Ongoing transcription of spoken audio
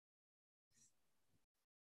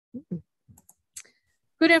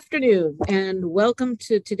Good afternoon and welcome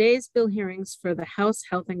to today's bill hearings for the House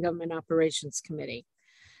Health and Government Operations Committee.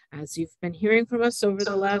 As you've been hearing from us over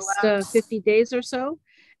the last 50 days or so,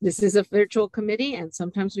 this is a virtual committee and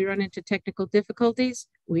sometimes we run into technical difficulties.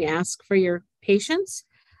 We ask for your patience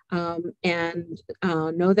and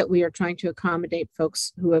know that we are trying to accommodate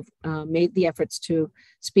folks who have made the efforts to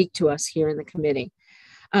speak to us here in the committee.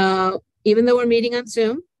 Even though we're meeting on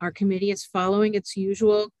Zoom, our committee is following its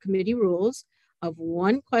usual committee rules of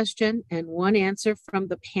one question and one answer from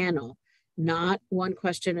the panel, not one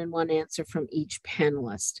question and one answer from each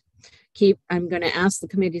panelist. I'm going to ask the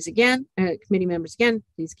committee members again,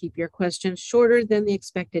 please keep your questions shorter than the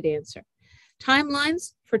expected answer.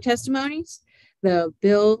 Timelines for testimonies. The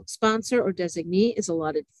bill sponsor or designee is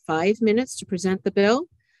allotted 5 minutes to present the bill.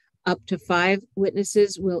 Up to 5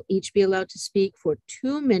 witnesses will each be allowed to speak for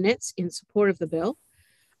 2 minutes in support of the bill.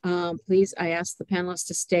 Please, I ask the panelists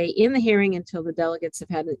to stay in the hearing until the delegates have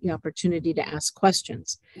had the opportunity to ask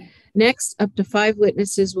questions. Next, up to 5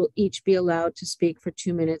 witnesses will each be allowed to speak for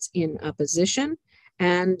 2 minutes in opposition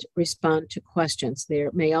and respond to questions.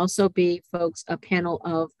 There may also be, folks, a panel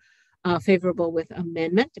of favorable with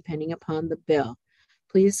amendment, depending upon the bill.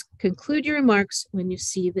 Please conclude your remarks when you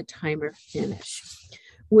see the timer finish.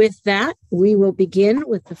 With that, we will begin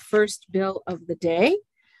with the first bill of the day,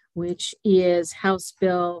 which is House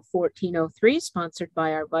Bill 1403, sponsored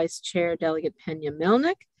by our Vice Chair, Delegate Pena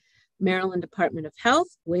Melnick, Maryland Department of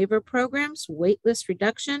Health, Waiver Programs, Waitlist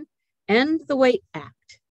Reduction, and the WAIT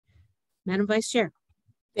Act. Madam Vice Chair.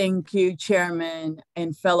 Thank you, Chairman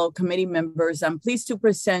and fellow committee members. I'm pleased to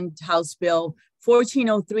present House Bill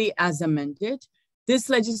 1403 as amended. This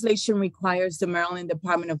legislation requires the Maryland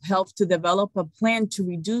Department of Health to develop a plan to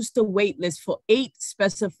reduce the wait list for 8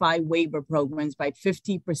 specified waiver programs by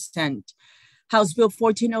 50%. House Bill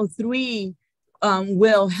 1403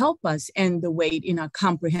 will help us end the wait in a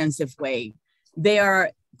comprehensive way. There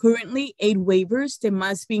are currently 8 waivers that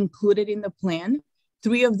must be included in the plan.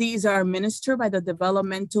 3 of these are administered by the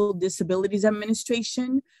Developmental Disabilities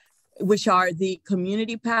Administration, which are the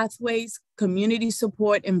community pathways, community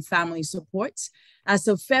support, and family supports. As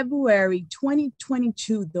of February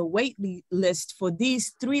 2022, the wait list for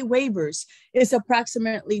these 3 waivers is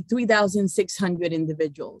approximately 3,600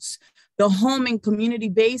 individuals. The home and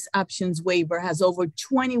community-based options waiver has over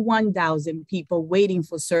 21,000 people waiting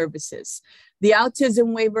for services. The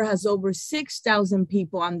autism waiver has over 6,000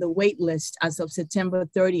 people on the wait list as of September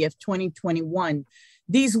 30th, 2021.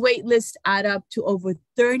 These wait lists add up to over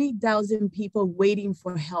 30,000 people waiting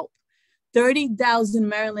for help. 30,000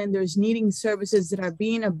 Marylanders needing services that are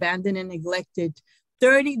being abandoned and neglected.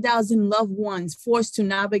 30,000 loved ones forced to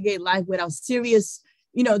navigate life without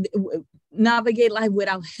navigate life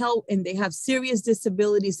without help, and they have serious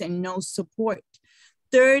disabilities and no support.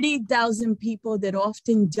 30,000 people that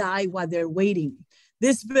often die while they're waiting.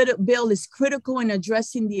 This bill is critical in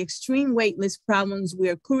addressing the extreme waitlist problems we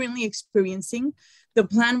are currently experiencing. The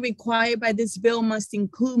plan required by this bill must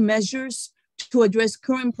include measures to address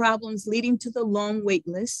current problems leading to the long wait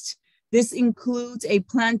list. This includes a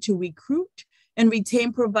plan to recruit and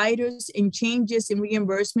retain providers and changes in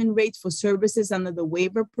reimbursement rates for services under the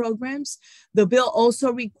waiver programs. The bill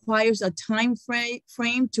also requires a time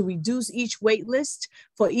frame to reduce each wait list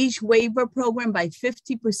for each waiver program by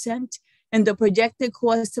 50%, and the projected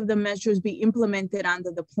cost of the measures be implemented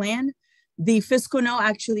under the plan. The fiscal note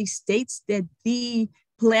actually states that the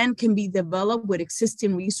plan can be developed with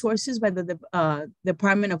existing resources by the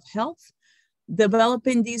Department of Health.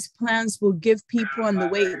 Developing these plans will give people on the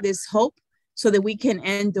wait list hope so that we can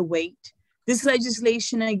end the wait. This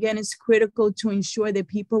legislation, again, is critical to ensure that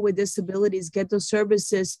people with disabilities get the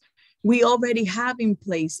services we already have in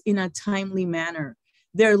place in a timely manner.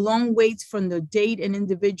 There are long waits from the date an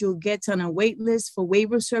individual gets on a wait list for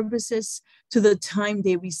waiver services to the time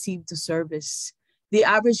they receive the service. The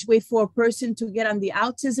average wait for a person to get on the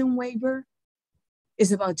autism waiver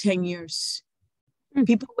is about 10 years.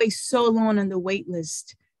 People wait so long on the wait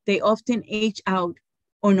list, they often age out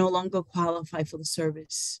or no longer qualify for the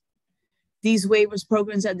service. These waivers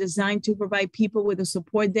programs are designed to provide people with the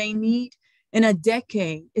support they need, and a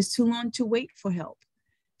decade is too long to wait for help.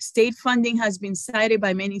 State funding has been cited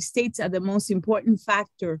by many states as the most important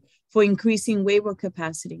factor for increasing waiver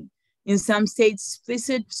capacity. In some states,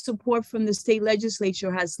 explicit support from the state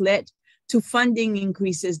legislature has led to funding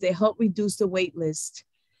increases that help reduce the wait list.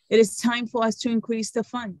 It is time for us to increase the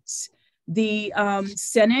funds. The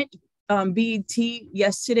Senate BET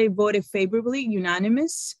yesterday voted favorably,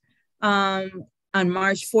 unanimous, on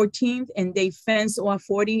March 14th, and they fenced off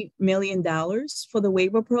 $40 million for the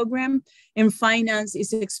waiver program, and finance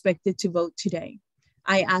is expected to vote today.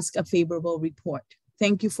 I ask a favorable report.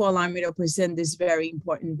 Thank you for allowing me to present this very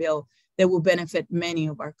important bill that will benefit many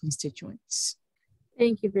of our constituents.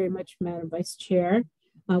 Thank you very much, Madam Vice Chair.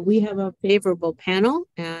 We have a favorable panel,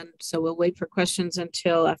 and so we'll wait for questions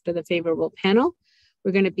until after the favorable panel.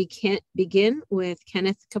 We're going to begin with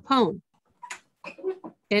Kenneth Capone.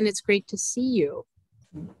 Ken, it's great to see you.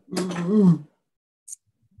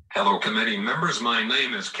 Hello, committee members. My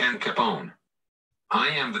name is Ken Capone. I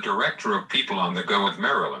am the Director of People on the Go of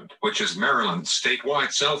Maryland, which is Maryland's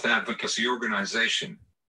statewide self-advocacy organization.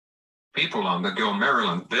 People on the Go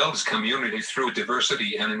Maryland builds community through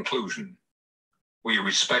diversity and inclusion. We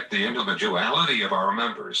respect the individuality of our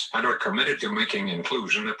members and are committed to making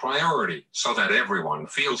inclusion a priority so that everyone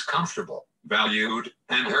feels comfortable, valued,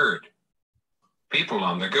 and heard. People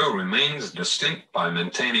on the Go remains distinct by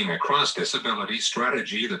maintaining a cross-disability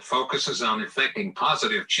strategy that focuses on effecting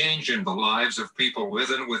positive change in the lives of people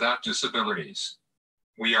with and without disabilities.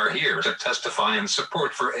 We are here to testify in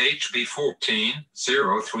support for HB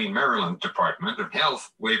 1403 Maryland Department of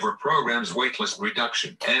Health Waiver Programs Waitlist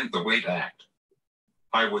Reduction and the WAIT Act.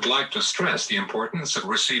 I would like to stress the importance of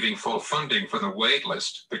receiving full funding for the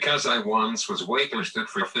waitlist because I once was waitlisted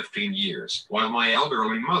for 15 years while my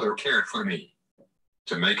elderly mother cared for me.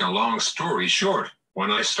 To make a long story short,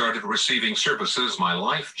 when I started receiving services, my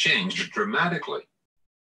life changed dramatically.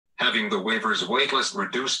 Having the waivers waitlist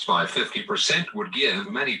reduced by 50% would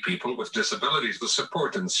give many people with disabilities the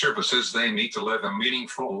support and services they need to live a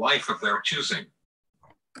meaningful life of their choosing.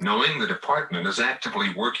 Knowing the department is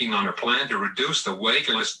actively working on a plan to reduce the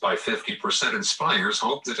waitlist by 50% inspires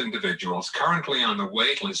hope that individuals currently on the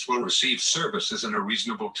waitlist will receive services in a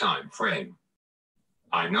reasonable time frame.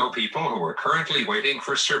 I know people who are currently waiting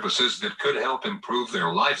for services that could help improve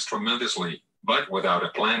their lives tremendously, but without a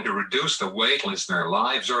plan to reduce the waitlist, their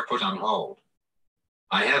lives are put on hold.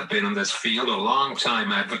 I have been in this field a long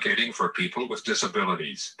time advocating for people with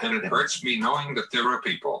disabilities, and it hurts me knowing that there are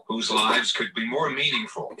people whose lives could be more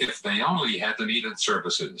meaningful if they only had the needed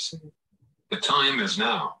services. The time is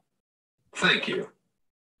now. Thank you.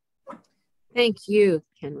 Thank you,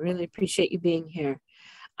 Ken. Really appreciate you being here.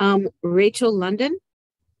 Rachel London.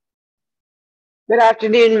 Good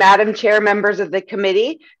afternoon, Madam Chair, members of the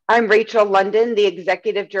committee. I'm Rachel London, the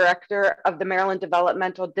Executive Director of the Maryland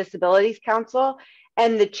Developmental Disabilities Council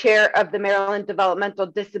and the Chair of the Maryland Developmental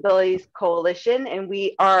Disabilities Coalition, and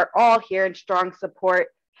we are all here in strong support.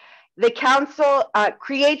 The Council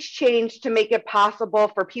creates change to make it possible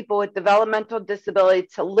for people with developmental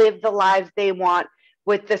disabilities to live the lives they want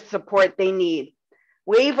with the support they need.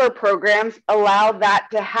 Waiver programs allow that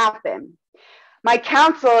to happen. My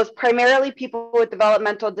council is primarily people with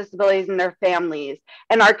developmental disabilities and their families,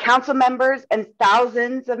 and our council members and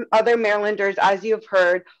thousands of other Marylanders, as you've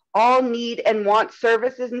heard, all need and want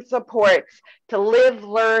services and supports to live,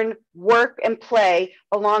 learn, work, and play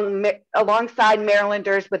alongside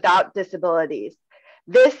Marylanders without disabilities.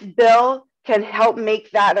 This bill can help make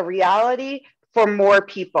that a reality for more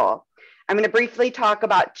people. I'm going to briefly talk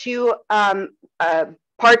about two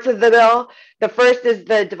parts of the bill. The first is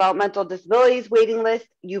the developmental disabilities waiting list.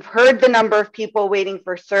 You've heard the number of people waiting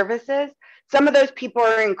for services. Some of those people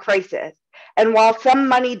are in crisis. And while some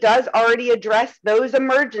money does already address those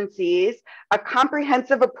emergencies, a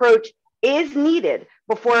comprehensive approach is needed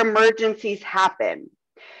before emergencies happen.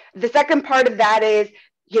 The second part of that is,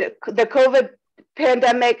 the COVID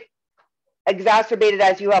pandemic exacerbated,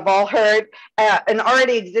 as you have all heard, an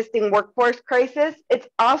already existing workforce crisis. It's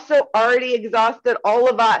also already exhausted all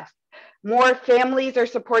of us. More families are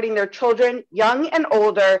supporting their children, young and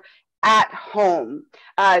older, at home.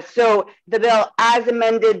 So the bill, as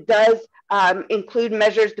amended, does include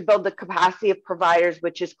measures to build the capacity of providers,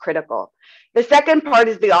 which is critical. The second part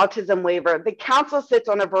is the autism waiver. The council sits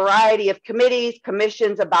on a variety of committees,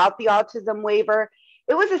 commissions about the autism waiver.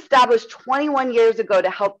 It was established 21 years ago to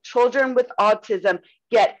help children with autism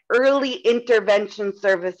get early intervention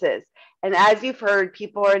services. And as you've heard,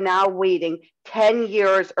 people are now waiting 10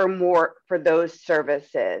 years or more for those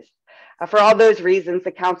services. For all those reasons,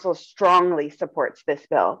 the council strongly supports this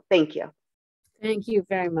bill. Thank you. Thank you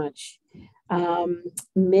very much.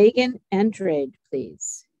 Megan Andrade,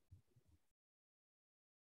 please.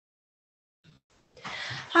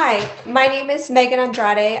 Hi, my name is Megan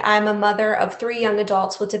Andrade. I'm a mother of 3 young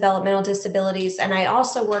adults with developmental disabilities, and I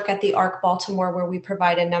also work at the ARC Baltimore, where we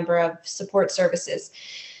provide a number of support services.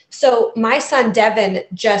 So my son, Devin,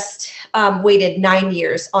 just waited 9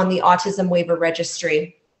 years on the autism waiver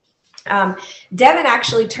registry. Devin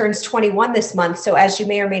actually turns 21 this month. So as you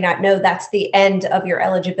may or may not know, that's the end of your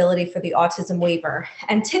eligibility for the autism waiver.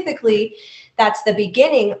 And typically that's the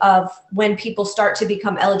beginning of when people start to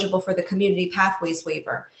become eligible for the community pathways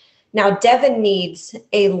waiver. Now, Devin needs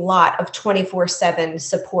a lot of 24/7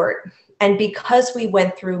 support. And because we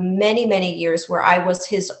went through many, many years where I was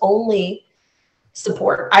his only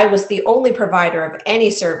support, I was the only provider of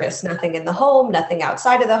any service, nothing in the home, nothing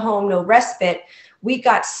outside of the home, no respite, we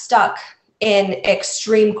got stuck in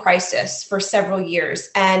extreme crisis for several years.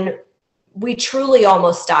 And we truly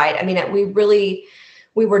almost died. I mean,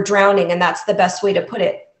 we were drowning, and that's the best way to put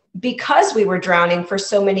it. Because we were drowning for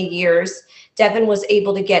so many years, Devin was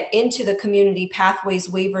able to get into the community pathways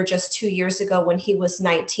waiver just 2 years ago when he was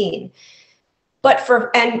 19. But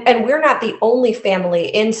and we're not the only family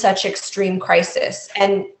in such extreme crisis.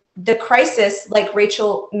 And the crisis, like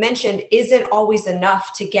Rachel mentioned, isn't always enough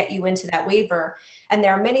to get you into that waiver. And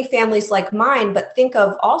there are many families like mine, but think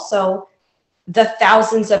of also the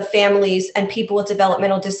thousands of families and people with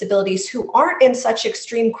developmental disabilities who aren't in such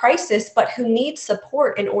extreme crisis, but who need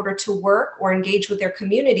support in order to work or engage with their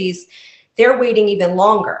communities. They're waiting even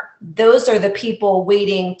longer. Those are the people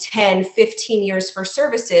waiting 10, 15 years for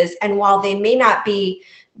services. And while they may not be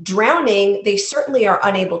drowning, they certainly are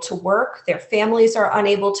unable to work. Their families are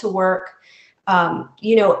unable to work, and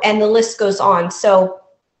the list goes on. So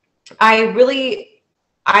I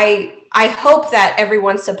hope that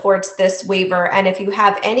everyone supports this waiver. And if you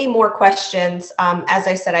have any more questions, as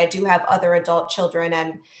I said, I do have other adult children,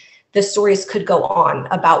 and the stories could go on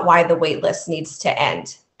about why the wait list needs to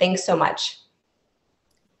end. Thanks so much.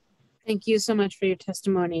 Thank you so much for your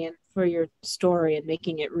testimony and for your story and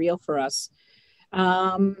making it real for us.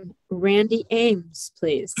 Randy Ames,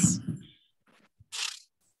 please.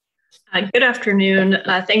 Good afternoon.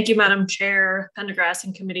 Thank you, Madam Chair, Pendergrass,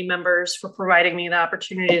 and committee members for providing me the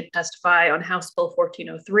opportunity to testify on House Bill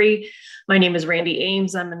 1403. My name is Randy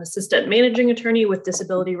Ames. I'm an assistant managing attorney with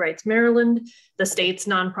Disability Rights Maryland, the state's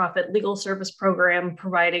nonprofit legal service program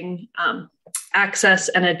providing access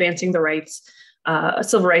and advancing the rights,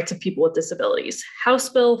 civil rights of people with disabilities. House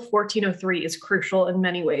Bill 1403 is crucial in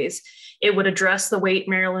many ways. It would address the wait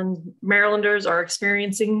Marylanders are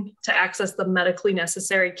experiencing to access the medically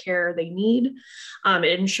necessary care they need.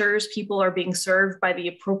 It ensures people are being served by the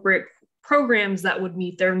appropriate programs that would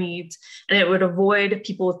meet their needs, and it would avoid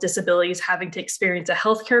people with disabilities having to experience a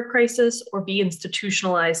healthcare crisis or be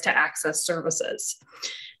institutionalized to access services.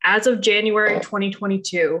 As of January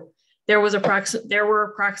 2022, there were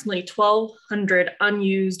approximately 1,200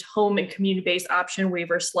 unused home and community-based option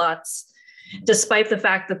waiver slots, despite the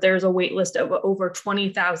fact that there's a wait list of over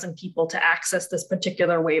 20,000 people to access this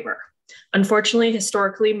particular waiver. Unfortunately,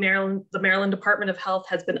 historically, the Maryland Department of Health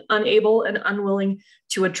has been unable and unwilling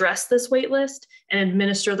to address this wait list and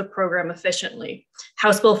administer the program efficiently.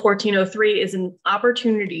 House Bill 1403 is an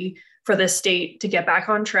opportunity for this state to get back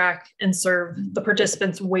on track and serve the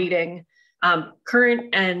participants waiting, current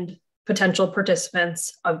and potential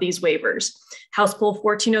participants of these waivers. House Bill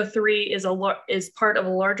 1403 is part of a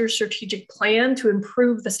larger strategic plan to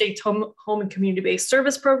improve the state's home and community-based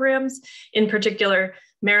service programs. In particular,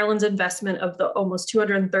 Maryland's investment of the almost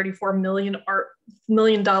 $234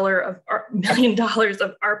 million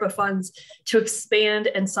of ARPA funds to expand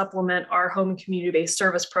and supplement our home and community-based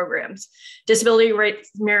service programs. Disability Rights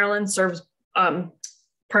Maryland serves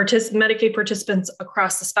Medicaid participants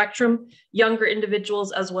across the spectrum, younger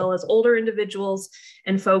individuals as well as older individuals,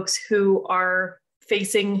 and folks who are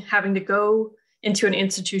having to go into an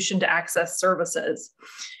institution to access services.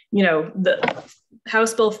 The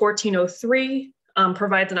House Bill 1403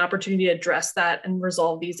 provides an opportunity to address that and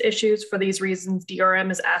resolve these issues. For these reasons,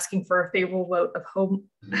 DRM is asking for a favorable vote of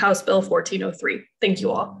House Bill 1403. Thank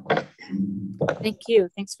you all. Thank you.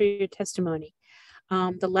 Thanks for your testimony.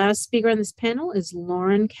 The last speaker on this panel is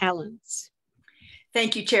Lauren Callens.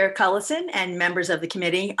 Thank you, Chair Cullison and members of the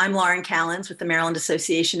committee. I'm Lauren Callens with the Maryland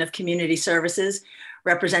Association of Community Services,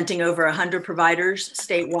 representing over 100 providers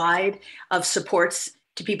statewide of supports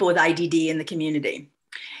to people with IDD in the community.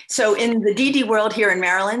 So in the DD world here in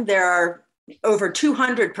Maryland, there are over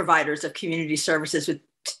 200 providers of community services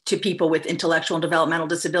to people with intellectual and developmental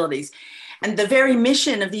disabilities. And the very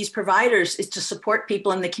mission of these providers is to support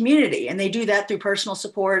people in the community. And they do that through personal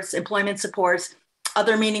supports, employment supports,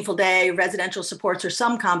 other meaningful day, residential supports, or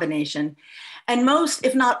some combination. And most,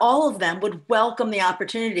 if not all of them, would welcome the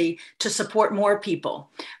opportunity to support more people.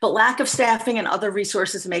 But lack of staffing and other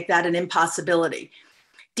resources make that an impossibility.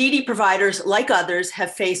 DD providers, like others,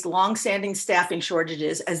 have faced longstanding staffing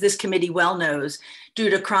shortages, as this committee well knows, due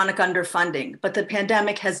to chronic underfunding. But the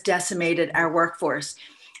pandemic has decimated our workforce.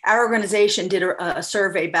 Our organization did a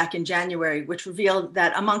survey back in January, which revealed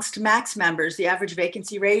that amongst Max members, the average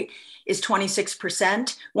vacancy rate is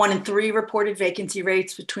 26%. 1 in 3 reported vacancy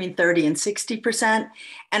rates between 30 and 60%,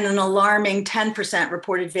 and an alarming 10%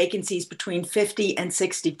 reported vacancies between 50 and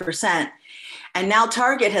 60%. And now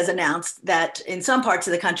Target has announced that in some parts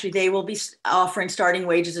of the country, they will be offering starting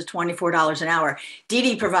wages of $24 an hour.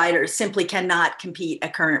 DD providers simply cannot compete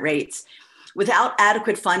at current rates. Without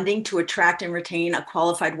adequate funding to attract and retain a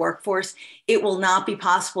qualified workforce, it will not be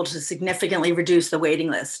possible to significantly reduce the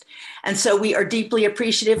waiting list. And so we are deeply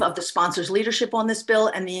appreciative of the sponsor's leadership on this bill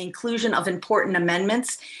and the inclusion of important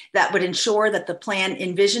amendments that would ensure that the plan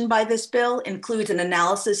envisioned by this bill includes an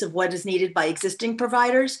analysis of what is needed by existing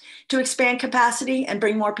providers to expand capacity and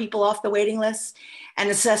bring more people off the waiting list, an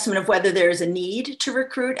assessment of whether there is a need to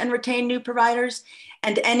recruit and retain new providers,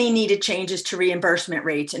 and any needed changes to reimbursement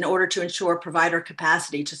rates in order to ensure provider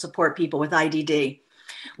capacity to support people with IDD.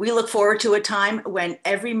 We look forward to a time when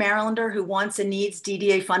every Marylander who wants and needs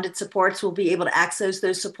DDA funded supports will be able to access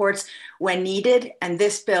those supports when needed. And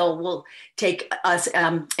this bill will take us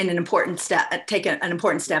in an important step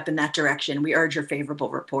in that direction. We urge your favorable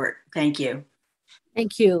report. Thank you.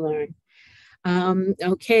 Thank you, Lauren.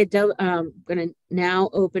 Okay, I'm going to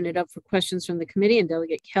now open it up for questions from the committee, and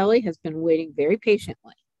Delegate Kelly has been waiting very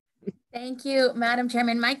patiently. Thank you, Madam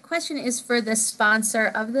Chairman. My question is for the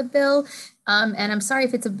sponsor of the bill, and I'm sorry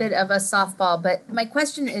if it's a bit of a softball, but my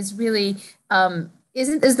question is really,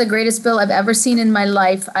 isn't this the greatest bill I've ever seen in my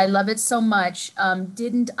life? I love it so much.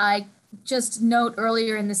 Didn't I just note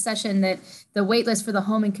earlier in the session that the wait list for the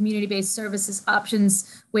home and community-based services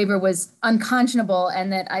options waiver was unconscionable,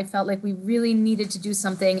 and that I felt like we really needed to do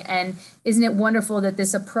something? And isn't it wonderful that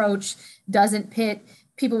this approach doesn't pit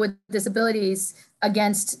people with disabilities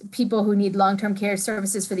against people who need long-term care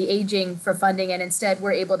services for the aging for funding, and instead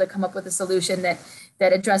we're able to come up with a solution that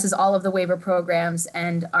addresses all of the waiver programs?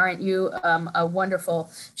 And aren't you a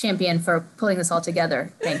wonderful champion for pulling this all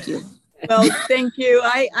together? Thank you. Well, thank you.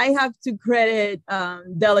 I have to credit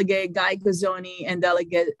Delegate Guy Gazzoni and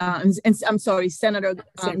Senator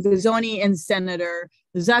Gazzoni and Senator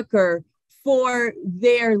Zucker for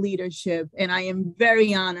their leadership. And I am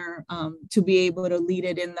very honored to be able to lead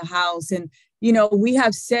it in the House. And, you know, we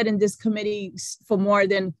have said in this committee for more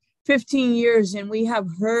than 15 years, and we have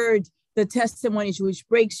heard the testimonies, which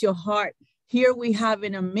breaks your heart. Here we have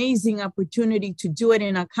an amazing opportunity to do it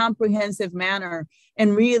in a comprehensive manner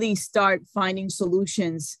and really start finding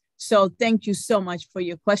solutions. So thank you so much for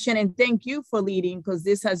your question, and thank you for leading, because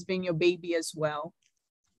this has been your baby as well.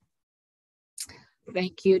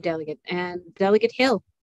 Thank you, Delegate. And Delegate Hill.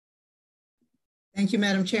 Thank you,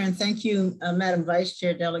 Madam Chair, and thank you, Madam Vice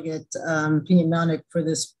Chair, Delegate Pena-Melnick, for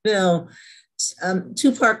this bill.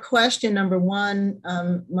 Two-part question. Number one,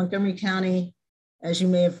 Montgomery County, as you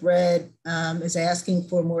may have read, is asking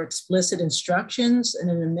for more explicit instructions and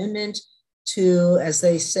an amendment to, as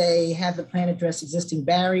they say, have the plan address existing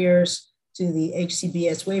barriers to the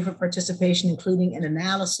HCBS waiver participation, including an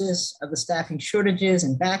analysis of the staffing shortages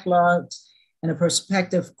and backlogs, and a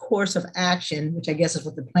prospective course of action, which I guess is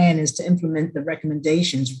what the plan is, to implement the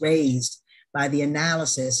recommendations raised by the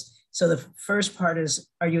analysis. So the first part is,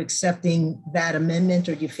 are you accepting that amendment,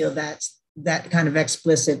 or do you feel that kind of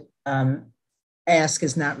explicit ask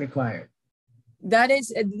is not required? That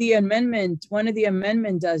is the amendment. One of the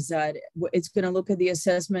amendment does that. It's going to look at the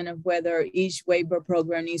assessment of whether each waiver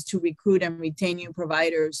program needs to recruit and retain new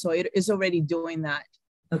providers. So it is already doing that.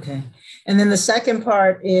 Okay. And then the second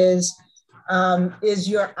part is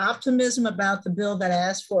your optimism about the bill that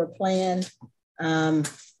asks for a plan,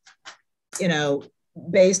 you know,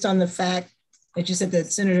 based on the fact that you said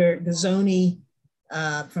that Senator Gazzoni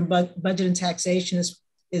from Budget and Taxation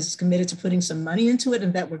is committed to putting some money into it,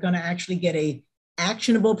 and that we're going to actually get a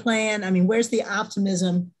actionable plan? I mean, where's the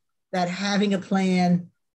optimism that having a plan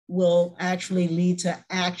will actually lead to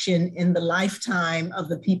action in the lifetime of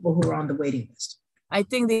the people who are on the waiting list? I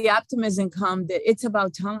think the optimism comes that it's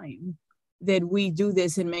about time that we do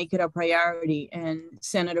this and make it a priority. And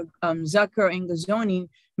Senator Zucker and Gazzoni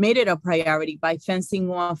made it a priority by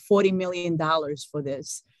fencing off $40 million for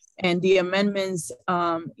this. And the amendments,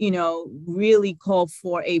 you know, really call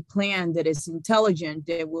for a plan that is intelligent,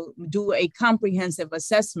 that will do a comprehensive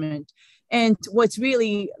assessment. And what's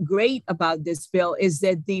really great about this bill is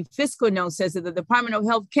that the fiscal note says that the Department of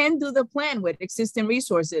Health can do the plan with existing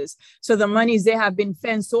resources. So the monies that have been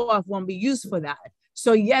fenced off won't be used for that.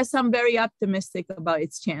 So yes, I'm very optimistic about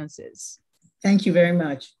its chances. Thank you very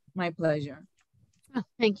much. My pleasure. Oh,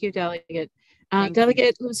 thank you, Delegate.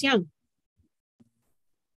 Delegate Lucian.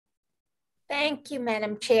 Thank you,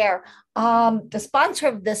 Madam Chair. The sponsor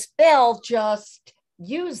of this bill just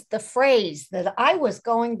used the phrase that I was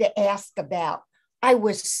going to ask about. I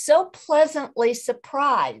was so pleasantly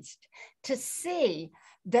surprised to see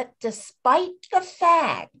that despite the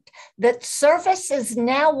fact that services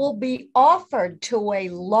now will be offered to a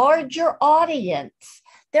larger audience,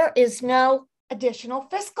 there is no additional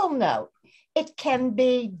fiscal note. It can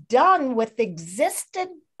be done with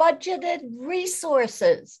existing budgeted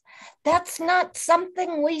resources. That's not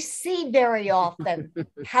something we see very often.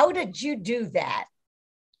 How did you do that?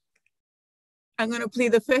 I'm going to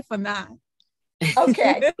plead the fifth on that.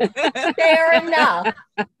 Okay, fair enough.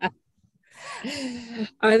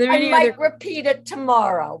 Are there any I might other... repeat it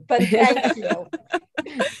tomorrow, but thank you.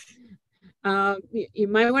 You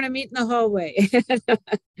might want to meet in the hallway.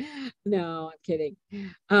 No, I'm kidding.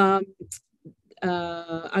 Are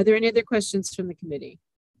there any other questions from the committee?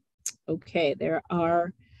 Okay, there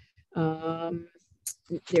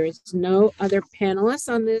is no other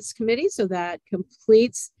panelists on this committee, so that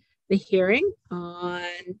completes the hearing on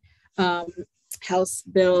House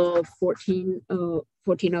Bill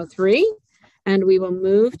 1403, and we will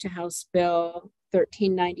move to House Bill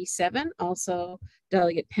 1397, also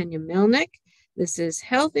Delegate Pena-Melnick. This is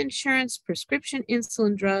Health Insurance Prescription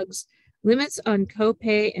Insulin Drugs, Limits on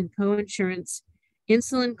Copay and Coinsurance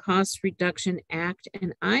Insulin Cost Reduction Act.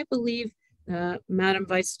 And I believe Madam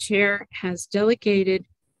Vice Chair has delegated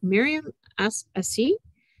Miriam Assi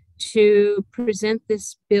to present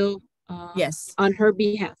this bill yes, on her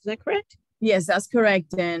behalf. Is that correct? Yes, that's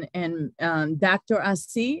correct. And Dr.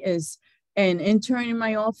 Assi is an intern in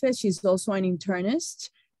my office. She's also an internist,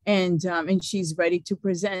 and she's ready to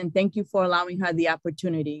present. Thank you for allowing her the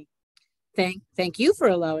opportunity. Thank you for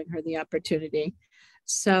allowing her the opportunity.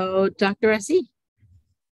 So, Dr. Assi.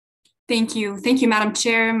 Thank you. Thank you, Madam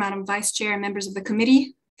Chair, Madam Vice Chair, and members of the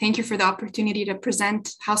committee. Thank you for the opportunity to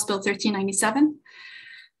present House Bill 1397.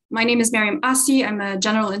 My name is Miriam Assi. I'm a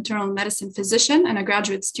general internal medicine physician and a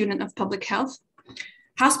graduate student of public health.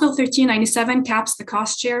 House Bill 1397 caps the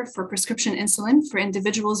cost share for prescription insulin for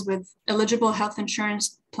individuals with eligible health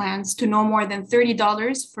insurance plans to no more than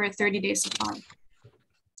 $30 for a 30-day supply.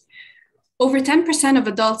 Over 10% of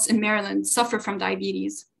adults in Maryland suffer from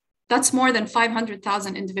diabetes. That's more than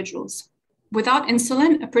 500,000 individuals. Without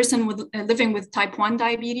insulin, a person living with type 1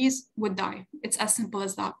 diabetes would die. It's as simple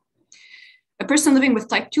as that. A person living with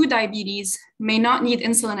type 2 diabetes may not need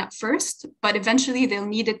insulin at first, but eventually they'll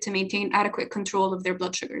need it to maintain adequate control of their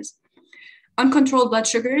blood sugars. Uncontrolled blood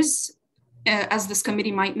sugars, as this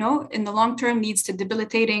committee might know, in the long term leads to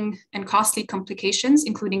debilitating and costly complications,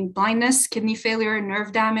 including blindness, kidney failure,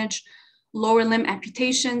 nerve damage, lower limb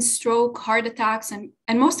amputations, stroke, heart attacks, and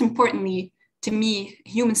most importantly, to me,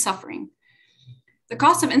 human suffering. The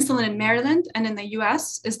cost of insulin in Maryland and in the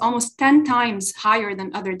US is almost 10 times higher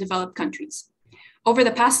than other developed countries. Over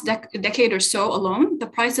the past decade or so alone, the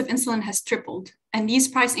price of insulin has tripled, and these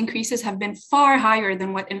price increases have been far higher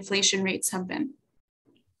than what inflation rates have been.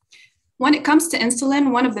 When it comes to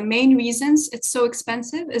insulin, one of the main reasons it's so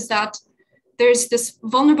expensive is that there's this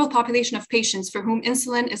vulnerable population of patients for whom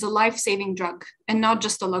insulin is a life-saving drug and not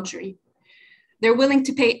just a luxury. They're willing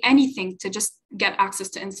to pay anything to just get access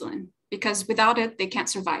to insulin, because without it, they can't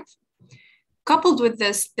survive. Coupled with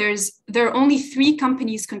this, there are only 3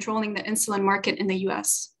 companies controlling the insulin market in the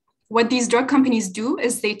US. What these drug companies do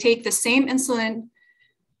is they take the same insulin,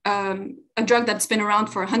 a drug that's been around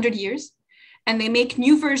for 100 years, and they make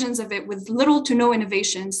new versions of it with little to no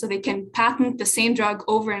innovation so they can patent the same drug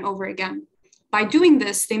over and over again. By doing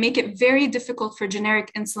this, they make it very difficult for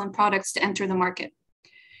generic insulin products to enter the market.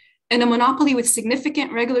 In a monopoly with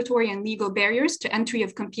significant regulatory and legal barriers to entry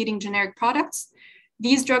of competing generic products,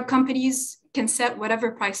 these drug companies can set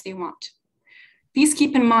whatever price they want. Please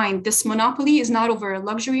keep in mind, this monopoly is not over a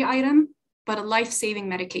luxury item, but a life-saving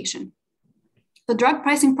medication. The drug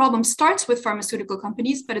pricing problem starts with pharmaceutical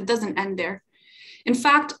companies, but it doesn't end there. In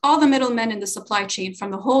fact, all the middlemen in the supply chain,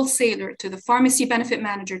 from the wholesaler to the pharmacy benefit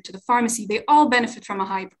manager to the pharmacy, they all benefit from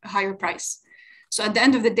a higher price. So at the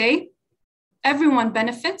end of the day, everyone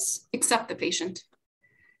benefits except the patient.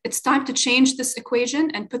 It's time to change this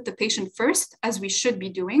equation and put the patient first, as we should be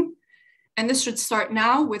doing. And this should start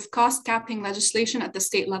now with cost capping legislation at the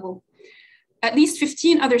state level. At least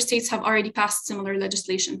 15 other states have already passed similar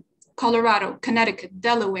legislation. Colorado, Connecticut,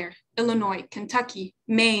 Delaware, Illinois, Kentucky,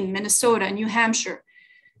 Maine, Minnesota, New Hampshire,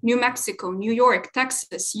 New Mexico, New York,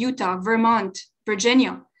 Texas, Utah, Vermont,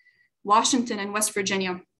 Virginia, Washington, and West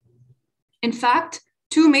Virginia. In fact,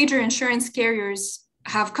 2 major insurance carriers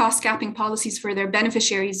have cost capping policies for their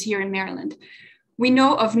beneficiaries here in Maryland. We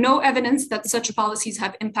know of no evidence that such policies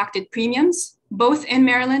have impacted premiums, both in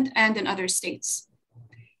Maryland and in other states.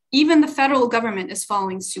 Even the federal government is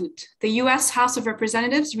following suit. The US House of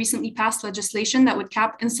Representatives recently passed legislation that would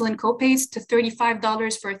cap insulin copays to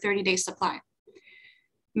 $35 for a 30-day supply.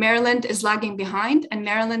 Maryland is lagging behind, and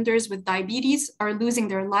Marylanders with diabetes are losing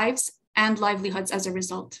their lives and livelihoods as a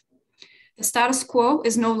result. The status quo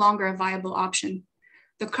is no longer a viable option.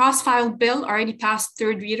 The cross-filed bill already passed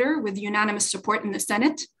third reader with unanimous support in the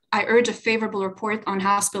Senate. I urge a favorable report on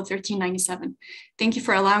House Bill 1397. Thank you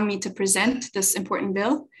for allowing me to present this important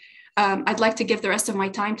bill. I'd like to give the rest of my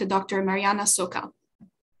time to Dr. Mariana Sokal.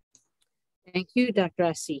 Thank you, Dr.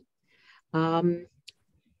 Assi.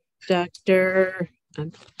 Dr.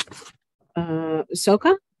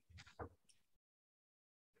 Soka?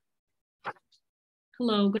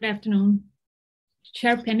 Hello, good afternoon.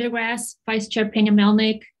 Chair Pendergrass, Vice Chair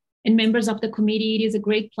Peña-Melnyk, and members of the committee, it is a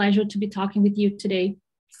great pleasure to be talking with you today.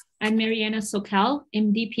 I'm Mariana Sokal,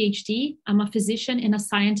 MD, PhD. I'm a physician and a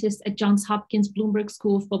scientist at Johns Hopkins Bloomberg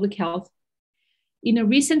School of Public Health. In a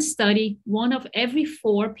recent study, 1 of every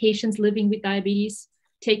 4 patients living with diabetes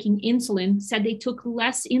taking insulin said they took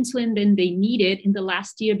less insulin than they needed in the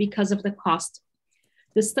last year because of the cost.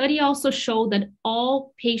 The study also showed that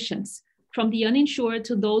all patients, from the uninsured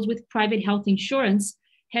to those with private health insurance,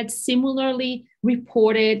 had similarly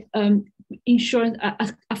reported insurance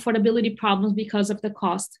affordability problems because of the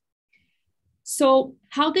cost. So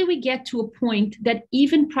how did we get to a point that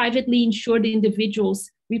even privately insured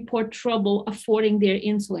individuals report trouble affording their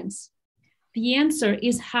insulins? The answer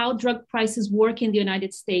is how drug prices work in the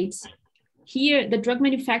United States. Here, the drug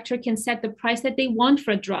manufacturer can set the price that they want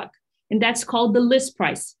for a drug, and that's called the list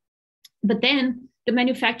price. But then the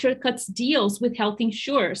manufacturer cuts deals with health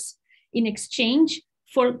insurers. In exchange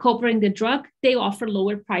for covering the drug, they offer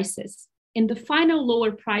lower prices. And the final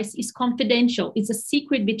lower price is confidential. It's a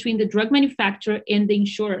secret between the drug manufacturer and the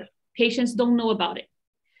insurer. Patients don't know about it.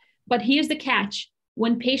 But here's the catch.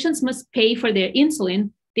 When patients must pay for their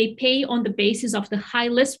insulin, they pay on the basis of the high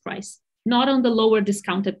list price, not on the lower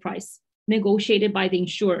discounted price negotiated by the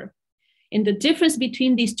insurer. And the difference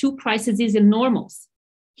between these two prices is enormous.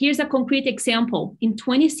 Here's a concrete example. In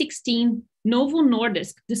 2016, Novo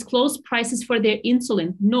Nordisk disclosed prices for their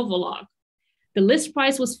insulin, Novolog. The list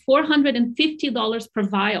price was $450 per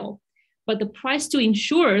vial, but the price to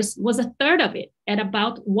insurers was a third of it at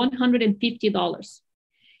about $150.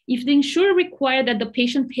 If the insurer required that the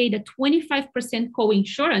patient paid a 25%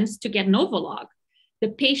 co-insurance to get Novolog, the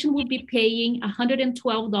patient would be paying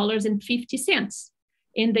 $112.50,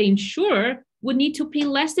 and the insurer would need to pay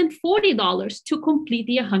less than $40 to complete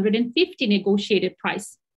the $150 negotiated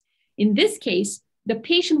price. In this case, the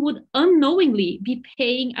patient would unknowingly be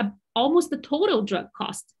paying almost the total drug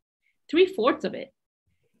cost, 3/4 of it.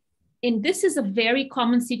 And this is a very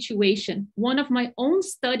common situation. One of my own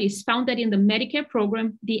studies found that in the Medicare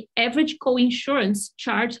program, the average co-insurance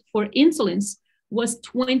charge for insulins was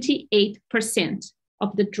 28%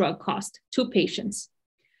 of the drug cost to patients.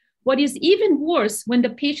 What is even worse, when the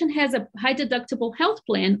patient has a high deductible health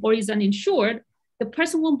plan or is uninsured, the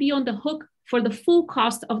person will be on the hook for the full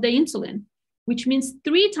cost of the insulin, which means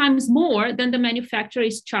 3 times more than the manufacturer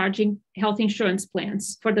is charging health insurance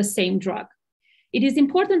plans for the same drug. It is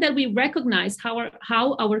important that we recognize how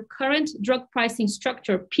our current drug pricing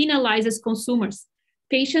structure penalizes consumers.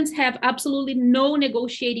 Patients have absolutely no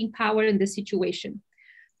negotiating power in this situation.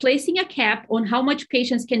 Placing a cap on how much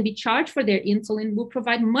patients can be charged for their insulin will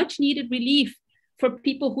provide much needed relief for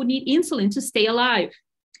people who need insulin to stay alive.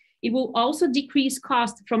 It will also decrease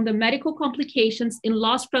costs from the medical complications and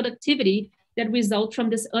lost productivity that result from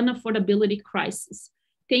this unaffordability crisis.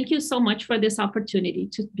 Thank you so much for this opportunity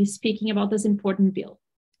to be speaking about this important bill.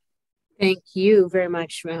 Thank you very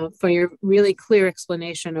much for your really clear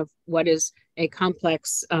explanation of what is a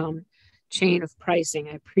complex chain of pricing.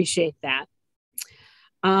 I appreciate that.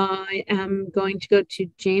 I am going to go to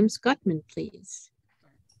James Gutman, please.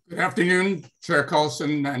 Good afternoon, Chair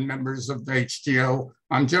Carlson and members of the HGO.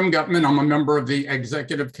 I'm Jim Gutman. I'm a member of the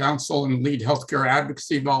Executive Council and lead healthcare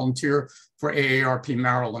advocacy volunteer for AARP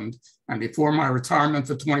Maryland. And before my retirement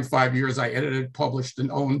for 25 years, I edited, published,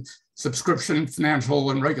 and owned subscription,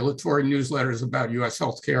 financial, and regulatory newsletters about U.S.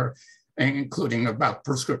 healthcare, including about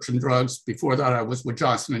prescription drugs. Before that, I was with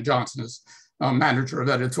Johnson & Johnson as manager of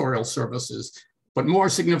editorial services. But more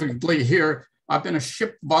significantly here, I've been a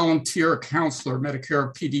SHIP volunteer counselor,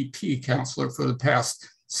 Medicare PDP counselor for the past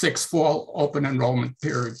 6 fall open enrollment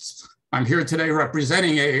periods. I'm here today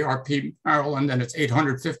representing AARP Maryland and its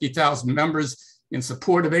 850,000 members in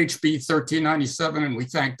support of HB 1397, and we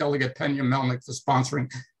thank Delegate Peña-Melnyk for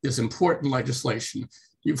sponsoring this important legislation.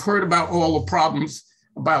 You've heard about all the problems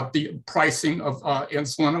about the pricing of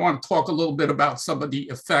insulin. I want to talk a little bit about some of the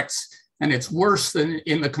effects And it's worse than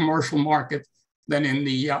in the commercial market than in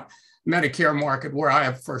the Medicare market, where I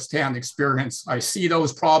have firsthand experience. I see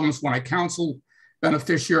those problems when I counsel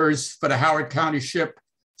beneficiaries for the Howard County SHIP.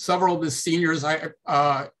 Several of the seniors I've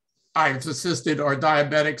assisted are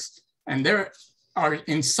diabetics, and they are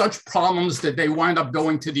in such problems that they wind up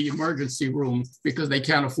going to the emergency room because they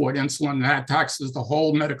can't afford insulin, and that taxes the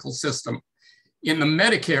whole medical system. In the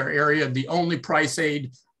Medicare area, the only price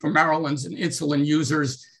aid for Maryland's insulin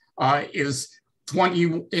users is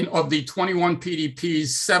 20 of the 21 PDPs,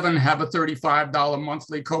 7 have a $35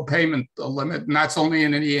 monthly copayment limit, and that's only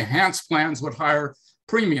in the enhanced plans with higher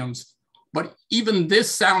premiums. But even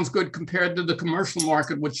this sounds good compared to the commercial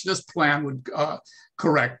market, which this plan would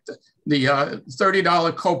correct. The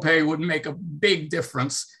 $30 copay would make a big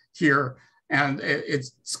difference here, and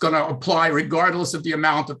it's going to apply regardless of the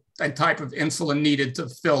amount of and type of insulin needed to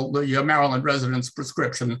fill the Maryland resident's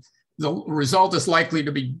prescription. The result is likely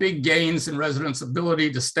to be big gains in residents'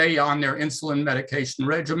 ability to stay on their insulin medication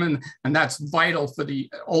regimen, and that's vital for the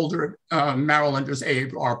older Marylanders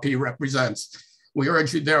AARP represents. We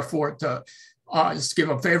urge you, therefore, to give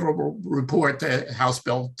a favorable report to House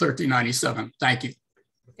Bill 1397. Thank you.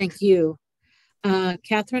 Thank you.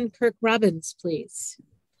 Catherine Kirk-Robbins, please.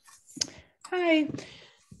 Hi.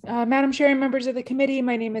 Madam Chair and members of the committee,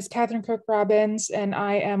 my name is Catherine Kirk-Robbins, and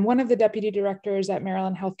I am one of the deputy directors at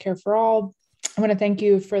Maryland Healthcare for All. I want to thank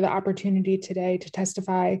you for the opportunity today to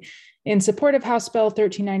testify in support of House Bill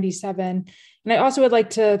 1397. And I also would like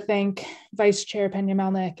to thank Vice Chair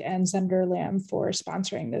Peña-Melnyk and Senator Lamb for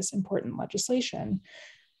sponsoring this important legislation.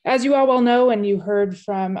 As you all well know, and you heard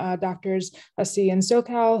from Doctors Hussey and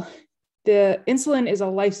Sokal, the insulin is a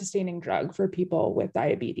life-sustaining drug for people with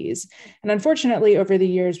diabetes. And unfortunately, over the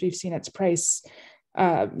years, we've seen its price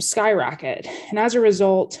skyrocket. And as a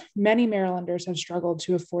result, many Marylanders have struggled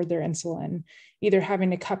to afford their insulin, either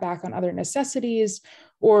having to cut back on other necessities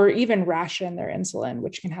or even ration their insulin,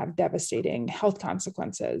 which can have devastating health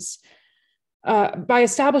consequences. By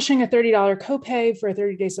establishing a $30 copay for a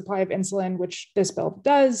 30-day supply of insulin, which this bill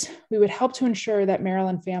does, we would help to ensure that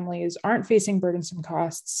Maryland families aren't facing burdensome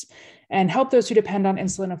costs and help those who depend on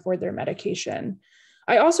insulin afford their medication.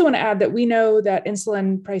 I also want to add that we know that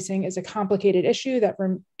insulin pricing is a complicated issue that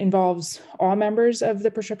involves all members of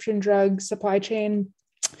the prescription drug supply chain.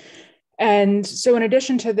 And so in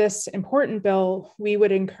addition to this important bill, we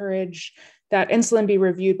would encourage that insulin be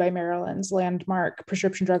reviewed by Maryland's landmark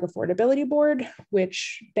Prescription Drug Affordability Board,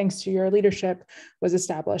 which, thanks to your leadership, was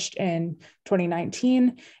established in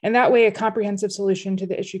 2019. And that way, a comprehensive solution to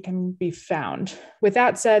the issue can be found. With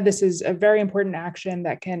that said, this is a very important action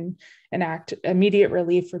that can enact immediate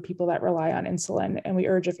relief for people that rely on insulin, and we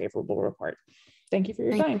urge a favorable report. Thank you for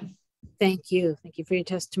your time. Thank you. Thank you for your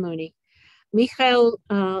testimony. Michael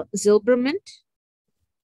Zilberman.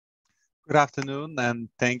 Good afternoon, and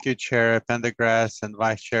thank you, Chair Pendergrass and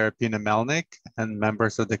Vice Chair Peña-Melnyk and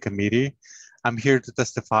members of the committee. I'm here to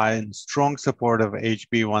testify in strong support of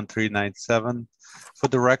HB 1397. For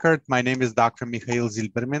the record, my name is Dr. Michael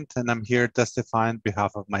Zilberman, and I'm here testifying on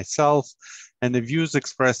behalf of myself, and the views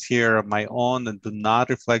expressed here are my own and do not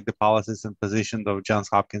reflect the policies and positions of Johns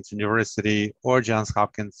Hopkins University or Johns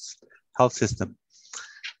Hopkins Health System.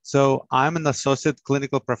 So I'm an associate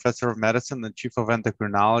clinical professor of medicine and chief of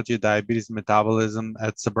endocrinology, diabetes metabolism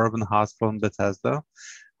at Suburban Hospital in Bethesda.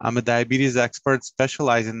 I'm a diabetes expert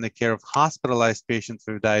specializing in the care of hospitalized patients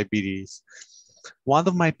with diabetes. One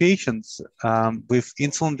of my patients with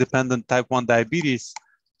insulin-dependent type 1 diabetes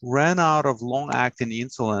ran out of long-acting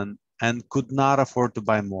insulin and could not afford to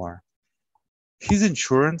buy more. His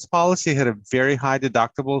insurance policy had a very high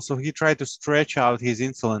deductible, so he tried to stretch out his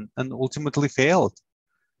insulin and ultimately failed.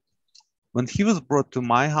 When he was brought to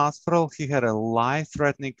my hospital, he had a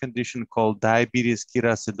life-threatening condition called diabetes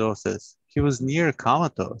ketoacidosis. He was near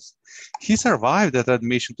comatose. He survived that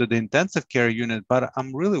admission to the intensive care unit, but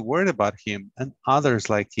I'm really worried about him and others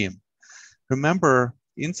like him. Remember,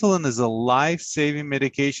 insulin is a life-saving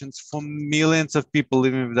medication for millions of people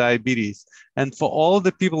living with diabetes. And for all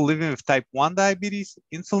the people living with type 1 diabetes,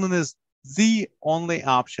 insulin is the only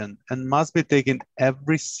option and must be taken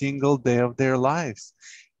every single day of their lives.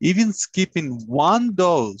 Even skipping one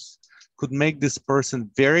dose could make this person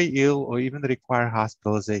very ill or even require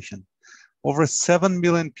hospitalization. Over 7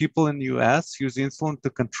 million people in the US use insulin to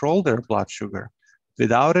control their blood sugar.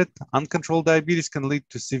 Without it, uncontrolled diabetes can lead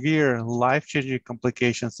to severe life-changing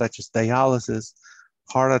complications such as dialysis,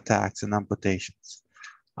 heart attacks, and amputations.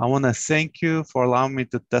 I want to thank you for allowing me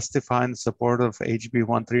to testify in support of HB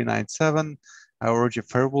 1397. I urge a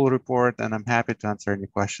favorable report, and I'm happy to answer any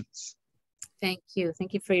questions. Thank you.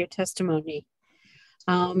 Thank you for your testimony.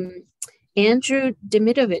 Andrew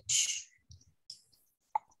Demitovich.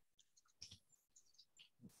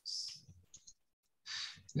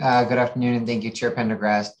 Good afternoon, and thank you, Chair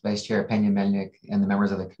Pendergrass, Vice Chair Pena-Melnyk, and the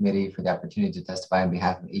members of the committee for the opportunity to testify on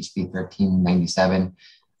behalf of HB 1397.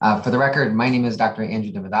 For the record, my name is Dr.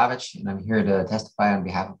 Andrew Davidovich, and I'm here to testify on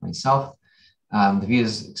behalf of myself. The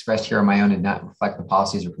views expressed here are my own and not reflect the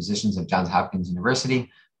policies or positions of Johns Hopkins University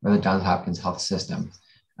or the Johns Hopkins Health System.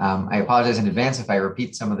 I apologize in advance if I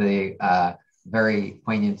repeat some of the very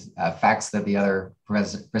poignant facts that the other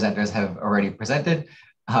presenters have already presented.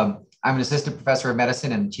 I'm an assistant professor of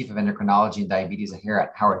medicine and chief of endocrinology and diabetes here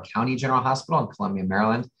at Howard County General Hospital in Columbia,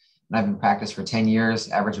 Maryland. And I've been in practice for 10 years,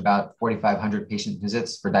 average about 4,500 patient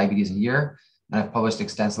visits for diabetes a year. And I've published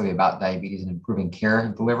extensively about diabetes and improving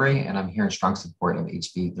care delivery. And I'm here in strong support of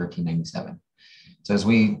HB 1397. So as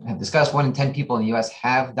we have discussed, 1 in 10 people in the US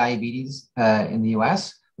have diabetes in the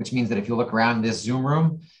US, which means that if you look around this Zoom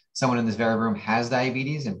room, someone in this very room has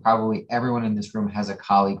diabetes, and probably everyone in this room has a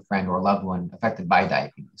colleague, friend, or loved one affected by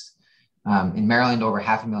diabetes. In Maryland, over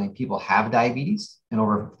 500,000 people have diabetes, and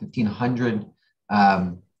over 1,500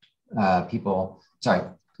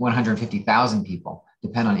 150,000 people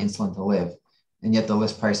depend on insulin to live. And yet the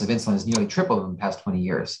list price of insulin has nearly tripled in the past 20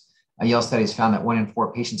 years. A Yale study has found that 1 in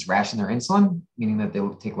 4 patients ration their insulin, meaning that they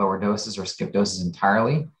will take lower doses or skip doses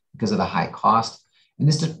entirely because of the high cost. And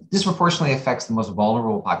this disproportionately affects the most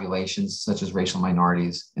vulnerable populations, such as racial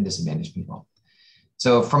minorities and disadvantaged people.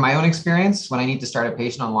 So from my own experience, when I need to start a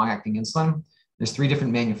patient on long-acting insulin, there's 3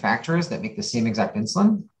 different manufacturers that make the same exact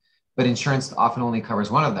insulin, but insurance often only covers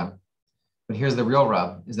one of them. But here's the real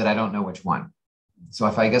rub, is that I don't know which one. So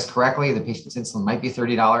if I guess correctly, the patient's insulin might be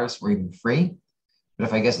 $30 or even free. But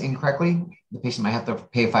if I guess incorrectly, the patient might have to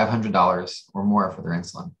pay $500 or more for their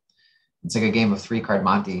insulin. It's like a game of 3-card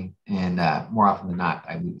Monte, and more often than not,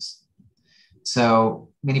 I lose. So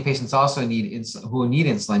many patients also who need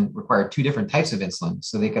insulin require 2 different types of insulin.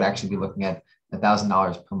 So they could actually be looking at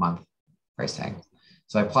 $1,000 per month price tag.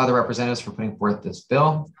 So I applaud the representatives for putting forth this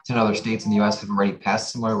bill. 10 other states in the US have already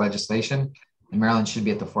passed similar legislation, and Maryland should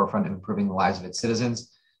be at the forefront of improving the lives of its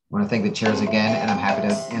citizens. I want to thank the chairs again, and I'm happy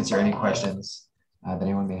to answer any questions that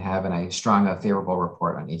anyone may have, and I strong a favorable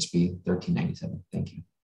report on HB 1397. Thank you.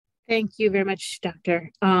 Thank you very much,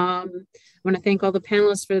 Doctor. I want to thank all the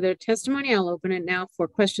panelists for their testimony. I'll open it now for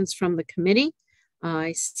questions from the committee.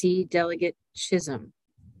 I see Delegate Chisholm.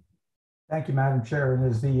 Thank you, Madam Chair. And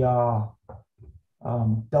as the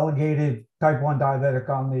delegated type 1 diabetic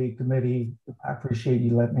on the committee, I appreciate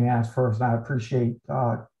you letting me ask first, and I appreciate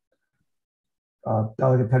Delegate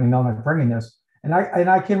Pena-Melnyk bringing this. And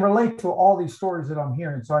I can relate to all these stories that I'm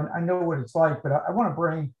hearing, so I know what it's like, but I want to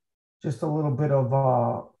bring just a little bit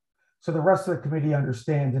of so the rest of the committee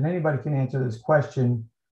understands, and anybody can answer this question.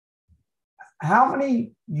 How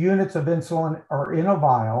many units of insulin are in a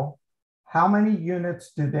vial? How many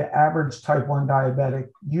units do the average type 1 diabetic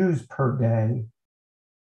use per day?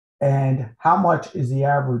 And how much is the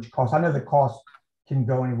average cost? I know the cost can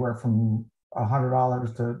go anywhere from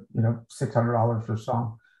 $100 to $600 for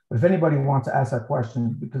some. But if anybody wants to ask that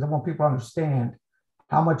question, because I want people to understand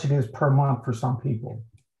how much it is per month for some people.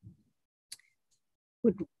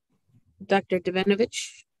 Dr.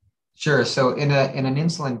 Davidovich? Sure. So in an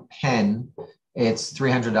insulin pen, it's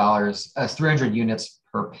 $300, 300 units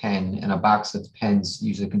per pen, and a box of pens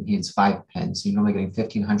usually contains 5 pens. So you're only getting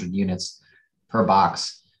 1,500 units per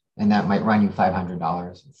box, and that might run you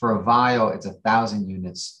 $500. For a vial, it's 1,000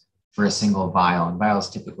 units for a single vial. And vials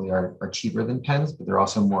typically are cheaper than pens, but they're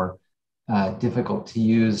also more difficult to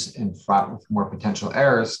use and fraught with more potential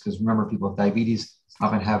errors, because remember, people with diabetes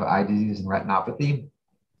often have eye disease and retinopathy.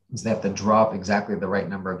 So they have to draw up exactly the right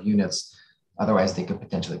number of units. Otherwise, they could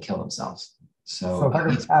potentially kill themselves. So if I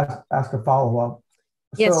could ask a follow-up.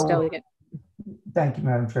 Yes, Delegate. Thank you,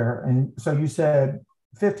 Madam Chair. And so you said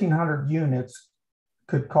 1,500 units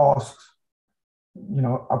could cost,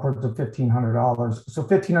 upwards of $1,500. So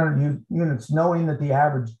 1,500 units, knowing that the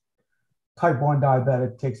average type 1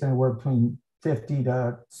 diabetic takes anywhere between 50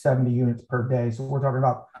 to 70 units per day. So we're talking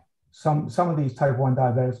about some of these type 1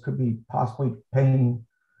 diabetics could be possibly paying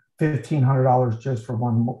 $1,500 just for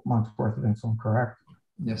 1 month's worth of insulin, correct?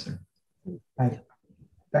 Yes, sir. Thank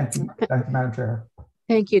you, Madam Chair.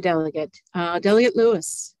 Thank you, Delegate. Delegate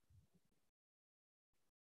Lewis.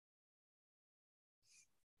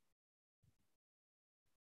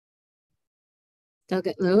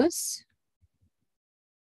 Delegate Lewis?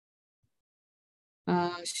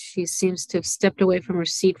 She seems to have stepped away from her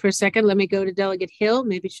seat for a second. Let me go to Delegate Hill.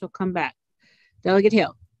 Maybe she'll come back. Delegate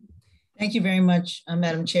Hill. Thank you very much,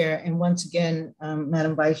 Madam Chair. And once again,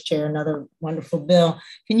 Madam Vice Chair, another wonderful bill.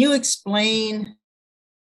 Can you explain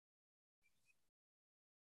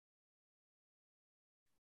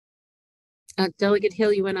Delegate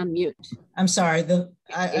Hill, you went on mute. I'm sorry,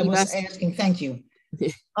 I was asking, thank you.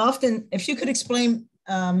 Often, if you could explain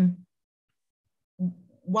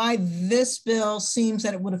why this bill seems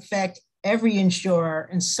that it would affect every insurer,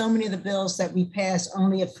 and so many of the bills that we pass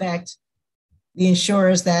only affect the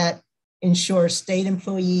insurers that insure state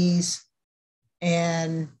employees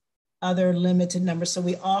and other limited numbers. So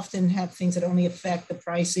we often have things that only affect the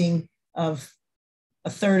pricing of a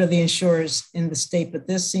third of the insurers in the state, but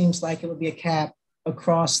this seems like it would be a cap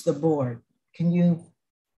across the board. Can you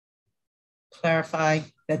clarify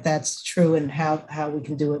that that's true and how we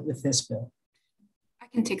can do it with this bill? I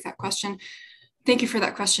can take that question. Thank you for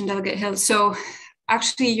that question, Delegate Hill. So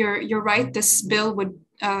actually, you're right. This bill would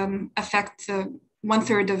affect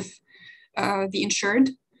 1/3 of the insured.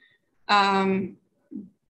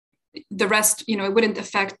 The rest, it wouldn't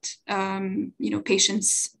affect,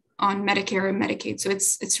 patients on Medicare and Medicaid. So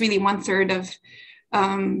it's really 1/3 of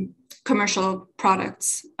commercial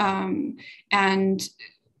products. And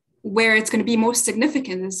where it's going to be most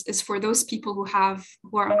significant is for those people who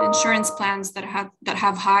are on insurance plans that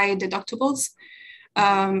have high deductibles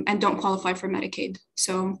and don't qualify for Medicaid.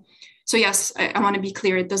 So yes, I want to be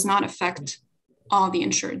clear, it does not affect all the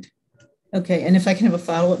insured. Okay, and if I can have a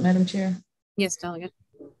follow-up, Madam Chair? Yes, Delegate.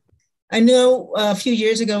 I know a few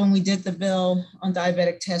years ago when we did the bill on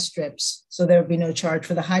diabetic test strips, so there would be no charge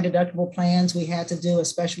for the high deductible plans, we had to do a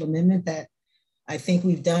special amendment that I think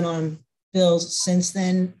we've done on bills since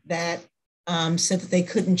then that said that they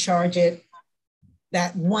couldn't charge it,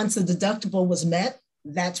 that once the deductible was met,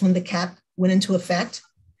 that's when the cap went into effect,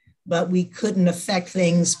 but we couldn't affect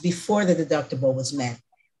things before the deductible was met.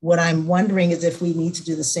 What I'm wondering is if we need to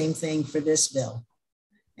do the same thing for this bill.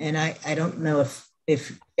 And I don't know if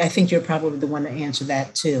I think you're probably the one to answer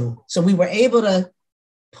that too. So we were able to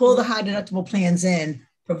pull the high deductible plans in,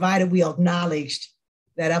 provided we acknowledged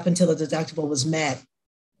that up until the deductible was met,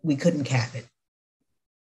 we couldn't cap it.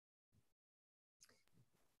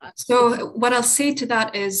 So what I'll say to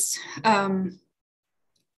that is,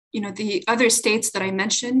 the other states that I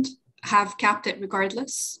mentioned have capped it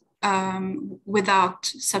regardless without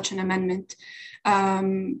such an amendment.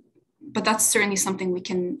 But that's certainly something we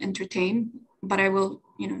can entertain. But I will,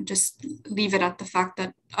 just leave it at the fact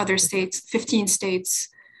that other states, 15 states,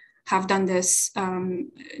 have done this.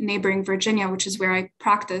 Neighboring Virginia, which is where I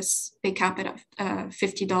practice, they cap it at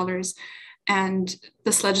 $50. And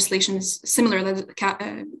this legislation is similar.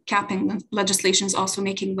 Capping legislation is also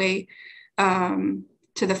making way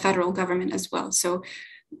to the federal government as well. So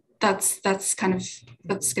that's going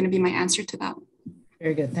to be my answer to that.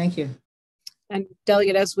 Very good, thank you. And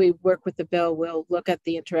Delegate, as we work with the bill, we'll look at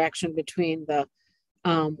the interaction between the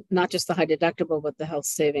not just the high deductible, but the health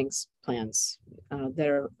savings plans that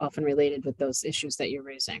are often related with those issues that you're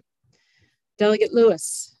raising. Delegate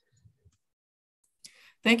Lewis.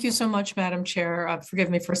 Thank you so much, Madam Chair.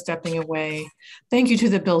 Forgive me for stepping away. Thank you to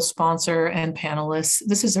the bill sponsor and panelists.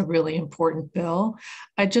 This is a really important bill.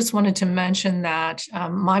 I just wanted to mention that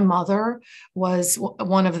my mother was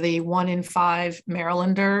one of the 1 in 5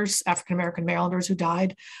 Marylanders, African-American Marylanders who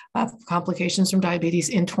died of complications from diabetes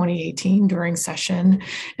in 2018 during session.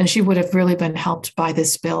 And she would have really been helped by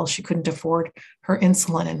this bill. She couldn't afford her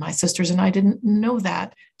insulin, and my sisters and I didn't know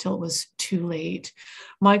that till it was too late.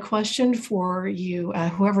 My question for you,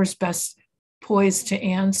 whoever's best poised to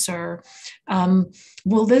answer,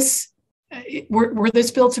 were this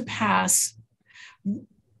bill to pass,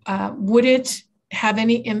 would it have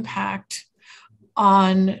any impact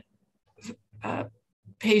on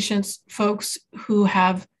patients, folks who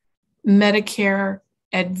have Medicare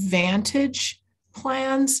Advantage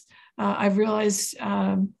plans? I've realized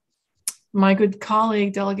my good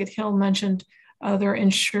colleague, Delegate Hill, mentioned other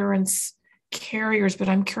insurance carriers, but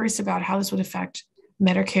I'm curious about how this would affect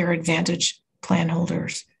Medicare Advantage plan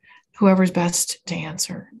holders. Whoever's best to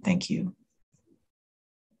answer. Thank you.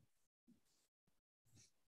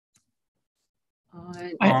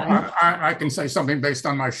 I can say something based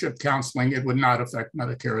on my SHIP counseling. It would not affect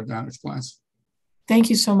Medicare Advantage plans. Thank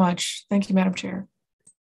you so much. Thank you, Madam Chair.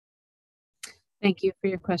 Thank you for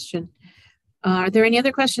your question. Are there any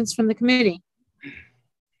other questions from the committee?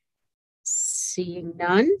 Seeing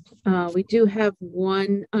none, we do have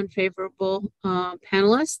one unfavorable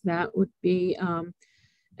panelist. That would be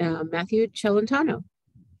Matthew Celentano.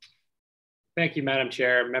 Thank you, Madam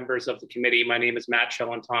Chair, members of the committee. My name is Matt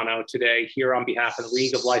Celentano today here on behalf of the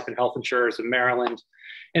League of Life and Health Insurers of Maryland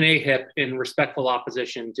and AHIP in respectful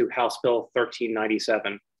opposition to House Bill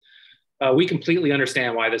 1397. We completely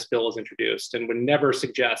understand why this bill is introduced and would never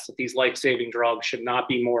suggest that these life-saving drugs should not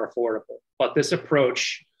be more affordable. But this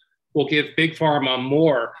approach will give Big Pharma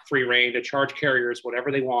more free rein to charge carriers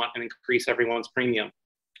whatever they want and increase everyone's premium.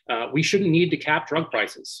 We shouldn't need to cap drug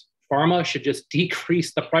prices. Pharma should just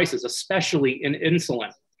decrease the prices, especially in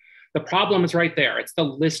insulin. The problem is right there. It's the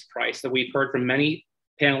list price that we've heard from many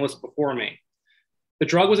panelists before me. The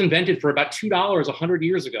drug was invented for about $2 100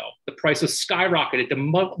 years ago. The price has skyrocketed to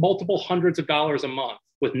multiple hundreds of dollars a month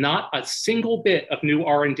with not a single bit of new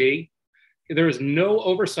R&D. There is no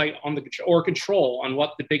oversight on or control on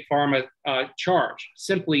what the Big Pharma charge.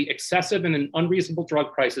 Simply excessive and unreasonable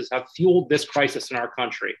drug prices have fueled this crisis in our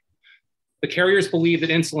country. The carriers believe that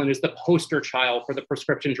insulin is the poster child for the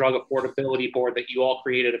Prescription Drug Affordability Board that you all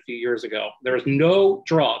created a few years ago. There is no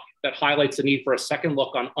drug that highlights the need for a second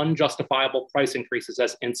look on unjustifiable price increases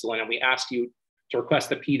as insulin, and we ask you to request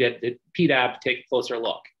the PDAB to take a closer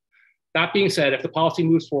look. That being said, if the policy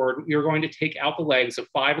moves forward, we are going to take out the legs of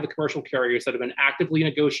 5 of the commercial carriers that have been actively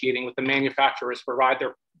negotiating with the manufacturers to provide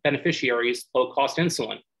their beneficiaries low-cost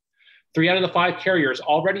insulin. 3 out of the 5 carriers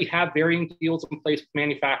already have varying deals in place with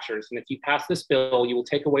manufacturers, and if you pass this bill, you will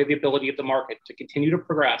take away the ability of the market to continue to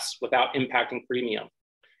progress without impacting premium.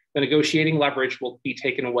 The negotiating leverage will be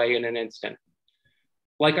taken away in an instant.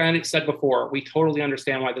 Like I said before, we totally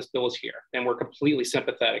understand why this bill is here, and we're completely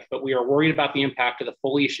sympathetic, but we are worried about the impact of the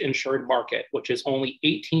fully insured market, which is only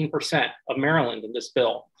 18% of Maryland in this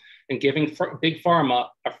bill, and giving Big Pharma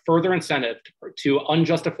a further incentive to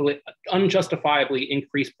unjustifiably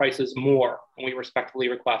increase prices more. And we respectfully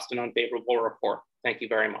request an unfavorable report. Thank you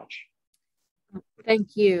very much.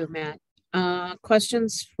 Thank you, Matt.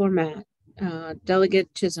 Questions for Matt?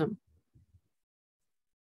 Delegate Chisholm.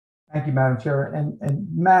 Thank you, Madam Chair. And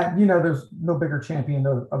Matt, you know, there's no bigger champion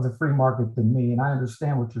of the free market than me, and I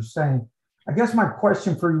understand what you're saying. I guess my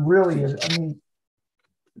question for you really is, I mean,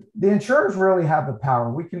 the insurers really have the power.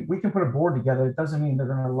 We can put a board together. It doesn't mean they're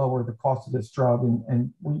going to lower the cost of this drug,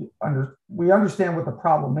 and we understand what the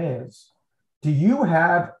problem is. Do you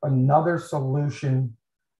have another solution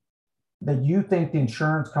that you think the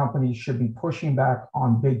insurance companies should be pushing back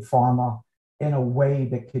on Big Pharma in a way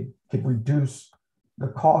that could reduce the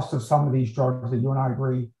cost of some of these drugs that you and I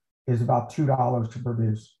agree is about $2 to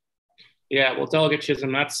produce? Yeah, well, Delegate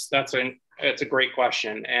Chisholm, that's a great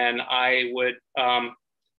question, and I would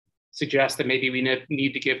suggest that maybe we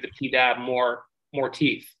need to give the PDAB more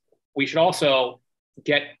teeth. We should also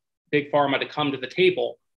get Big Pharma to come to the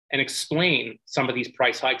table and explain some of these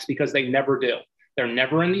price hikes, because they never do. They're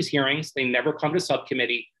never in these hearings. They never come to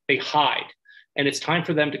subcommittee. They hide. And it's time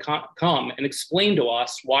for them to come and explain to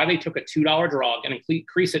us why they took a $2 drug and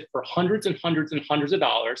increase it for hundreds and hundreds and hundreds of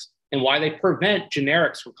dollars, and why they prevent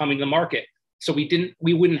generics from coming to the market. So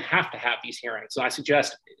we wouldn't have to have these hearings. And I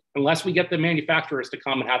suggest, unless we get the manufacturers to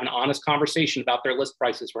come and have an honest conversation about their list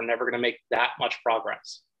prices, we're never going to make that much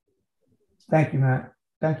progress. Thank you, Matt.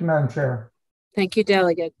 Thank you, Madam Chair. Thank you,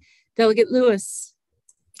 Delegate. Delegate Lewis.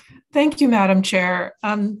 Thank you, Madam Chair.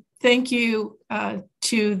 Thank you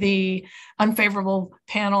to the unfavorable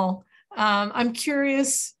panel. I'm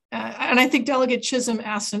curious, and I think Delegate Chisholm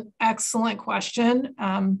asked an excellent question.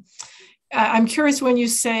 I'm curious when you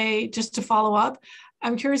say, just to follow up,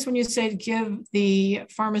 I'm curious when you say to give the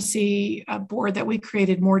pharmacy board that we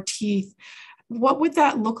created more teeth, what would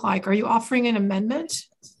that look like? Are you offering an amendment?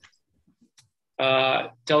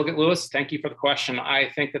 Delegate Lewis, thank you for the question. I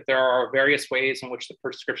think that there are various ways in which the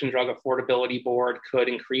Prescription Drug Affordability Board could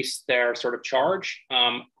increase their sort of charge.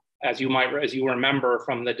 As you remember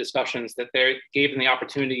from the discussions, that they gave them the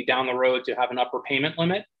opportunity down the road to have an upper payment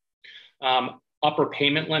limit. Upper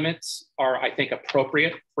payment limits are, I think,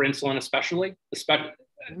 appropriate for insulin, especially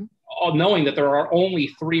knowing that there are only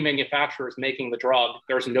 3 manufacturers making the drug.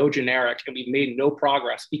 There's no generic, and we've made no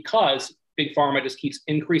progress because Big Pharma just keeps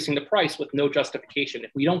increasing the price with no justification.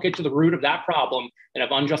 If we don't get to the root of that problem and of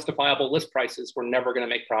unjustifiable list prices, we're never going to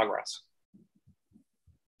make progress.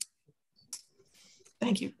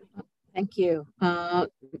 Thank you. Thank you.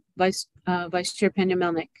 Vice Chair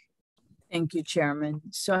Pena-Melnick. Thank you, Chairman.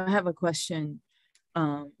 So I have a question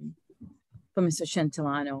for Mr.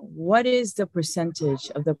 Centilano. What is the percentage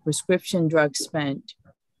of the prescription drug spent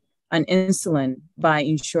on insulin by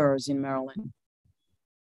insurers in Maryland?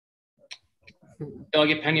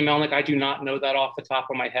 Delegate Pena-Melnick, I do not know that off the top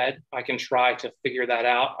of my head. I can try to figure that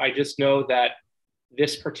out. I just know that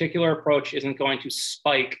this particular approach isn't going to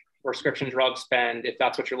spike prescription drug spend, if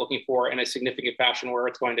that's what you're looking for, in a significant fashion where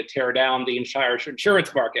it's going to tear down the entire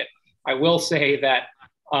insurance market. I will say that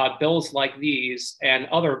bills like these and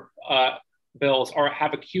other bills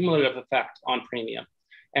have a cumulative effect on premium.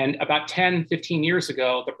 And about 10, 15 years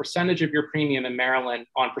ago, the percentage of your premium in Maryland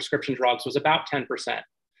on prescription drugs was about 10%.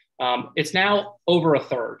 It's now over a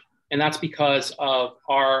third, and that's because of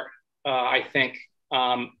our I think,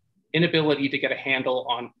 inability to get a handle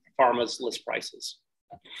on pharma's list prices.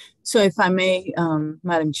 So if I may,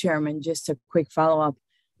 Madam Chairman, just a quick follow-up.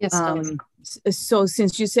 Yes, so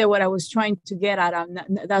since you said what I was trying to get at,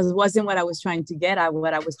 that wasn't what I was trying to get at.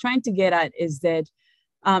 What I was trying to get at is that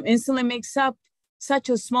insulin makes up such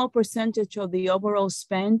a small percentage of the overall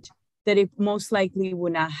spend that it most likely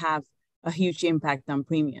would not have a huge impact on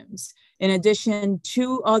premiums. In addition,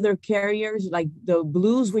 2 other carriers like the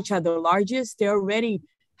Blues, which are the largest, they already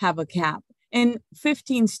have a cap. And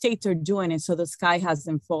 15 states are doing it, so the sky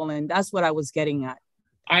hasn't fallen. That's what I was getting at.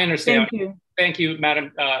 I understand. Thank you. Thank you,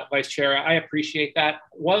 Madam Vice Chair. I appreciate that.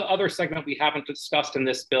 One other segment we haven't discussed in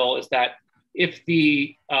this bill is that if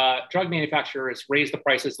the drug manufacturers raise the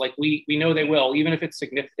prices, like we know they will, even if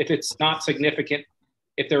it's not significant,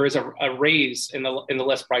 if there is a raise in the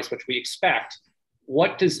list price, which we expect,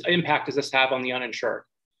 what impact does this have on the uninsured?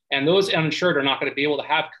 And those uninsured are not going to be able to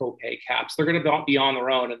have copay caps. They're going to be on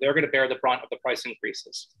their own, and they're going to bear the brunt of the price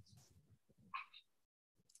increases.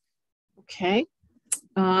 Okay.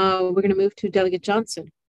 We're going to move to Delegate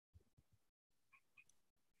Johnson.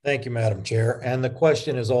 Thank you, Madam Chair. And the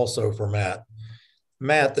question is also for Matt.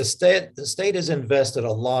 Matt, the state has invested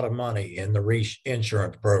a lot of money in the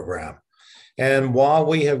reinsurance program. And while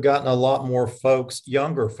we have gotten a lot more folks,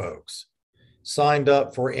 younger folks, signed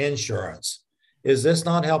up for insurance, is this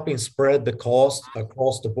not helping spread the cost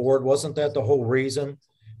across the board? Wasn't that the whole reason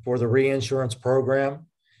for the reinsurance program?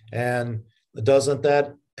 And doesn't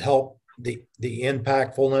that help the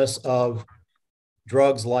impactfulness of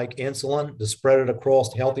drugs like insulin to spread it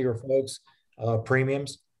across healthier folks'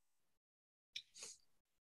 premiums?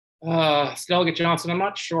 Delegate Johnson, I'm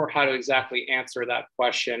not sure how to exactly answer that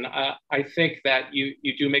question. I think that you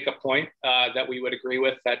do make a point that we would agree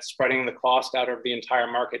with, that spreading the cost out of the entire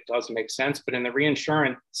market does make sense. But in the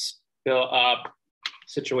reinsurance bill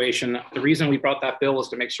situation, the reason we brought that bill is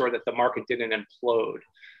to make sure that the market didn't implode.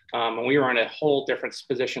 And we were in a whole different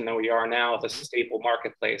position than we are now with a stable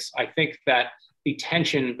marketplace. I think that the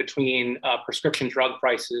tension between prescription drug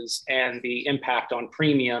prices and the impact on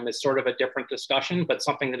premium is sort of a different discussion, but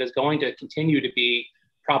something that is going to continue to be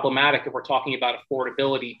problematic if we're talking about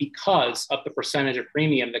affordability because of the percentage of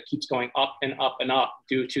premium that keeps going up and up and up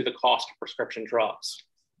due to the cost of prescription drugs.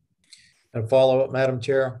 And follow up, Madam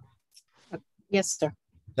Chair? Yes, sir.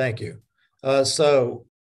 Thank you. So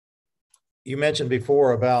you mentioned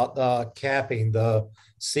before about capping the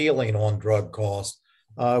ceiling on drug costs.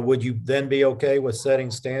 Would you then be okay with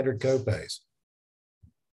setting standard copays?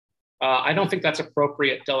 I don't think that's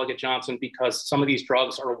appropriate, Delegate Johnson, because some of these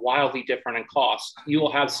drugs are wildly different in cost. You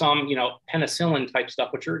will have some, penicillin type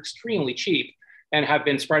stuff, which are extremely cheap and have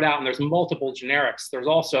been spread out, and there's multiple generics. There's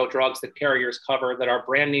also drugs that carriers cover that are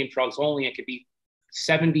brand name drugs only and could be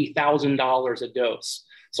 $70,000 a dose.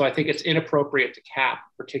 So I think it's inappropriate to cap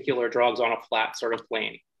particular drugs on a flat sort of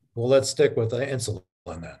plane. Well, let's stick with the insulin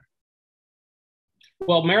then.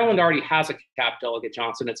 Well, Maryland already has a cap, Delegate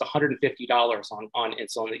Johnson. It's $150 on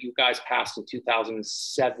insulin that you guys passed in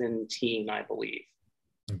 2017, I believe.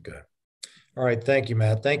 Okay. All right. Thank you,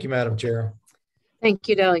 Matt. Thank you, Madam Chair. Thank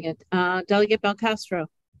you, Delegate. Delegate Belcastro.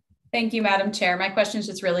 Thank you, Madam Chair. My question is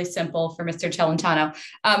just really simple for Mr. Celentano.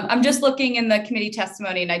 I'm just looking in the committee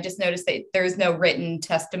testimony and I just noticed that there is no written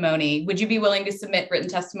testimony. Would you be willing to submit written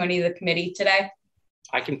testimony to the committee today?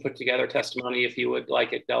 I can put together testimony if you would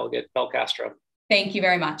like it, Delegate Belcastro. Thank you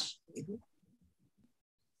very much.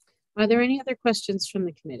 Are there any other questions from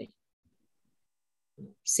the committee?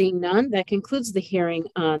 Seeing none, that concludes the hearing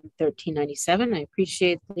on 1397. I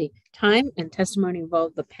appreciate the time and testimony of all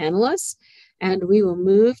the panelists, and we will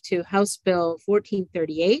move to House Bill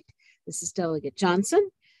 1438. This is Delegate Johnson,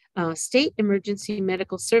 State Emergency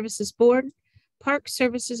Medical Services Board, Park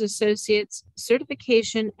Services Associates,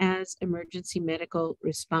 Certification as Emergency Medical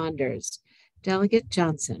Responders. Delegate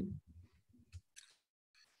Johnson.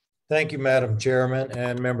 Thank you, Madam Chairman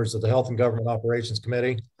and members of the Health and Government Operations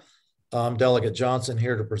Committee. I'm Delegate Johnson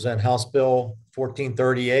here to present House Bill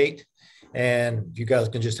 1438. And you guys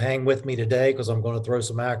can just hang with me today because I'm going to throw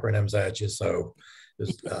some acronyms at you. So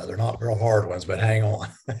they're not real hard ones, but hang on.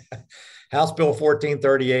 House Bill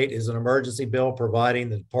 1438 is an emergency bill providing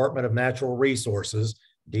the Department of Natural Resources,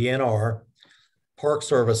 DNR, Park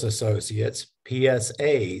Service Associates,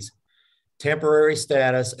 PSAs, temporary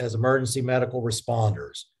status as emergency medical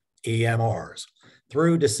responders, EMRs,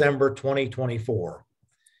 through December 2024.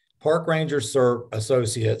 Park Ranger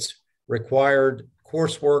Associates required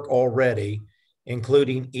coursework already,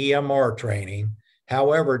 including EMR training.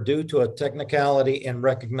 However, due to a technicality in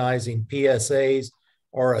recognizing PSAs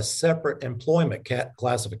are a separate employment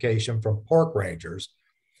classification from park rangers,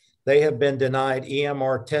 they have been denied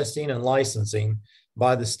EMR testing and licensing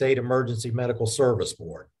by the State Emergency Medical Service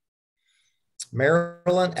Board.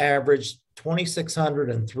 Maryland averaged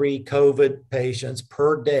 2,603 COVID patients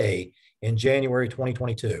per day in January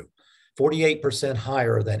 2022, 48%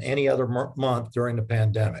 higher than any other month during the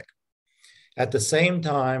pandemic. At the same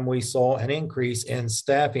time, we saw an increase in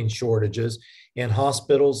staffing shortages in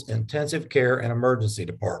hospitals, intensive care, and emergency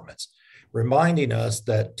departments, reminding us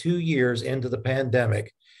that 2 years into the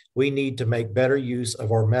pandemic, we need to make better use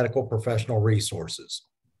of our medical professional resources.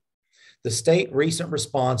 The state recent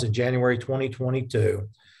response in January 2022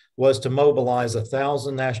 was to mobilize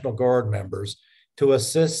 1,000 National Guard members to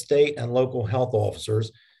assist state and local health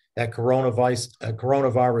officers at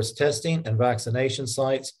coronavirus testing and vaccination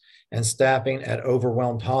sites and staffing at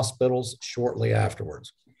overwhelmed hospitals shortly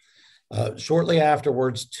afterwards. Shortly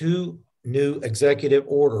afterwards, 2 new executive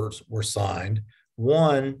orders were signed.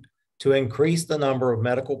 One, to increase the number of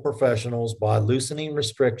medical professionals by loosening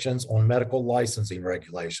restrictions on medical licensing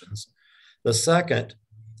regulations. The second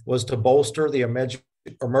was to bolster the emergency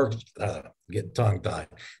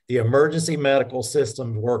medical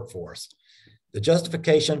systems workforce. The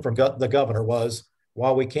justification from the governor was,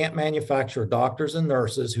 while we can't manufacture doctors and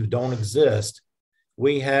nurses who don't exist,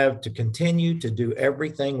 we have to continue to do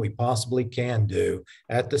everything we possibly can do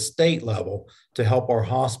at the state level to help our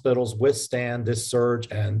hospitals withstand this surge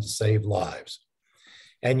and save lives.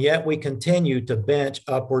 And yet we continue to bench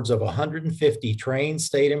upwards of 150 trained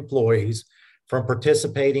state employees from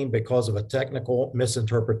participating because of a technical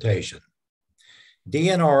misinterpretation.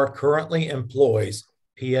 DNR currently employs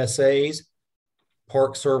PSAs,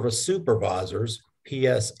 Park Service Supervisors,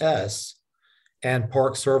 PSS, and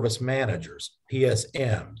Park Service Managers,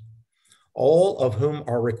 PSM, all of whom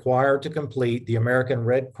are required to complete the American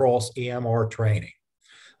Red Cross EMR training.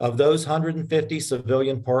 Of those 150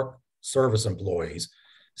 civilian Park Service employees,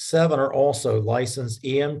 7 are also licensed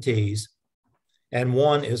EMTs, and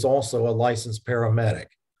 1 is also a licensed paramedic.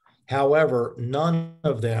 However, none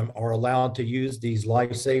of them are allowed to use these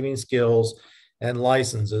life-saving skills and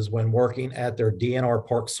licenses when working at their DNR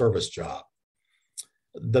Park Service job.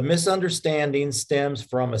 The misunderstanding stems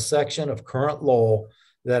from a section of current law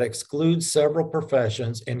that excludes several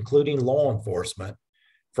professions, including law enforcement,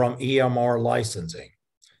 from EMR licensing.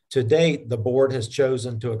 To date, the board has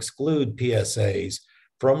chosen to exclude PSAs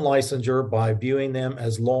from licensure by viewing them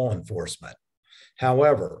as law enforcement.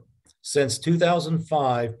 However, since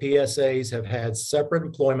 2005, PSAs have had separate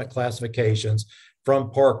employment classifications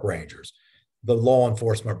from park rangers, the law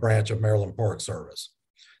enforcement branch of Maryland Park Service.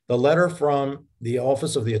 The letter from the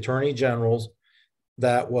Office of the Attorney General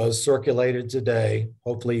that was circulated today,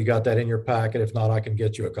 hopefully you got that in your packet. If not, I can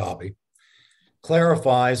get you a copy,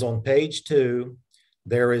 clarifies on page 2,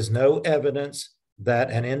 there is no evidence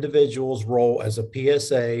that an individual's role as a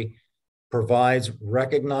PSA provides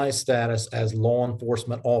recognized status as law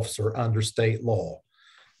enforcement officer under state law,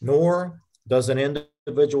 nor does an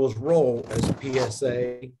individual's role as a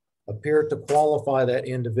PSA appear to qualify that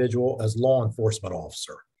individual as law enforcement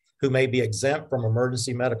officer, who may be exempt from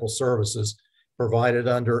emergency medical services provided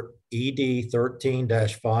under ED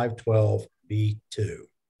 13-512B2.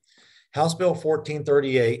 House Bill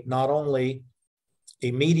 1438 not only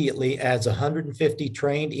immediately adds 150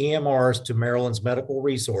 trained EMRs to Maryland's medical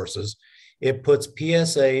resources, it puts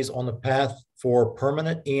PSAs on the path for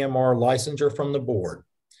permanent EMR licensure from the board.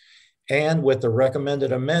 And with the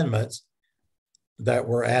recommended amendments that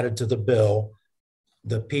were added to the bill,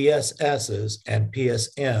 the PSSs and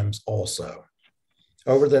PSMs also.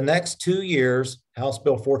 Over the next 2 years, House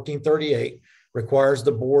Bill 1438 requires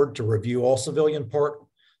the board to review all civilian Park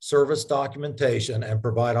Service documentation and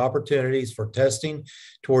provide opportunities for testing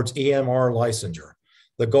towards EMR licensure.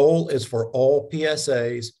 The goal is for all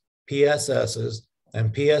PSAs, PSSs,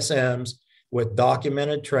 and PSMs with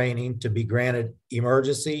documented training to be granted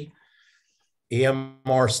emergency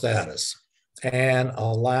EMR status and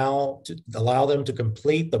allow them to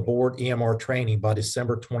complete the board EMR training by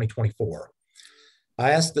December 2024.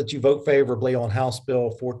 I ask that you vote favorably on House Bill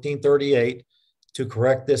 1438 to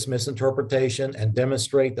correct this misinterpretation and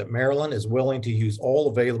demonstrate that Maryland is willing to use all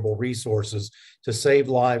available resources to save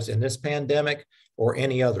lives in this pandemic or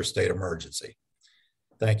any other state emergency.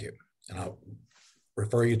 Thank you. And I'll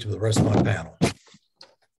refer you to the rest of my panel.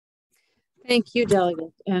 Thank you,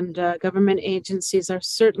 Delegate. And government agencies are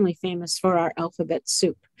certainly famous for our alphabet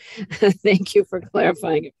soup. Thank you for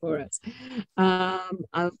clarifying it for us.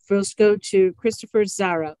 I'll first go to Christopher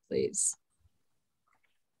Zara, please.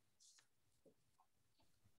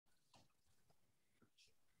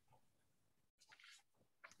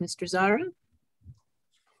 Mr. Zara?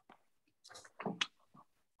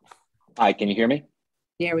 Hi, can you hear me?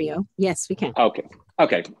 There we go. Yes, we can. Okay.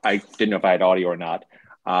 Okay. I didn't know if I had audio or not.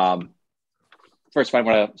 First, I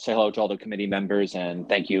want to say hello to all the committee members and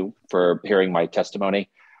thank you for hearing my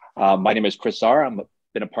testimony. My name is Chris Czar. I've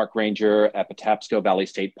been a park ranger at Patapsco Valley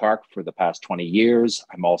State Park for the past 20 years.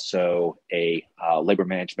 I'm also a labor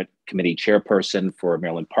management committee chairperson for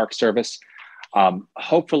Maryland Park Service.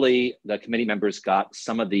 Hopefully the committee members got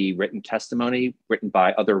some of the written testimony written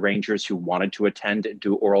by other rangers who wanted to attend and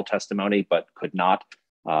do oral testimony, but could not,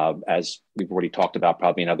 as we've already talked about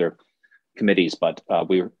probably in other committees, but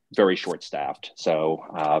we were very short-staffed.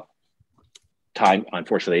 So time,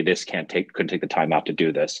 unfortunately, this couldn't take the time out to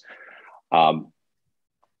do this.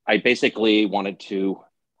 I basically wanted to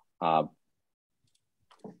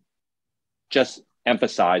just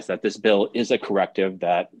emphasize that this bill is a corrective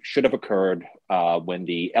that should have occurred when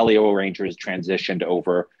the LEO Rangers transitioned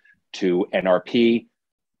over to NRP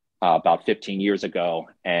about 15 years ago.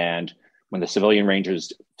 And when the civilian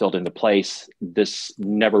Rangers filled into place, this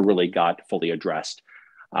never really got fully addressed.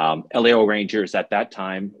 LEO Rangers at that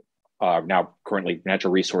time are now currently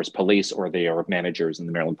Natural Resource Police, or they are managers in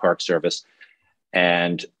the Maryland Park Service.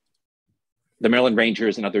 And the Maryland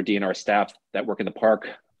Rangers and other DNR staff that work in the park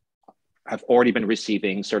have already been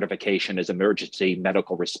receiving certification as emergency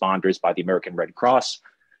medical responders by the American Red Cross.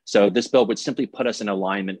 So this bill would simply put us in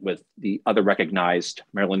alignment with the other recognized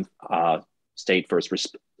Maryland state first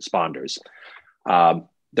responders.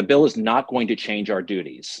 The bill is not going to change our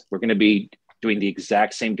duties. We're going to be doing the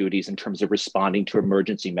exact same duties in terms of responding to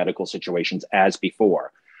emergency medical situations as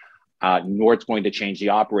before, nor it's going to change the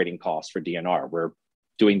operating costs for DNR. We're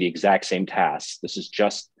doing the exact same tasks. This is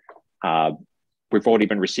just, we've already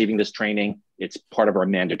been receiving this training. It's part of our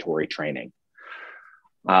mandatory training.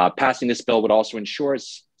 Passing this bill would also ensure,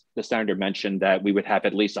 as the senator mentioned, that we would have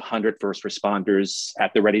at least 100 first responders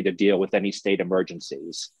at the ready to deal with any state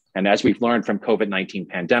emergencies. And as we've learned from COVID-19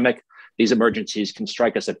 pandemic, these emergencies can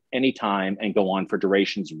strike us at any time and go on for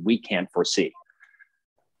durations we can't foresee.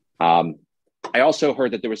 I also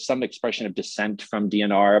heard that there was some expression of dissent from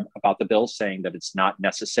DNR about the bill, saying that it's not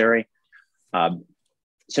necessary.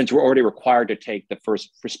 Since we're already required to take the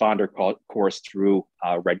first responder course through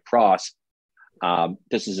Red Cross,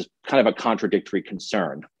 this is kind of a contradictory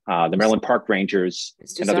concern. The Maryland Park Rangers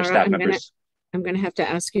and other staff members. I'm going to have to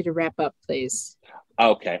ask you to wrap up, please.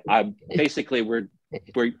 Okay. Basically,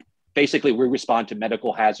 we respond to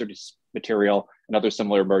medical hazardous material and other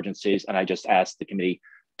similar emergencies, and I just asked the committee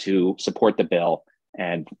to support the bill,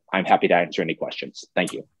 and I'm happy to answer any questions.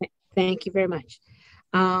 Thank you. Thank you very much.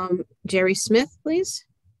 Jerry Smith, please.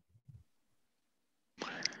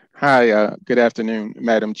 Hi, good afternoon,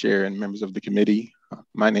 Madam Chair and members of the committee.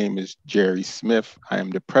 My name is Jerry Smith. I am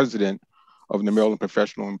the president of the Maryland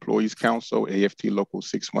Professional Employees Council, AFT Local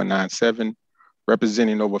 6197,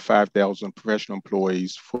 representing over 5,000 professional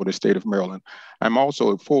employees for the state of Maryland. I'm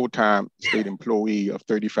also a full-time state employee of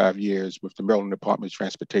 35 years with the Maryland Department of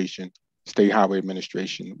Transportation, State Highway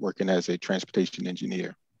Administration, working as a transportation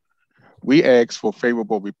engineer. We ask for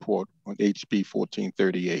favorable report on HB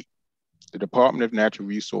 1438. The Department of Natural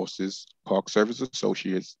Resources, Park Service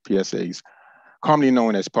Associates, PSAs, commonly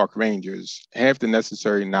known as park rangers, have the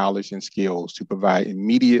necessary knowledge and skills to provide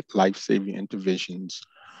immediate life-saving interventions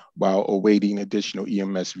while awaiting additional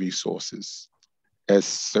EMS resources. As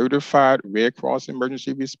certified Red Cross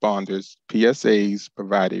emergency responders, PSAs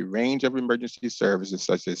provide a range of emergency services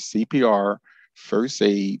such as CPR, first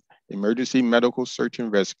aid, emergency medical search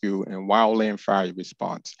and rescue, and wildland fire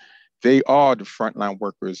response. They are the frontline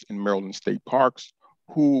workers in Maryland state parks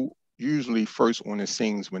who usually first on the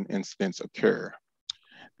scenes when incidents occur.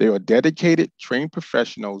 They are dedicated, trained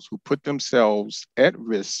professionals who put themselves at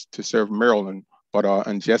risk to serve Maryland, but are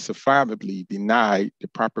unjustifiably denied the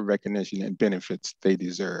proper recognition and benefits they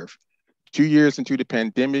deserve. 2 years into the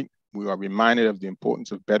pandemic, we are reminded of the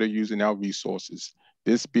importance of better using our resources.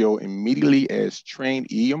 This bill immediately adds trained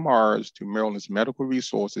EMRs to Maryland's medical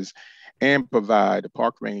resources and provide the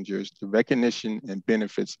park rangers the recognition and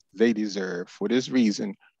benefits they deserve. For this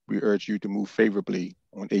reason, we urge you to move favorably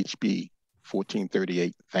on HB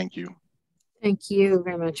 1438. Thank you. Thank you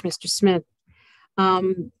very much, Mr. Smith.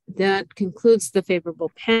 That concludes the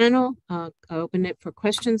favorable panel. I'll open it for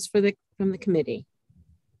questions from the committee.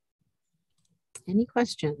 Any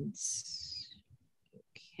questions?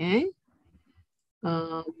 Okay.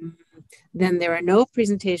 Then there are no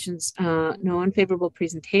presentations, no unfavorable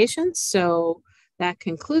presentations. So that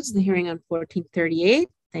concludes the hearing on 1438.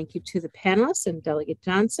 Thank you to the panelists and Delegate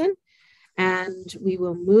Johnson. And we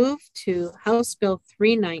will move to House Bill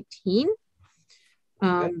 319.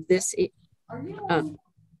 This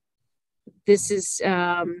is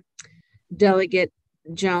Delegate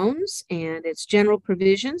Jones, and it's General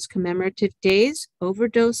Provisions, Commemorative Days,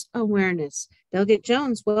 Overdose Awareness. Delegate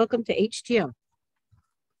Jones, welcome to HGO.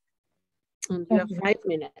 And you have 5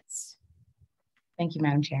 minutes. Thank you,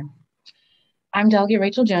 Madam Chair. I'm Delegate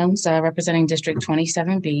Rachel Jones, representing District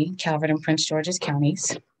 27B, Calvert and Prince George's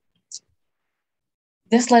counties.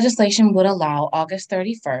 This legislation would allow August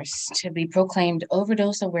 31st to be proclaimed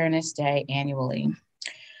Overdose Awareness Day annually.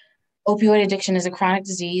 Opioid addiction is a chronic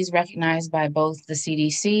disease recognized by both the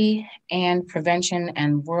CDC and Prevention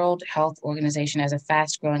and World Health Organization as a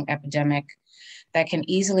fast-growing epidemic that can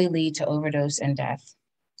easily lead to overdose and death.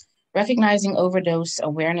 Recognizing Overdose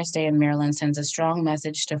Awareness Day in Maryland sends a strong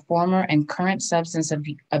message to former and current substance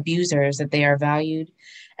abusers that they are valued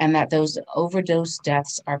and that those overdose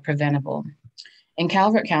deaths are preventable. In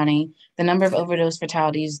Calvert County, the number of overdose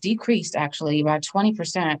fatalities decreased actually by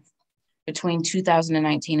 20% between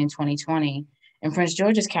 2019 and 2020. In Prince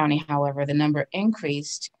George's County, however, the number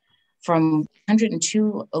increased from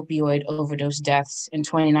 102 opioid overdose deaths in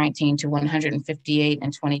 2019 to 158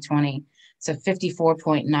 in 2020. It's a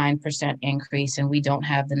 54.9% increase, and we don't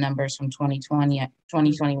have the numbers from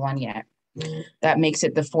 2021 yet. That makes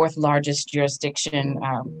it the 4th largest jurisdiction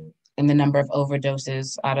in the number of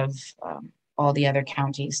overdoses out of all the other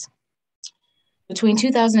counties. Between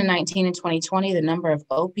 2019 and 2020, the number of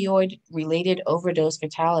opioid-related overdose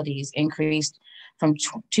fatalities increased from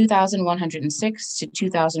 2,106 to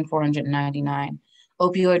 2,499.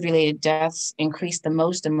 Opioid-related deaths increased the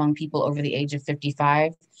most among people over the age of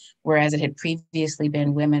 55, whereas it had previously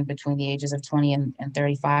been women between the ages of 20 and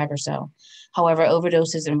 35 or so. However,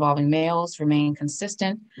 overdoses involving males remain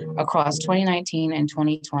consistent across 2019 and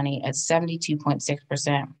 2020 at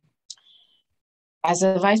 72.6%. As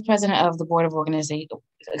the Vice President of the Board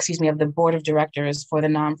of Directors for the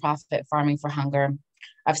nonprofit Farming for Hunger,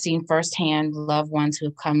 I've seen firsthand loved ones who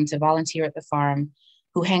have come to volunteer at the farm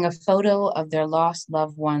who hang a photo of their lost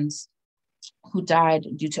loved ones who died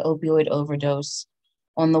due to opioid overdose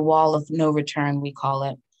on the wall of no return, we call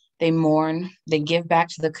it. They mourn, they give back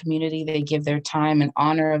to the community, they give their time in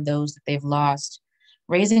honor of those that they've lost.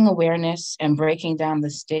 Raising awareness and breaking down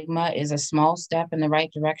the stigma is a small step in the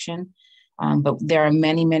right direction, but there are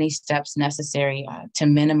many, many steps necessary to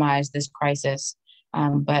minimize this crisis.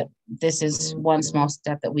 But this is one small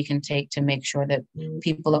step that we can take to make sure that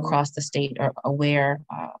people across the state are aware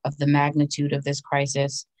of the magnitude of this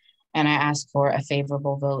crisis. And I ask for a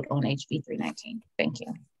favorable vote on HB 319. Thank you.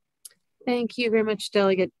 Thank you very much,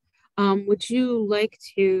 Delegate. Would you like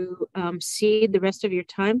to cede the rest of your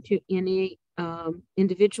time to any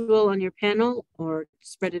individual on your panel or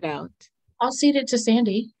spread it out? I'll cede it to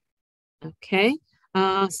Sandy. Okay.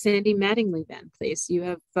 Sandy Mattingly, then, please. You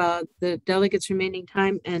have the delegate's remaining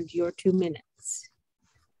time and your 2 minutes.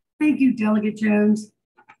 Thank you, Delegate Jones.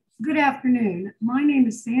 Good afternoon. My name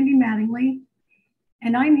is Sandy Mattingly,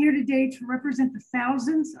 and I'm here today to represent the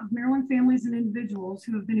thousands of Maryland families and individuals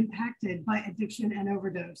who have been impacted by addiction and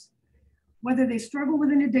overdose. Whether they struggle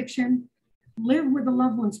with an addiction, live with a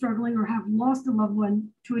loved one struggling, or have lost a loved one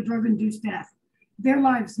to a drug-induced death, their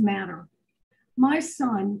lives matter. My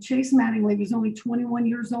son, Chase Mattingly, was only 21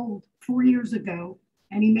 years old 4 years ago,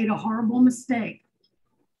 and he made a horrible mistake,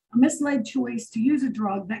 a misled choice to use a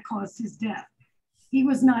drug that caused his death. He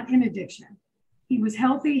was not in addiction. He was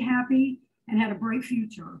healthy, happy, and had a bright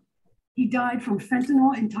future. He died from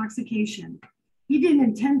fentanyl intoxication. He didn't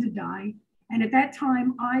intend to die, and at that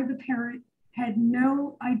time, I, the parent, had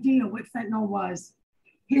no idea what fentanyl was.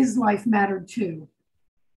 His life mattered too.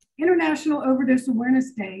 International Overdose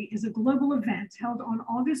Awareness Day is a global event held on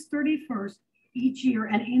August 31st each year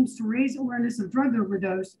and aims to raise awareness of drug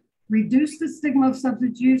overdose, reduce the stigma of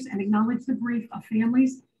substance use, and acknowledge the grief of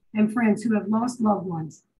families and friends who have lost loved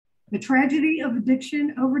ones. The tragedy of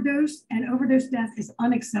addiction, overdose, and overdose death is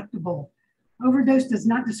unacceptable. Overdose does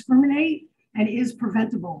not discriminate and is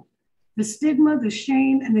preventable. The stigma, the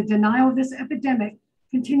shame, and the denial of this epidemic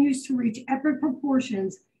continues to reach epic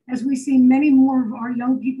proportions as we see many more of our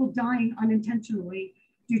young people dying unintentionally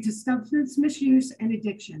due to substance misuse and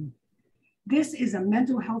addiction. This is a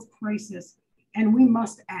mental health crisis, and we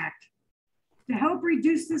must act. To help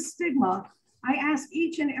reduce this stigma, I ask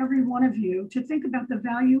each and every one of you to think about the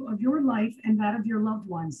value of your life and that of your loved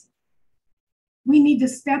ones. We need to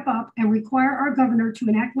step up and require our governor to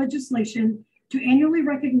enact legislation to annually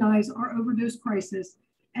recognize our overdose crisis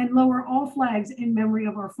and lower all flags in memory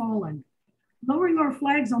of our fallen. Lowering our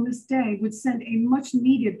flags on this day would send a much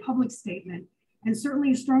needed public statement and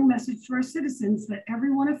certainly a strong message to our citizens that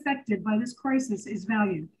everyone affected by this crisis is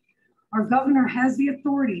valued. Our governor has the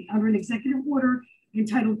authority under an executive order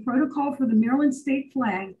entitled Protocol for the Maryland State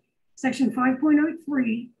Flag, Section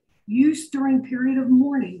 5.03, use during period of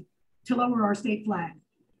mourning to lower our state flag.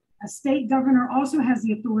 A state governor also has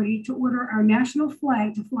the authority to order our national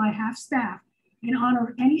flag to fly half-staff in honor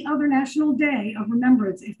of any other national day of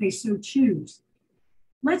remembrance if they so choose.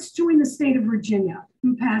 Let's join the state of Virginia,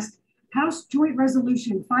 who passed House Joint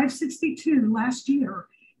Resolution 562 last year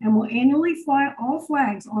and will annually fly all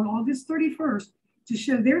flags on August 31st to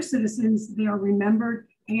show their citizens they are remembered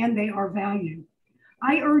and they are valued.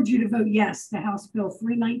 I urge you to vote yes to House Bill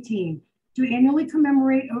 319 to annually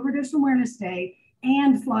commemorate Overdose Awareness Day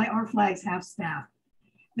and fly our flags half-staff.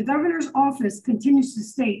 The governor's office continues to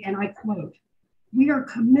state, and I quote, "We are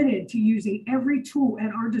committed to using every tool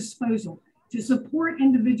at our disposal to support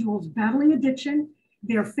individuals battling addiction,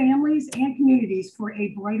 their families, and communities for a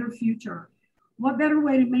brighter future." What better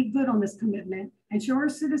way to make good on this commitment and show our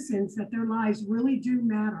citizens that their lives really do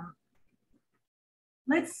matter?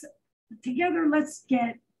 Let's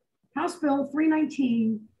get House Bill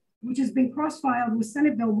 319, which has been cross-filed with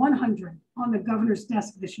Senate Bill 100 on the governor's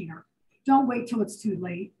desk this year. Don't wait till it's too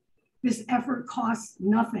late. This effort costs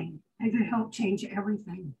nothing and could help change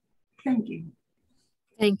everything. Thank you.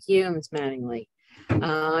 Thank you, Ms. Mattingly.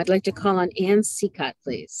 I'd like to call on Ann Seacott,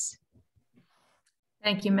 please.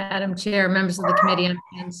 Thank you, Madam Chair, members of the committee. I'm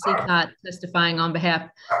Ann Seacott, testifying on behalf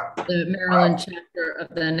of the Maryland chapter of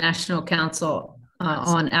the National Council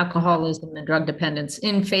on Alcoholism and Drug Dependence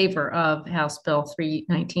in favor of House Bill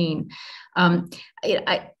 319.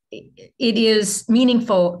 It is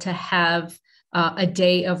meaningful to have a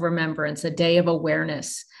day of remembrance, a day of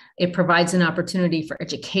awareness. It provides an opportunity for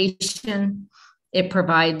education. It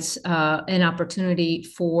provides an opportunity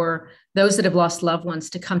for those that have lost loved ones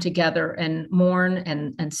to come together and mourn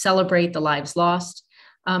and celebrate the lives lost,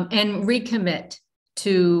 and recommit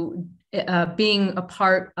to being a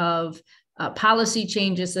part of policy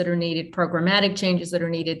changes that are needed, programmatic changes that are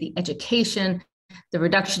needed, the education, the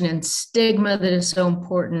reduction in stigma that is so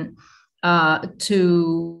important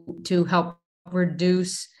to help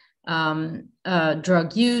reduce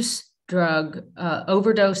drug use, drug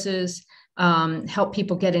overdoses, help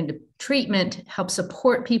people get into treatment, help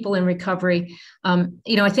support people in recovery.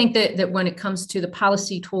 I think that when it comes to the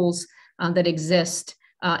policy tools that exist,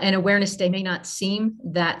 and Awareness Day may not seem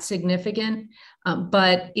that significant,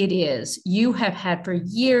 but it is. You have had for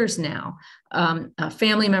years now,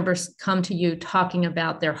 family members come to you talking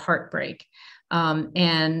about their heartbreak.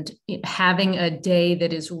 And having a day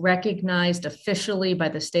that is recognized officially by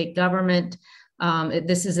the state government.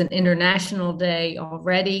 This is an international day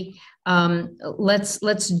already.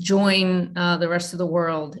 Let's join the rest of the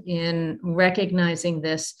world in recognizing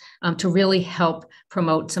this to really help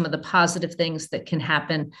promote some of the positive things that can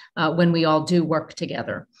happen when we all do work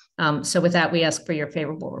together. So with that, we ask for your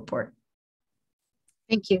favorable report.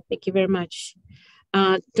 Thank you. Thank you very much.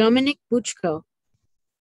 Dominic Buchko.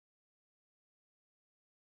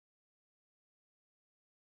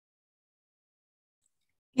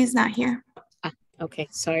 He's not here. Okay,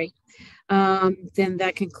 sorry. Then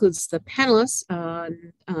that concludes the panelists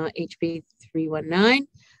on HB 319.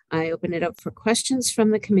 I open it up for questions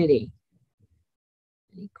from the committee.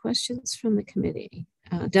 Any questions from the committee?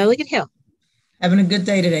 Delegate Hill. Having a good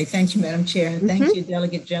day today. Thank you, Madam Chair. And thank you,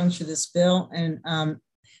 Delegate Jones, for this bill. And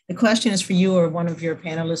the question is for you or one of your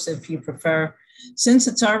panelists, if you prefer. Since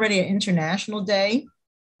it's already an international day,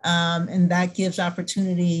 and that gives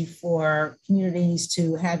opportunity for communities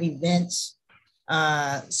to have events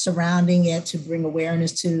surrounding it to bring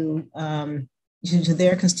awareness to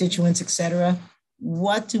their constituents, et cetera.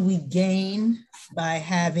 What do we gain by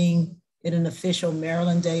having it an official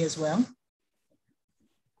Maryland Day as well?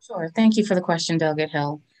 Sure. Thank you for the question, Delegate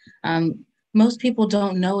Hill. Most people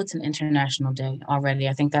don't know it's an international day already.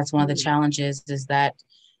 I think that's one of the challenges is that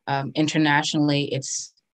internationally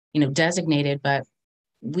it's designated, but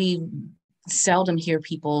we seldom hear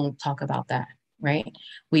people talk about that, right?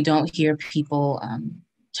 We don't hear people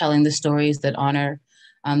telling the stories that honor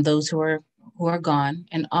those who are gone.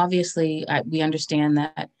 And obviously, we understand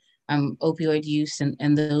that opioid use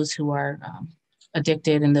and those who are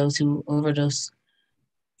addicted and those who overdose,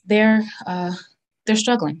 they're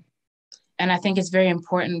struggling. And I think it's very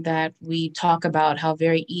important that we talk about how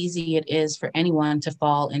very easy it is for anyone to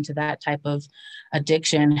fall into that type of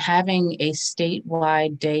addiction. Having a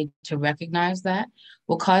statewide day to recognize that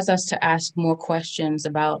will cause us to ask more questions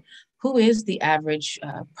about who is the average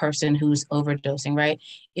person who's overdosing, right?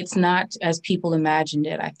 It's not as people imagined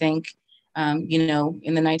it. I think, in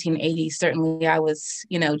the 1980s, certainly I was,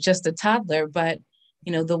 just a toddler, but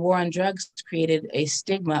the war on drugs created a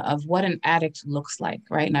stigma of what an addict looks like,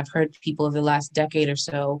 right? And I've heard people over the last decade or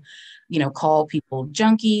so, call people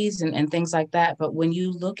junkies and things like that. But when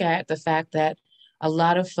you look at the fact that A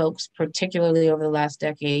lot of folks, particularly over the last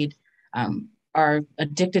decade, are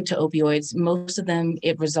addicted to opioids. Most of them,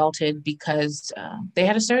 it resulted because they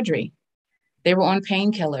had a surgery. They were on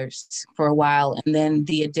painkillers for a while, and then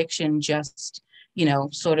the addiction just,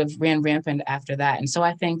 sort of ran rampant after that. And so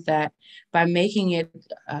I think that by making it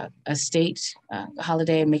a state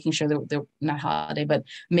holiday and making sure that they're not holiday, but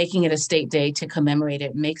making it a state day to commemorate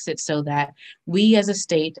it makes it so that we as a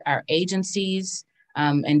state, our agencies,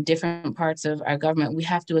 and different parts of our government, we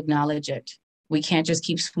have to acknowledge it. We can't just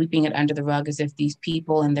keep sweeping it under the rug as if these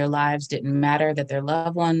people and their lives didn't matter, that their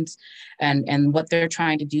loved ones and what they're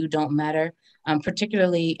trying to do don't matter.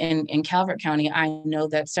 Particularly in Calvert County, I know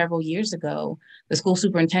that several years ago, the school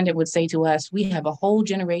superintendent would say to us, we have a whole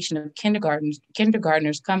generation of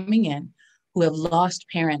kindergartners coming in who have lost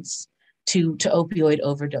parents to opioid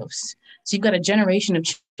overdose. So you've got a generation of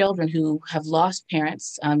children who have lost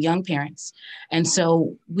parents, young parents. And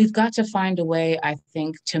so we've got to find a way, I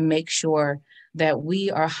think, to make sure that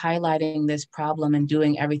we are highlighting this problem and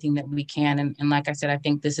doing everything that we can. And like I said, I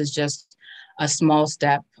think this is just a small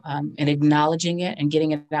step in acknowledging it and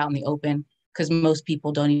getting it out in the open, because most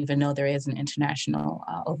people don't even know there is an International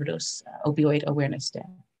Opioid Awareness Day.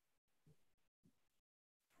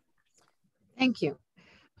 Thank you.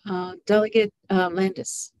 Delegate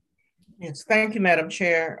Landis. Yes, thank you, Madam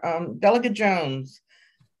Chair. Delegate Jones,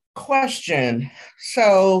 question.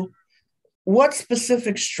 So what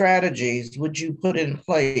specific strategies would you put in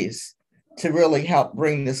place to really help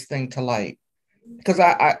bring this thing to light? Because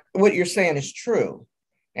what you're saying is true.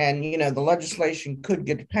 And, the legislation could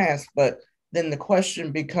get passed, but then the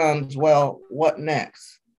question becomes, well, what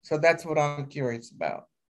next? So that's what I'm curious about.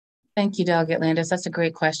 Thank you, Delegate Landis. That's a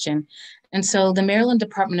great question. And so the Maryland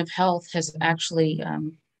Department of Health has actually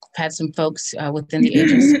had some folks within the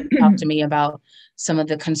agency talk to me about some of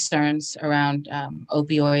the concerns around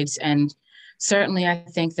opioids. And certainly I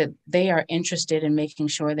think that they are interested in making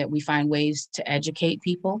sure that we find ways to educate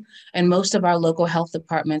people. And most of our local health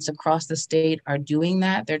departments across the state are doing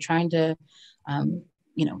that. They're trying to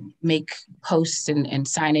make posts and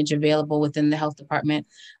signage available within the health department,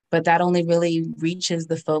 but that only really reaches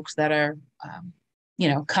the folks that are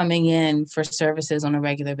coming in for services on a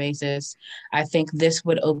regular basis. I think this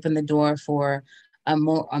would open the door for a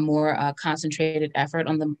more concentrated effort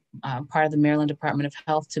on the part of the Maryland Department of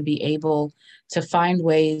Health to be able to find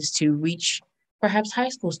ways to reach perhaps high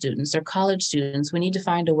school students or college students. We need to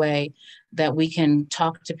find a way that we can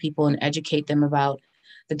talk to people and educate them about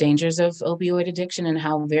the dangers of opioid addiction and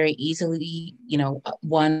how very easily,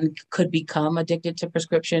 one could become addicted to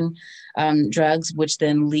prescription drugs, which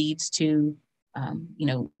then leads to,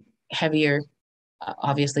 heavier,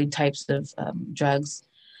 obviously, types of drugs.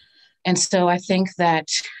 And so I think that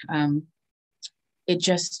it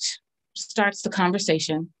just starts the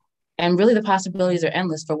conversation, and really the possibilities are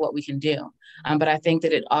endless for what we can do. But I think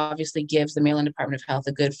that it obviously gives the Maryland Department of Health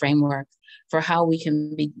a good framework for how we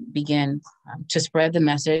can begin to spread the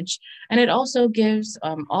message. And it also gives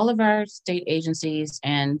all of our state agencies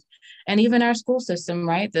and even our school system,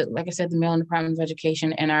 right? Like I said, the Maryland Department of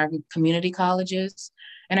Education and our community colleges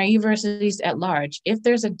and our universities at large. If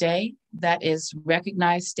there's a day that is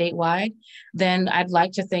recognized statewide, then I'd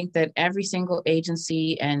like to think that every single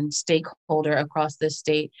agency and stakeholder across this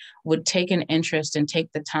state would take an interest and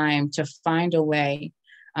take the time to find a way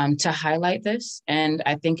to highlight this. And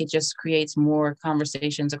I think it just creates more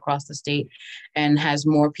conversations across the state and has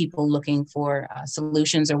more people looking for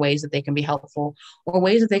solutions or ways that they can be helpful, or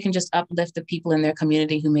ways that they can just uplift the people in their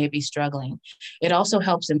community who may be struggling. It also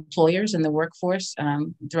helps employers in the workforce.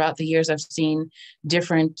 Throughout the years, I've seen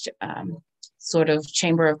different sort of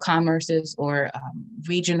chamber of commerces or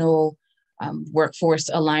regional workforce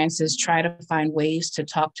alliances try to find ways to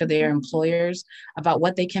talk to their employers about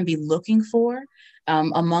what they can be looking for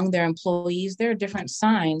among their employees. There are different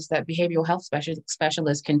signs that behavioral health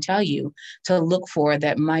specialists can tell you to look for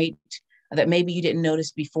that maybe you didn't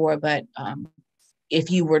notice before, but if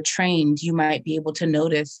you were trained, you might be able to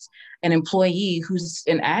notice an employee who's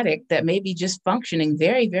an addict that may be just functioning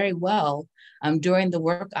very, very well during the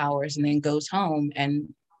work hours, and then goes home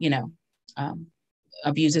and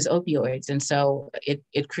abuses opioids. And so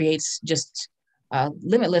it creates just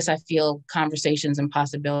limitless, I feel, conversations and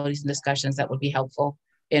possibilities and discussions that would be helpful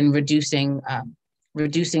in reducing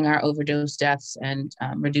our overdose deaths and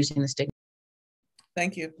reducing the stigma.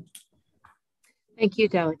 Thank you. Thank you,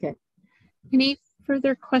 Delegate. Any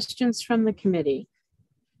further questions from the committee?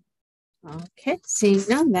 Okay, seeing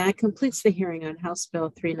none, that completes the hearing on House Bill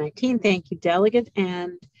 319. Thank you, Delegate,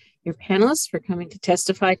 and your panelists for coming to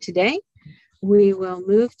testify today. We will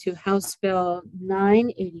move to House Bill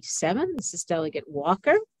 987. This is Delegate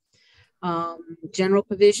Walker. General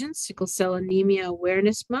provisions, Sickle Cell Anemia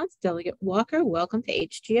Awareness Month. Delegate Walker, welcome to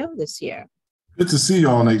HGO this year. Good to see you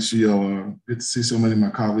all in HGO. Good to see so many of my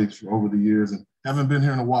colleagues over the years, and haven't been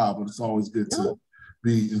here in a while, but it's always good to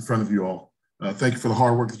be in front of you all. Thank you for the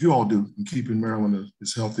hard work that you all do in keeping Maryland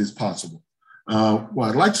as healthy as possible. Well,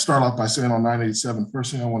 I'd like to start off by saying on 987,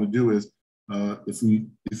 first thing I want to do is,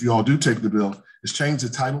 if you all do take the bill, is change the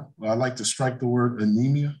title. I'd like to strike the word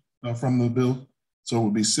anemia from the bill, so it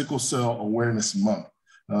would be Sickle Cell Awareness Month.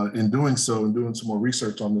 In doing so, and doing some more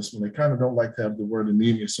research on this one, they kind of don't like to have the word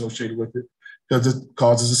anemia associated with it because it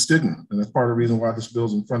causes a stigma, and that's part of the reason why this bill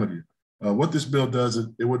is in front of you. What this bill does is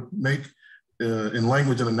it would make, in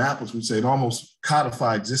language in Annapolis, we'd say it almost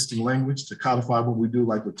codify existing language to codify what we do,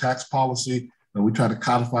 like with tax policy, and we try to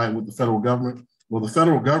codify it with the federal government. Well, the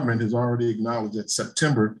federal government has already acknowledged that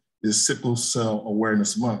September is Sickle Cell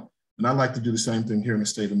Awareness Month. And I'd like to do the same thing here in the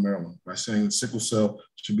state of Maryland by saying that Sickle Cell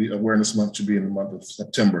Awareness Month should be in the month of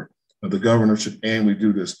September. The governor should annually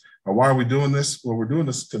do this. Why are we doing this? Well, we're doing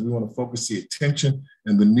this because we want to focus the attention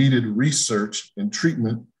and the needed research and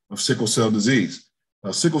treatment of sickle cell disease.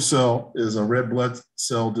 Sickle cell is a red blood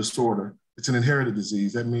cell disorder. It's an inherited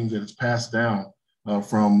disease. That means that it's passed down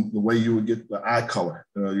from the way you would get the eye color,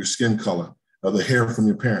 your skin color, the hair from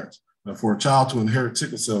your parents. For a child to inherit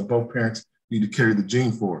sickle cell, both parents need to carry the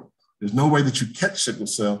gene for it. There's no way that you catch sickle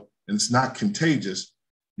cell and it's not contagious.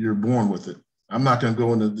 You're born with it. I'm not going to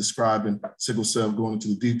go into describing sickle cell, going into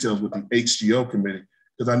the details with the HGO committee,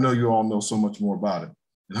 because I know you all know so much more about it.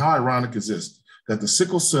 And how ironic is this, that the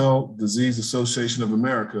Sickle Cell Disease Association of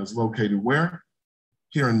America is located where?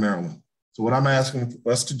 Here in Maryland. So what I'm asking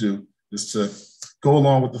us to do is to go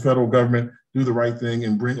along with the federal government, do the right thing,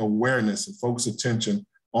 and bring awareness and focus attention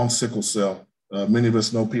on sickle cell. Many of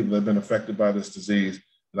us know people that have been affected by this disease.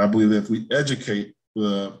 And I believe that if we educate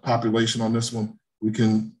the population on this one, we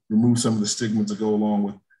can remove some of the stigmas that go along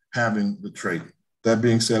with having the trait. That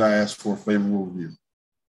being said, I ask for a favorable review.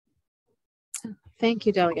 Thank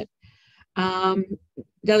you, Delegate.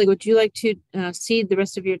 Delegate, would you like to cede the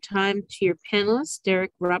rest of your time to your panelist,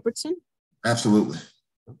 Derek Robertson? Absolutely.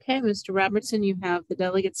 Okay, Mr. Robertson, you have the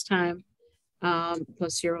delegate's time,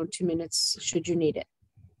 plus your own 2 minutes, should you need it.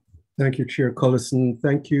 Thank you, Chair Cullison.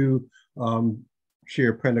 Thank you,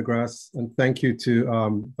 Chair Pendergrass, and thank you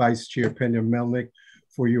to Vice Chair Pena-Melnick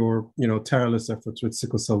for your tireless efforts with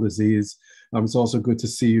sickle cell disease. It's also good to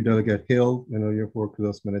see you, Delegate Hill. I know you've worked with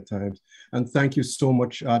us many times. And thank you so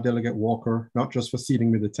much, Delegate Walker, not just for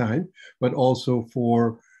ceding me the time, but also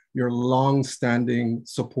for your long-standing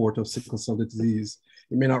support of sickle cell disease.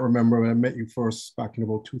 You may not remember when I met you first back in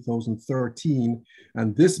about 2013,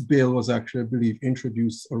 and this bill was actually, I believe,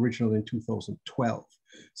 introduced originally in 2012.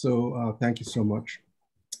 So thank you so much.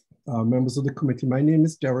 Members of the committee, my name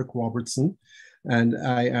is Derek Robertson, and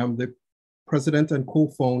I am the president and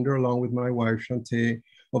co-founder, along with my wife, Shantae,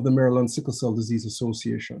 of the Maryland Sickle Cell Disease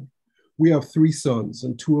Association. We have 3 sons,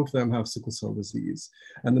 and 2 of them have sickle cell disease.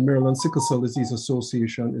 And the Maryland Sickle Cell Disease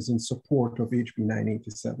Association is in support of HB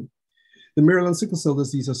 987. The Maryland Sickle Cell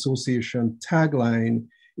Disease Association tagline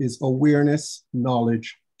is awareness,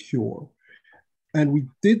 knowledge, cure. And we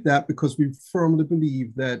did that because we firmly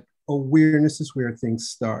believe that awareness is where things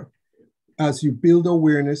start. As you build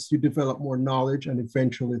awareness, you develop more knowledge, and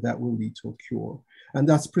eventually that will lead to a cure. And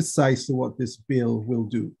that's precisely what this bill will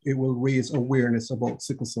do. It will raise awareness about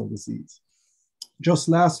sickle cell disease. Just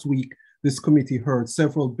last week, this committee heard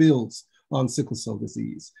several bills on sickle cell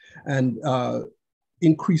disease, and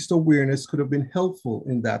increased awareness could have been helpful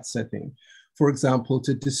in that setting. For example,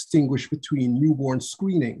 to distinguish between newborn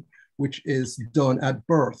screening, which is done at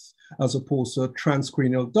birth, as opposed to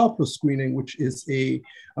transcranial Doppler screening, which is a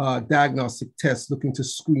diagnostic test looking to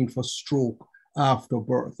screen for stroke after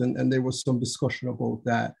birth. And there was some discussion about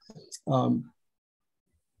that.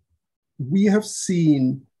 We have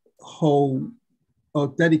seen how a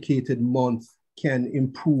dedicated month can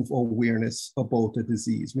improve awareness about the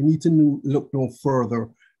disease. We need to look no further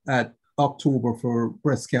at October for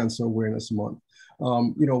Breast Cancer Awareness Month.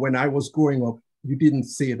 When I was growing up, you didn't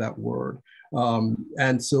say that word.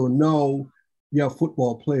 And so now you have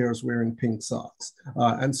football players wearing pink socks.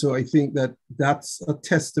 And so I think that that's a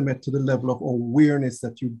testament to the level of awareness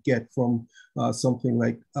that you get from something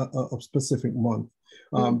like a specific month.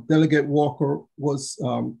 Delegate Walker was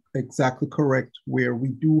exactly correct, where we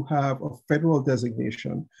do have a federal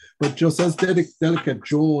designation, but just as Delegate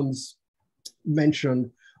Jones mentioned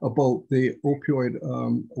about the Opioid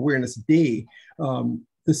Awareness Day,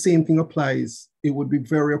 the same thing applies. It would be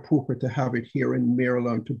very appropriate to have it here in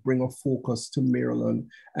Maryland to bring a focus to Maryland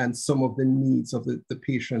and some of the needs of the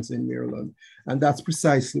patients in Maryland. And that's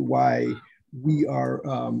precisely why we are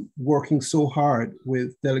working so hard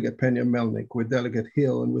with Delegate Pena-Melnick, with Delegate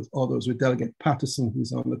Hill, and with others, with Delegate Patterson,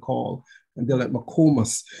 who's on the call, and Delegate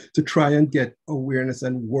McComas, to try and get awareness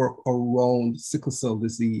and work around sickle cell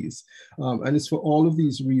disease. And it's for all of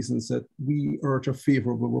these reasons that we urge a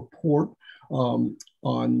favorable report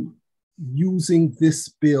on using this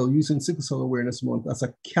bill, using Sickle Cell Awareness Month as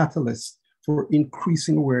a catalyst for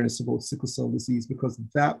increasing awareness about sickle cell disease, because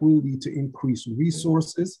that will lead to increased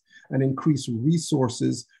resources, and increased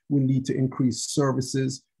resources will lead to increased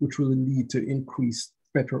services, which will lead to increased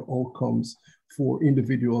better outcomes for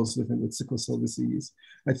individuals living with sickle cell disease.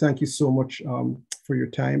 I thank you so much for your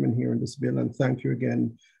time in hearing this bill, and thank you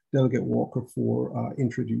again, Delegate Walker, for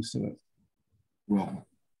introducing it. Welcome.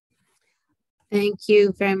 Thank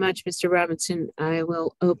you very much, Mr. Robinson. I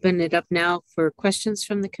will open it up now for questions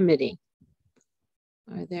from the committee.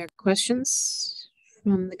 Are there questions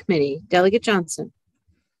from the committee? Delegate Johnson.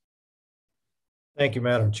 Thank you,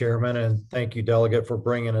 Madam Chairman, and thank you, Delegate, for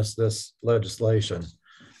bringing us this legislation.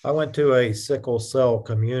 I went to a sickle cell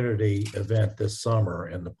community event this summer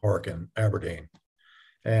in the park in Aberdeen,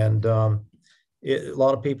 and a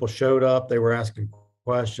lot of people showed up. They were asking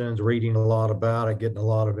questions, reading a lot about it, getting a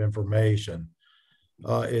lot of information.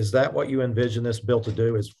 Is that what you envision this bill to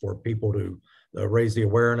do, is for people to raise the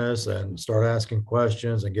awareness and start asking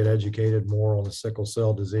questions and get educated more on the sickle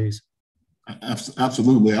cell disease?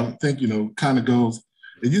 Absolutely. I think, kind of goes,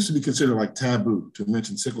 it used to be considered like taboo to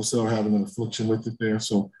mention sickle cell, having an affliction with it there.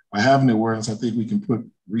 So by having the awareness, I think we can put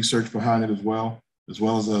research behind it as well as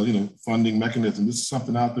a, funding mechanism. This is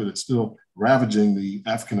something out there that's still ravaging the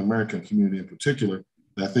African-American community in particular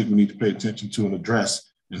that I think we need to pay attention to and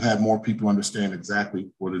address and have more people understand exactly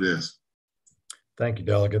what it is. Thank you,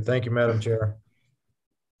 Delegate. Thank you, Madam Chair.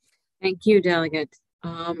 Thank you, Delegate.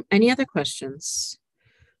 Any other questions?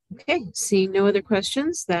 Okay, seeing no other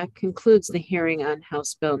questions, that concludes the hearing on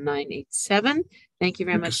House Bill 987. Thank you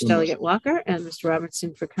very much, Delegate Walker and Mr.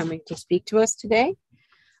 Robinson, for coming to speak to us today.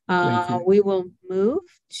 We will move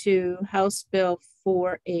to House Bill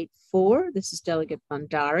 484. This is Delegate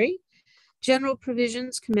Bhandari. General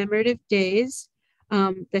Provisions Commemorative Days,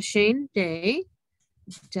 the Shane Day.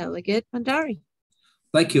 Delegate Bhandari.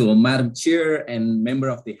 Thank you, Madam Chair and member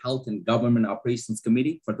of the Health and Government Operations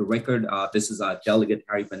Committee. For the record, this is Delegate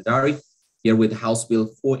Harry Bhandari here with House Bill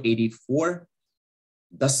 484.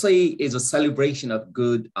 Dasai is a celebration of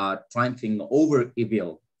good triumphing over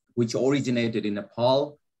evil, which originated in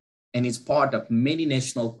Nepal and is part of many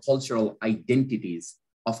national cultural identities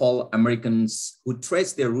of all Americans who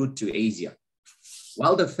trace their root to Asia.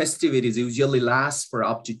 While the festivities usually last for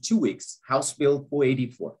up to 2 weeks, House Bill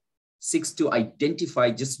 484 seeks to identify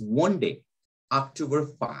just one day, October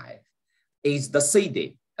 5, as the Dasai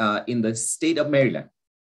Day in the state of Maryland.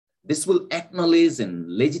 This will acknowledge and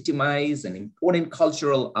legitimize an important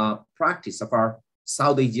cultural practice of our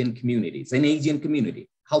South Asian communities and Asian community,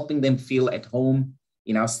 helping them feel at home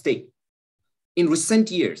in our state. In recent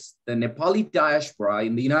years, the Nepali diaspora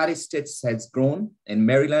in the United States has grown, and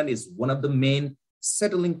Maryland is one of the main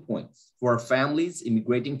settling points for families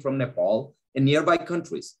immigrating from Nepal and nearby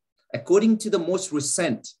countries. According to the most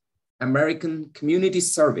recent American Community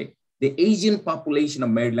Survey, the Asian population of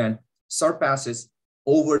Maryland surpasses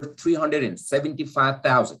over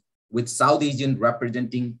 375,000, with South Asian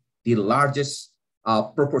representing the largest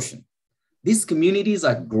proportion. These communities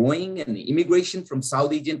are growing, and immigration from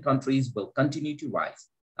South Asian countries will continue to rise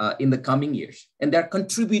in the coming years, and they're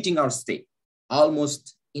contributing our state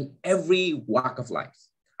almost in every walk of life.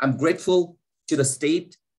 I'm grateful to the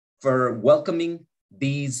state for welcoming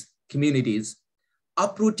these communities.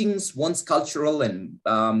 Uprooting one's culture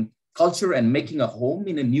and making a home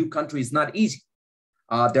in a new country is not easy.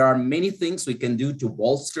 There are many things we can do to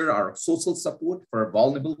bolster our social support for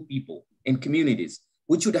vulnerable people and communities,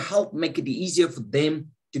 which would help make it easier for them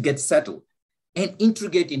to get settled and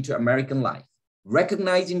integrate into American life.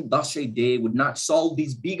 Recognizing Dasai Day would not solve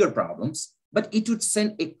these bigger problems, but it would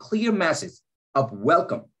send a clear message of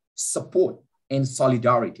welcome, support, and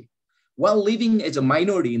solidarity. While living as a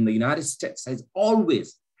minority in the United States has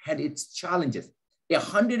always had its challenges, a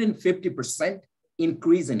 150%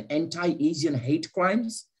 increase in anti-Asian hate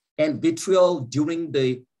crimes and vitriol during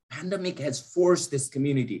the pandemic has forced this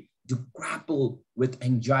community to grapple with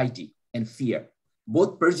anxiety and fear.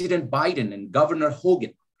 Both President Biden and Governor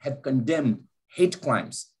Hogan have condemned hate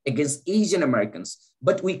crimes against Asian Americans,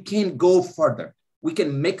 but we can go further. We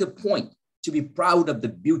can make a point to be proud of the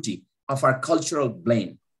beauty of our cultural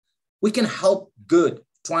blend. We can help good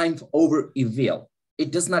triumph over evil.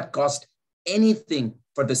 It does not cost anything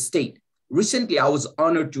for the state. Recently, I was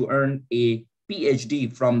honored to earn a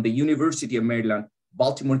PhD from the University of Maryland,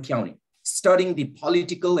 Baltimore County, studying the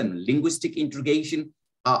political and linguistic integration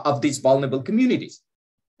of these vulnerable communities.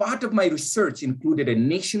 Part of my research included a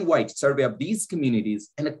nationwide survey of these communities,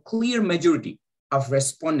 and a clear majority of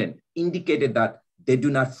respondents indicated that they do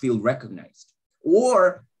not feel recognized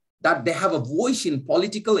or that they have a voice in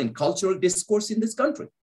political and cultural discourse in this country.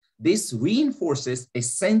 This reinforces a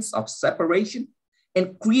sense of separation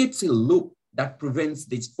and creates a loop that prevents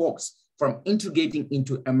these folks from integrating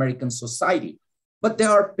into American society. But they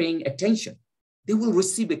are paying attention. They will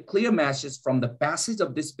receive a clear message from the passage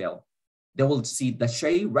of this bill. They will see the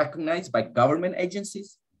Dashe recognized by government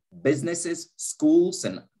agencies, businesses, schools,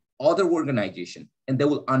 and other organizations, and they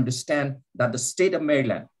will understand that the state of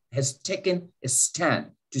Maryland has taken a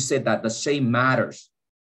stand to say that the Dashe matters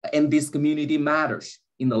and this community matters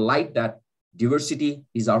in the light that diversity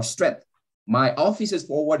is our strength. My office has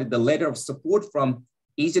forwarded the letter of support from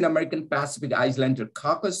Asian American Pacific Islander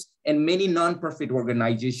Caucus, and many nonprofit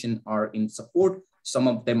organizations are in support. Some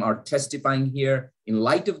of them are testifying here. In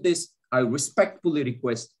light of this, I respectfully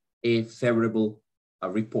request a favorable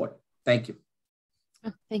report. Thank you.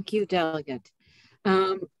 Thank you, Delegate.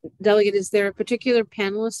 Delegate, is there a particular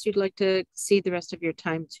panelist you'd like to cede the rest of your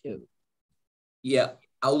time to? Yeah,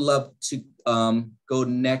 I would love to go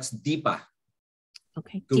next, Deepa.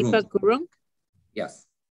 Okay, Gurung. Deepa Gurung. Yes.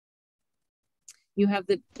 You have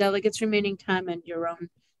the delegate's remaining time and your own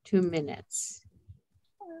 2 minutes.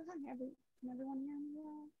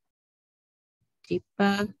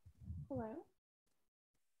 Deepa. Hello.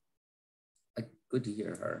 Good to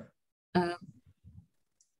hear her. Can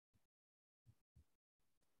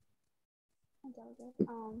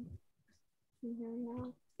you hear me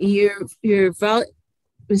now?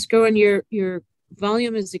 Ms. Goen, your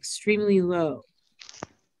volume is extremely low.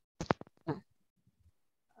 How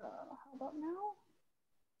about now?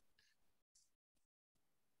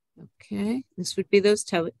 Okay, this would be those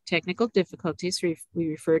technical difficulties we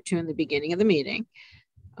referred to in the beginning of the meeting.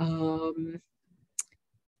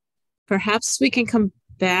 Perhaps we can come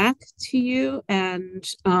back to you and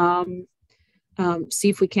see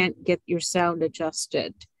if we can't get your sound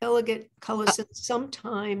adjusted. Delegate Cullison,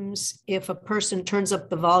 sometimes if a person turns up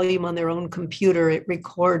the volume on their own computer, it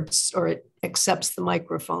records or it accepts the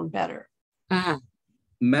microphone better.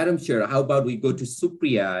 Madam Chair, how about we go to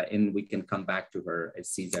Supriya and we can come back to her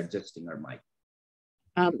as she's adjusting her mic.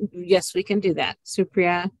 Yes, we can do that.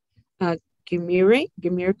 Supriya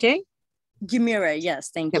Gimirte? Gimire, yes,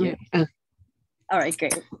 thank you. All right,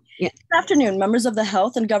 great. Yeah. Good afternoon, members of the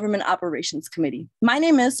Health and Government Operations Committee. My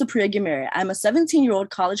name is Supriya Gimire. I'm a 17-year-old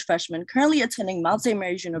college freshman currently attending Mount St.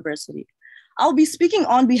 Mary's University. I'll be speaking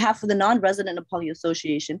on behalf of the Non-Resident Nepali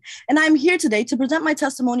Association, and I'm here today to present my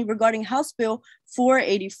testimony regarding House Bill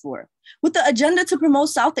 484, with the agenda to promote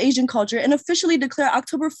South Asian culture and officially declare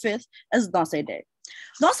October 5th as Dashe Day.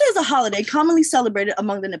 Dashe is a holiday commonly celebrated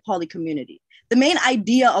among the Nepali community. The main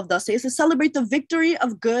idea of Dashe is to celebrate the victory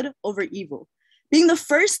of good over evil. Being the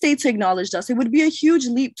first state to acknowledge Dashe would be a huge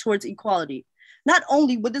leap towards equality. Not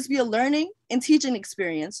only would this be a learning and teaching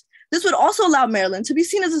experience, this would also allow Maryland to be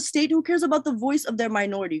seen as a state who cares about the voice of their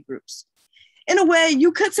minority groups. In a way,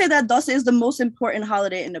 you could say that Dashe is the most important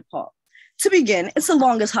holiday in Nepal. To begin, it's the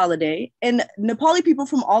longest holiday, and Nepali people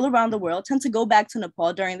from all around the world tend to go back to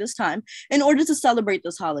Nepal during this time in order to celebrate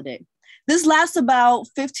this holiday. This lasts about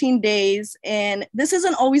 15 days, and this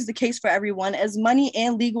isn't always the case for everyone, as money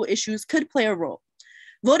and legal issues could play a role.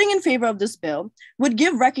 Voting in favor of this bill would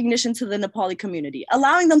give recognition to the Nepali community,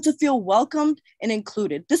 allowing them to feel welcomed and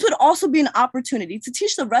included. This would also be an opportunity to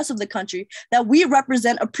teach the rest of the country that we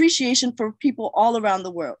represent appreciation for people all around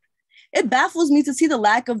the world. It baffles me to see the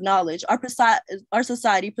lack of knowledge our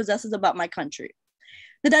society possesses about my country.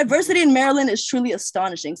 The diversity in Maryland is truly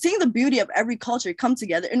astonishing, seeing the beauty of every culture come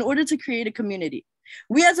together in order to create a community.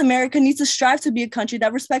 We as America need to strive to be a country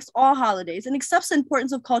that respects all holidays and accepts the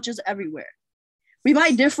importance of cultures everywhere. We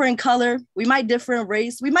might differ in color, we might differ in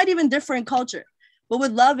race, we might even differ in culture, but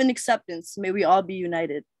with love and acceptance, may we all be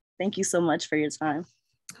united. Thank you so much for your time.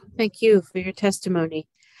 Thank you for your testimony.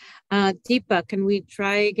 Deepa, can we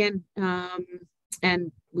try again?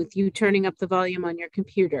 And with you turning up the volume on your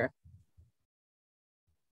computer.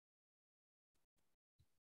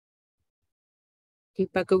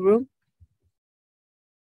 Deepa Guru?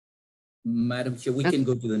 Madam Chair, we can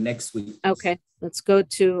go to the next week. Okay, let's go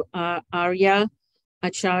to Arya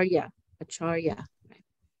Acharya.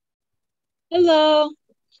 Hello.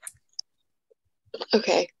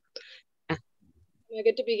 Okay. Am I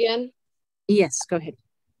good to begin? Yes, go ahead.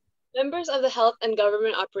 Members of the Health and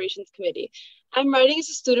Government Operations Committee. I'm writing as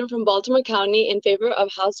a student from Baltimore County in favor of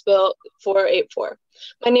House Bill 484.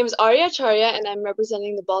 My name is Arya Acharya, and I'm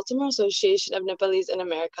representing the Baltimore Association of Nepalis in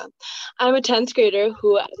America. I'm a 10th grader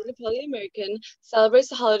who, as a Nepali American, celebrates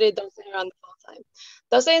the holiday Dasai around the fall time.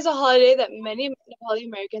 Dasai is a holiday that many Nepali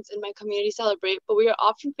Americans in my community celebrate, but we are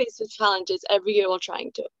often faced with challenges every year while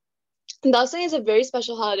trying to. Dasai is a very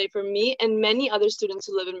special holiday for me and many other students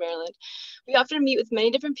who live in Maryland. We often meet with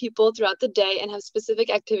many different people throughout the day and have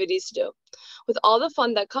specific activities to do. With all the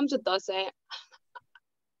fun that comes with Dasai,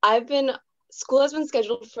 school has been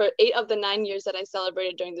scheduled for 8 of the 9 years that I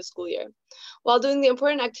celebrated during the school year. While doing the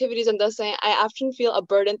important activities on Dasai, I often feel a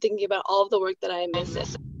burden thinking about all of the work that I am missing.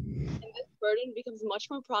 And this burden becomes much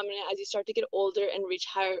more prominent as you start to get older and reach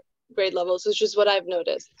higher grade levels, which is what I've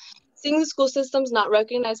noticed. Seeing the school systems not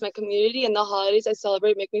recognize my community and the holidays I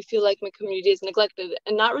celebrate make me feel like my community is neglected,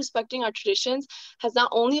 and not respecting our traditions has not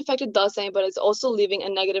only affected Dasai, but is also leaving a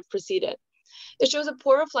negative precedent. It shows a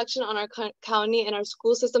poor reflection on our county and our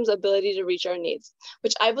school system's ability to reach our needs,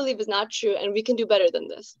 which I believe is not true, and we can do better than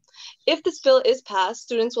this. If this bill is passed,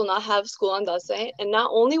 students will not have school on Dasai, and not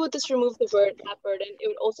only would this remove that burden, it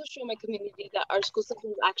would also show my community that our school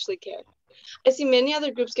systems actually care. I see many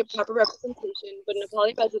other groups get proper representation, but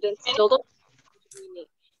Nepali residents still don't need,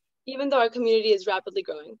 even though our community is rapidly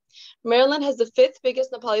growing. Maryland has the 5th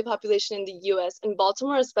biggest Nepali population in the US, and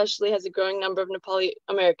Baltimore especially has a growing number of Nepali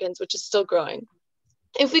Americans, which is still growing.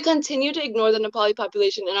 If we continue to ignore the Nepali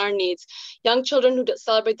population and our needs, young children who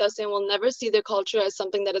celebrate Dasai will never see their culture as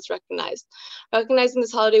something that is recognized. Recognizing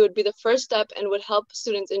this holiday would be the first step and would help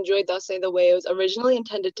students enjoy Dasai the way it was originally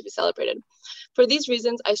intended to be celebrated. For these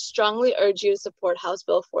reasons, I strongly urge you to support House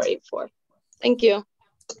Bill 484. Thank you.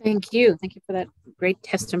 Thank you. Thank you for that great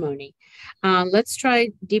testimony. Let's try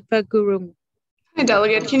Deepa Guru. Hi,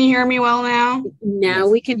 Delegate. Can you hear me well now? Now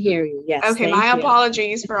we can hear you. Yes. Okay, my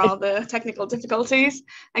apologies for all the technical difficulties.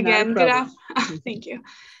 Again, thank you.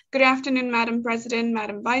 Good afternoon, Madam President,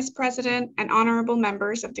 Madam Vice President, and honorable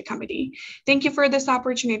members of the committee. Thank you for this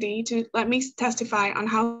opportunity to let me testify on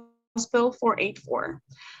House Bill 484.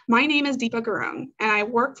 My name is Deepa Gurung, and I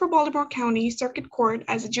work for Baltimore County Circuit Court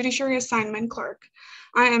as a Judiciary Assignment Clerk.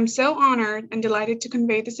 I am so honored and delighted to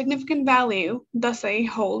convey the significant value Dasai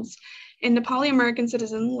holds in Nepali American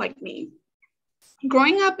citizen like me.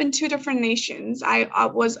 Growing up in 2 different nations, I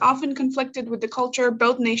was often conflicted with the culture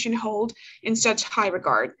both nations hold in such high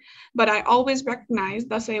regard, but I always recognized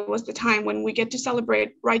Dasai was the time when we get to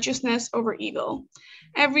celebrate righteousness over evil.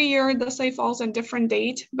 Every year, Dasai falls on a different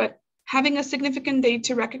date, but having a significant date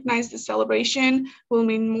to recognize the celebration will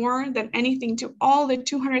mean more than anything to all the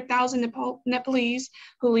 200,000 Nepalese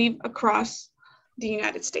who live across the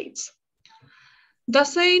United States.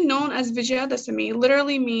 Dasai, known as Vijayadashami,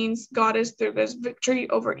 literally means Goddess Durga's victory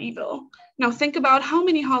over evil. Now think about how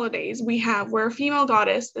many holidays we have where a female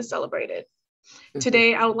goddess is celebrated.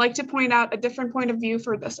 Today, I would like to point out a different point of view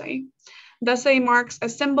for Dasai. Dasai marks a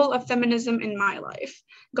symbol of feminism in my life.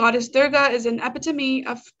 Goddess Durga is an epitome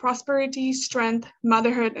of prosperity, strength,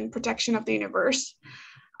 motherhood, and protection of the universe.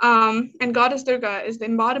 And Goddess Durga is the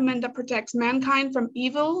embodiment that protects mankind from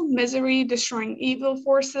evil, misery, destroying evil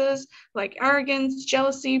forces like arrogance,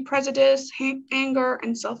 jealousy, prejudice, anger,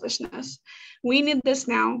 and selfishness. We need this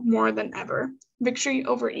now more than ever. Victory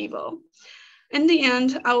over evil. In the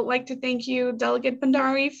end, I would like to thank you, Delegate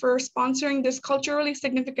Bhandari, for sponsoring this culturally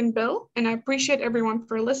significant bill, and I appreciate everyone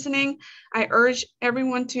for listening. I urge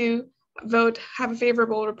everyone to have a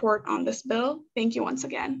favorable report on this bill. Thank you once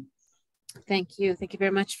again. Thank you. Thank you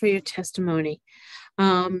very much for your testimony.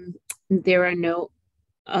 There are no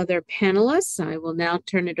other panelists. I will now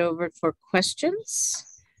turn it over for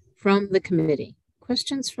questions from the committee.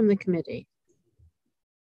 Questions from the committee.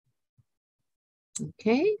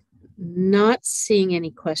 Okay, not seeing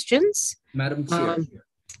any questions. Madam Chair.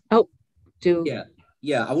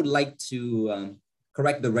 Yeah, I would like to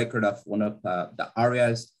correct the record of one of the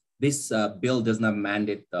areas. This bill does not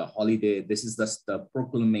mandate the holiday. This is just the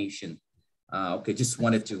proclamation. Okay, just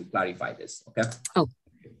wanted to clarify this, okay? Oh,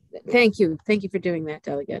 thank you. Thank you for doing that,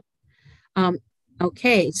 Delegate.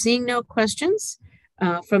 Okay, seeing no questions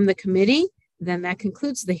from the committee, then that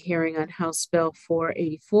concludes the hearing on House Bill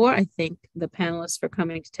 484. I thank the panelists for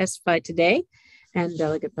coming to testify today and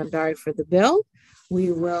Delegate Bhandari for the bill.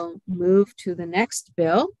 We will move to the next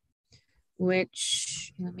bill,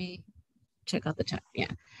 which, let me check out the time,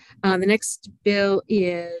 yeah. The next bill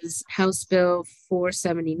is House Bill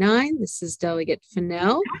 479. This is Delegate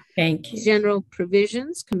Fennell. Thank you. General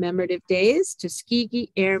Provisions, Commemorative Days,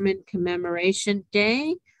 Tuskegee Airmen Commemoration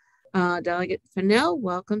Day. Delegate Fennell,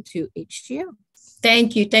 welcome to HGO.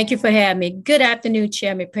 Thank you. Thank you for having me. Good afternoon,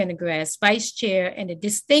 Chairman Prendergast, Vice Chair, and the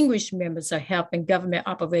distinguished members of Health and Government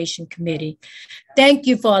Operation Committee. Thank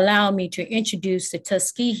you for allowing me to introduce the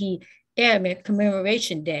Tuskegee Airmen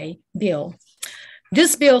Commemoration Day bill.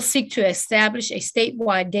 This bill seeks to establish a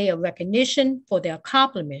statewide day of recognition for the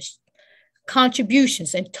accomplishments,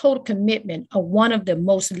 contributions, and total commitment of one of the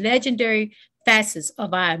most legendary facets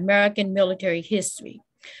of our American military history.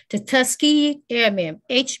 The Tuskegee Airmen,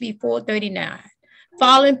 HB 439,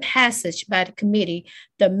 following passage by the committee,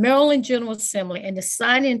 the Maryland General Assembly, and the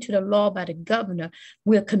signing into the law by the governor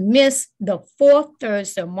will commence the fourth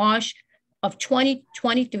Thursday of March of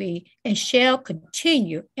 2023 and shall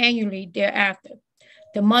continue annually thereafter.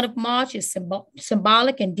 The month of March is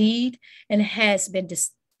symbolic indeed and has been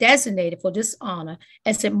designated for this honor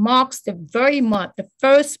as it marks the very month the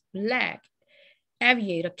first Black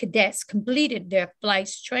aviator cadets completed their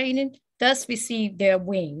flights training, thus received their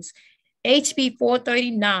wings. HB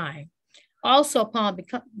 439, also upon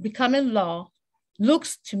becoming law,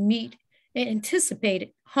 looks to meet an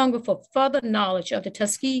anticipated hunger for further knowledge of the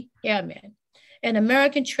Tuskegee Airmen, an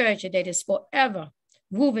American treasure that is forever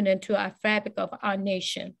woven into our fabric of our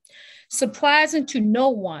nation. Surprising to no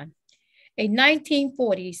one, in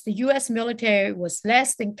 1940s, the U.S. military was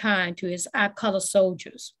less than kind to its eye-colored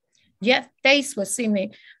soldiers. Yet faced with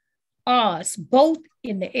seeming odds, both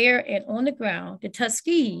in the air and on the ground, the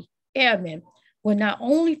Tuskegee Airmen will not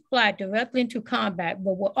only fly directly into combat,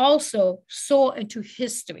 but will also soar into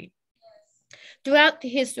history. Throughout the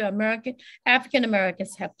history of African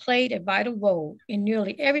Americans have played a vital role in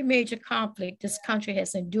nearly every major conflict this country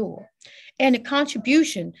has endured, and the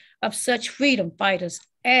contribution of such freedom fighters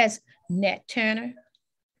as Nat Turner,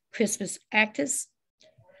 Crispus Attucks,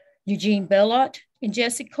 Eugene Bellot, and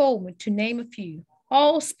Jesse Coleman, to name a few,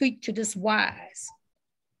 all speak to this wise.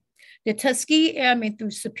 The Tuskegee Airmen, through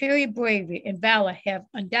superior bravery and valor, have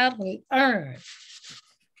undoubtedly earned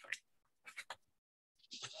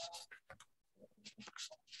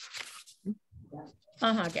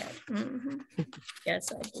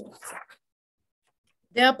Yes, I do.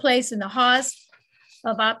 Their place in the hearts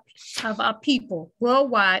of our people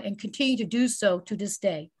worldwide and continue to do so to this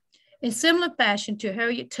day. In similar fashion to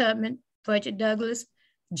Harriet Tubman, Frederick Douglass,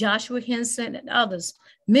 Joshua Henson, and others,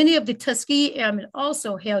 many of the Tuskegee Airmen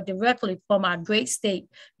also hail directly from our great state,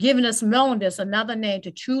 giving us Marylanders another name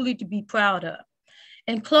to truly to be proud of.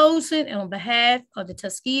 In closing, and on behalf of the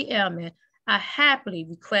Tuskegee Airmen, I happily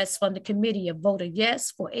request from the committee a vote of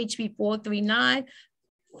yes for HB 439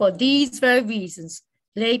 for these very reasons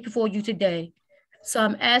laid before you today. So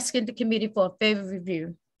I'm asking the committee for a favorable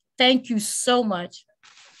review. Thank you so much.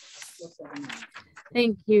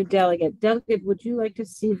 Thank you, Delegate. Delegate, would you like to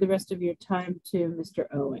cede the rest of your time to Mr.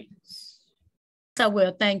 Owens? I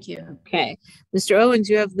will, thank you. Okay, Mr. Owens,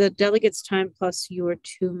 you have the delegate's time plus your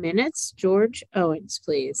 2 minutes. George Owens,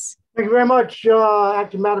 please. Thank you very much,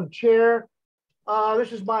 Acting Madam Chair.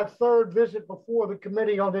 This is my third visit before the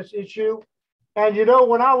committee on this issue. And you know,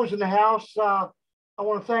 when I was in the House, I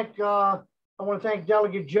want to thank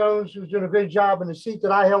Delegate Jones, who's doing a good job in the seat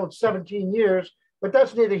that I held 17 years, but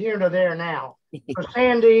that's neither here nor there now. For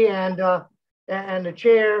Sandy and the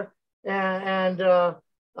chair and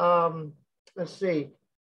let's see,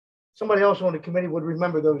 somebody else on the committee would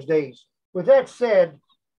remember those days. With that said,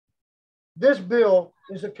 this bill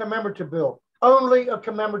is a commemorative bill, only a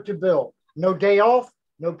commemorative bill. No day off,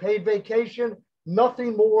 no paid vacation,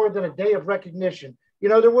 nothing more than a day of recognition. You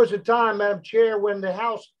know, there was a time, Madam Chair, when the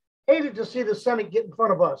House hated to see the Senate get in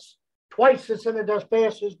front of us. Twice the Senate has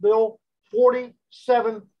passed this bill,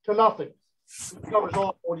 47 to nothing. It covers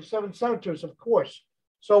all 47 senators, of course.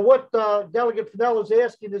 So what Delegate Fennell is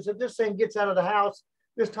asking is that this thing gets out of the House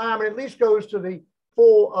this time and at least goes to the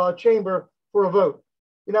full chamber for a vote.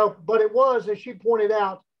 You know, but it was, as she pointed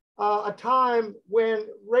out, a time when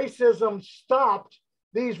racism stopped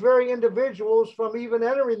these very individuals from even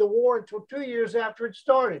entering the war until 2 years after it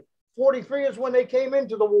started. 43 is when they came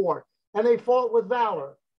into the war and they fought with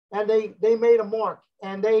valor and they made a mark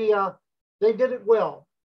and they did it well.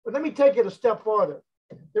 But let me take it a step farther.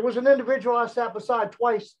 There was an individual I sat beside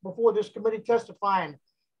twice before this committee testifying.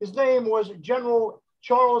 His name was General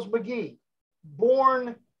Charles McGee,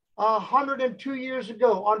 born 102 years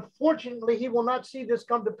ago. Unfortunately, he will not see this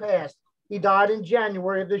come to pass. He died in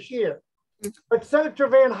January of this year. But Senator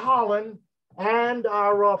Van Hollen and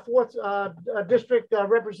our 4th District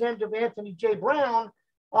Representative Anthony J. Brown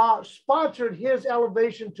sponsored his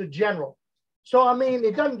elevation to general. So, I mean,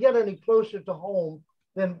 it doesn't get any closer to home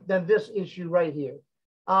than this issue right here.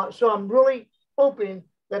 So I'm really hoping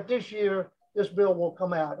that this year, this bill will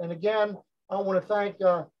come out. And again, I want to thank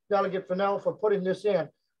Delegate Fennell for putting this in.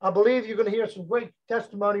 I believe you're going to hear some great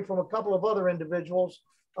testimony from a couple of other individuals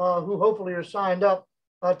who hopefully are signed up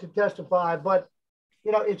to testify. But,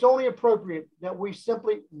 you know, it's only appropriate that we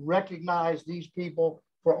simply recognize these people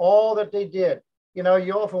for all that they did. You know,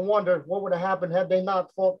 you often wonder what would have happened had they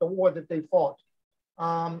not fought the war that they fought,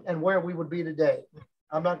 and where we would be today.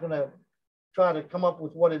 I'm not going to try to come up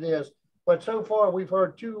with what it is, but so far we've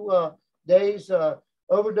heard 2 days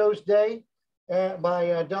overdose day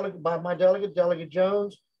by my delegate, Delegate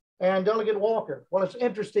Jones, and Delegate Walker. Well, it's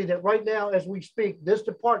interesting that right now, as we speak, this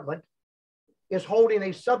department is holding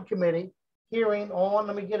a subcommittee hearing on,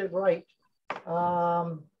 let me get it right,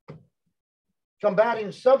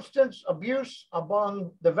 combating substance abuse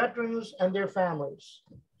among the veterans and their families.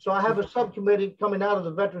 So I have a subcommittee coming out of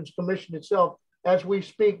the Veterans Commission itself as we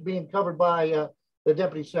speak, being covered by the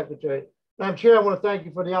Deputy Secretary. Madam Chair, I want to thank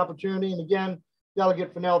you for the opportunity. And again,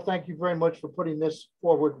 Delegate Fennell, thank you very much for putting this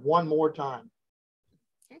forward one more time.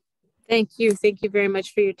 Thank you. Thank you very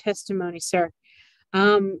much for your testimony, sir.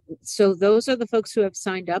 So those are the folks who have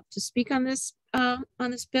signed up to speak on this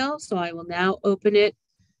bill. So I will now open it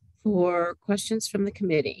for questions from the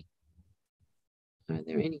committee. Are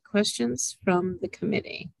there any questions from the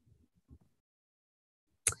committee?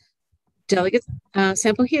 Delegate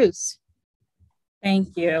Sample Hughes.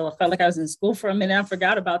 Thank you. I felt like I was in school for a minute. I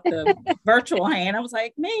forgot about the virtual hand. I was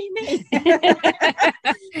like, me.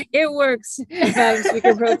 It works,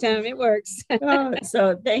 Speaker Pro Tem, it works.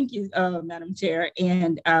 So thank you, Madam Chair.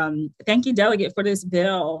 And thank you, Delegate, for this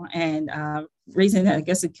bill. And reason that I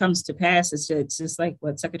guess it comes to pass is it's just like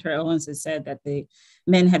what Secretary Owens has said, that the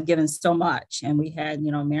men have given so much, and we had,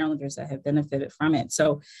 you know, Marylanders that have benefited from it.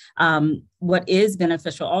 So what is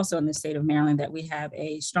beneficial also in the state of Maryland, that we have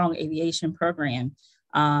a strong aviation program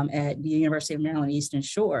at the University of Maryland Eastern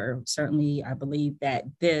Shore. Certainly, I believe that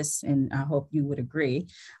this, and I hope you would agree,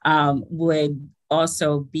 would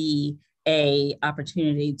also be a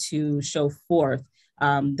opportunity to show forth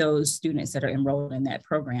those students that are enrolled in that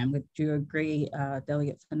program. Would you agree,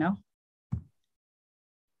 Delegate Fennell?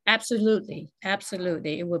 Absolutely,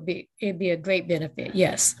 absolutely. It'd be a great benefit,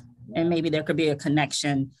 yes. And maybe there could be a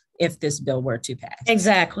connection if this bill were to pass.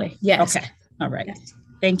 Exactly, yes. Okay, all right. Yes.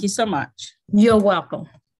 Thank you so much. You're welcome.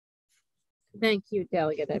 Thank you,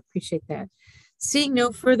 Delegate. I appreciate that. Seeing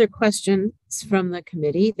no further questions from the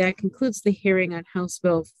committee, that concludes the hearing on House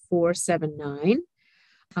Bill 479.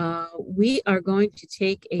 We are going to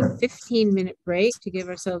take a 15-minute break to give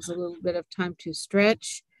ourselves a little bit of time to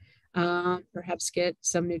stretch, perhaps get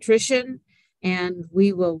some nutrition, and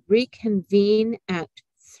we will reconvene at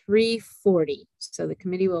 3:40. So the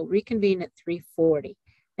committee will reconvene at 3:40.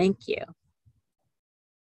 Thank you.